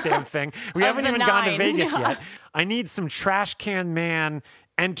into this damn thing. We haven't even gone to Vegas yet. I need some Trash Can Man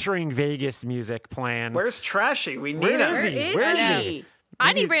entering Vegas music playing. Where's Trashy? We need Where him. is he? Where is he?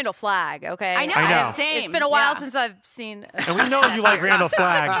 I need Randall Flagg, okay? I know. Same. It's been a while since I've seen... And we know you like Randall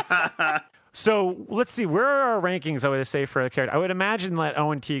Flagg. So let's see, where are our rankings, I would say, for a character? I would imagine that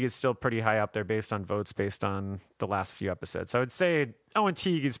Owen Teague is still pretty high up there based on votes based on the last few episodes. So I would say Owen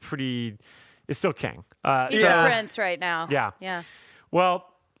Teague is still king. He's a prince right now. Yeah. Well,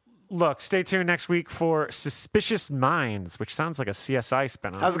 look, stay tuned next week for Suspicious Minds, which sounds like a CSI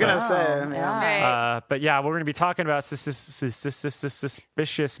spinoff. I was going to say. Yeah. But yeah, we're going to be talking about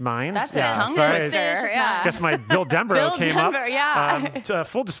Suspicious Minds. That's a tongue twister. Yeah. Guess my Bill Denborough came up. Yeah.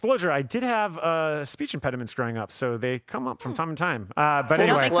 Full disclosure, I did have speech impediments growing up, so they come up from time to time. But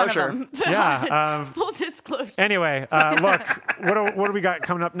anyway, Full disclosure. Anyway, look, what do we got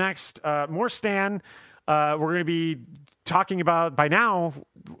coming up next? More Stan. We're going to be talking about, by now,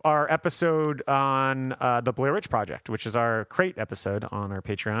 our episode on the Blair Witch Project, which is our crate episode on our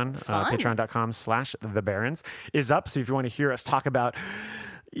Patreon. Patreon.com/thebarons is up. So if you want to hear us talk about,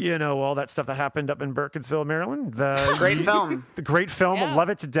 all that stuff that happened up in Burkittsville, Maryland. Great film. The great film. Yeah. Love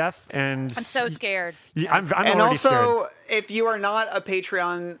it to death. And I'm so scared. I'm and already also, scared. if you are not a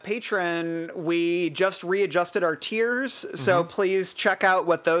Patreon patron, we just readjusted our tiers. So please check out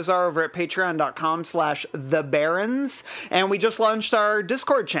what those are over at patreon.com/thebarons. And we just launched our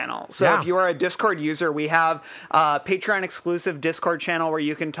Discord channel. So if you are a Discord user, we have a Patreon exclusive Discord channel where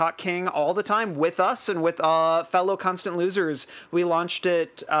you can talk King all the time with us and with fellow Constant Losers. We launched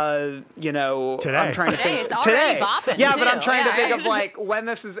it, today. I'm trying to think. It's already bopping, yeah, too. but I'm trying to think of when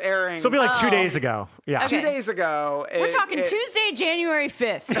this is airing. So it'll be like 2 days ago. Yeah. Okay. 2 days ago. We're talking Tuesday, January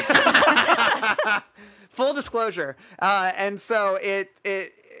 5th. Full disclosure. And so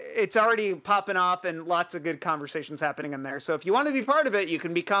it's already popping off and lots of good conversations happening in there. So if you want to be part of it, you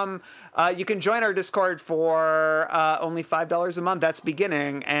can you can join our Discord for only $5 a month. That's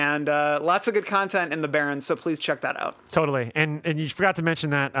beginning. And lots of good content in the Barons. So please check that out. Totally. And you forgot to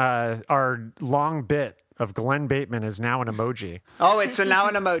mention that our long bit of Glenn Bateman is now an emoji. Oh, it's now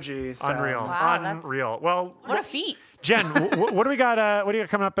an emoji. So. Unreal. Wow, Unreal. Well, what a feat. Jen, what do we got? What do you got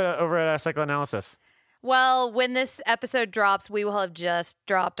coming up over at Psychoanalysis? Well, when this episode drops, we will have just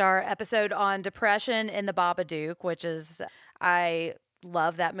dropped our episode on depression in the Babadook, which is, I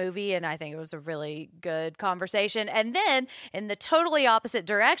love that movie, and I think it was a really good conversation. And then in the totally opposite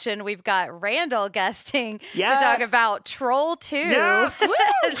direction, we've got Randall guesting to talk about Troll 2. Yes!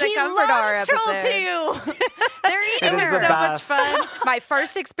 As a He Comfort Hour loves Troll episode. 2. It was so much fun. My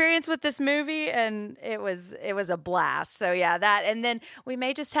first experience with this movie, and it was a blast. So yeah, that, and then we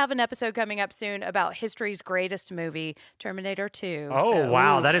may just have an episode coming up soon about history's greatest movie, Terminator 2. Oh,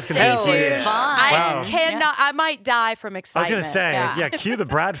 wow, that is going stay to be tuned. I cannot. I might die from I was excitement. going to say, yeah, cue the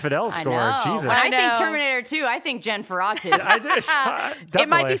Brad Fidel score. Jesus. When I think Terminator 2, I think Jen Ferratu. It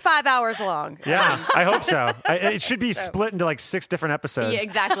might be 5 hours long. Yeah, I hope so. It should be split into like 6 different episodes. Yeah,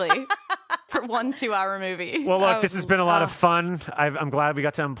 exactly. For 1 2-hour movie. Well, look, this has been a lot of fun. I'm glad we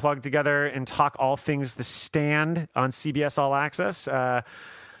got to unplug together and talk all things The Stand on CBS All Access.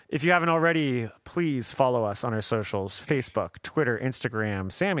 If you haven't already, please follow us on our socials: Facebook, Twitter, Instagram.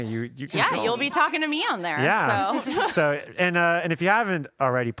 Sammy, you can. Yeah, you'll be talking to me on there. Yeah. So, and if you haven't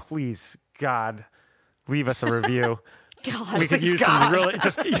already, please, God, leave us a review. God, we could use some really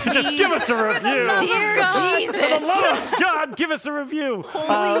just give us a review. Dear Jesus, for the love of God, give us a review.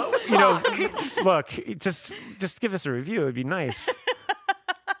 Look, just give us a review. It'd be nice.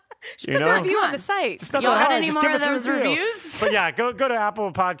 Put the review on the site. Just not Y'all that got hard. any Just more give of us a those review. reviews? But yeah, go to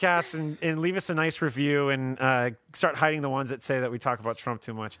Apple Podcasts and leave us a nice review and start hiding the ones that say that we talk about Trump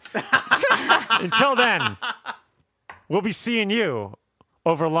too much. Until then, we'll be seeing you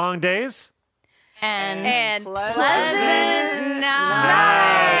over long days and pleasant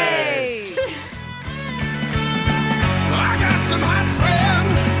nights. I got some hot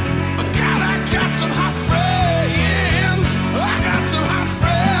friends. God, I got some hot friends. I got some hot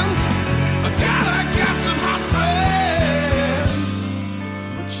friends. God, I got some hot friends.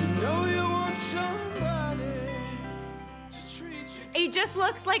 But you know you want somebody to treat you. He just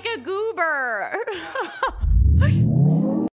looks like a goober.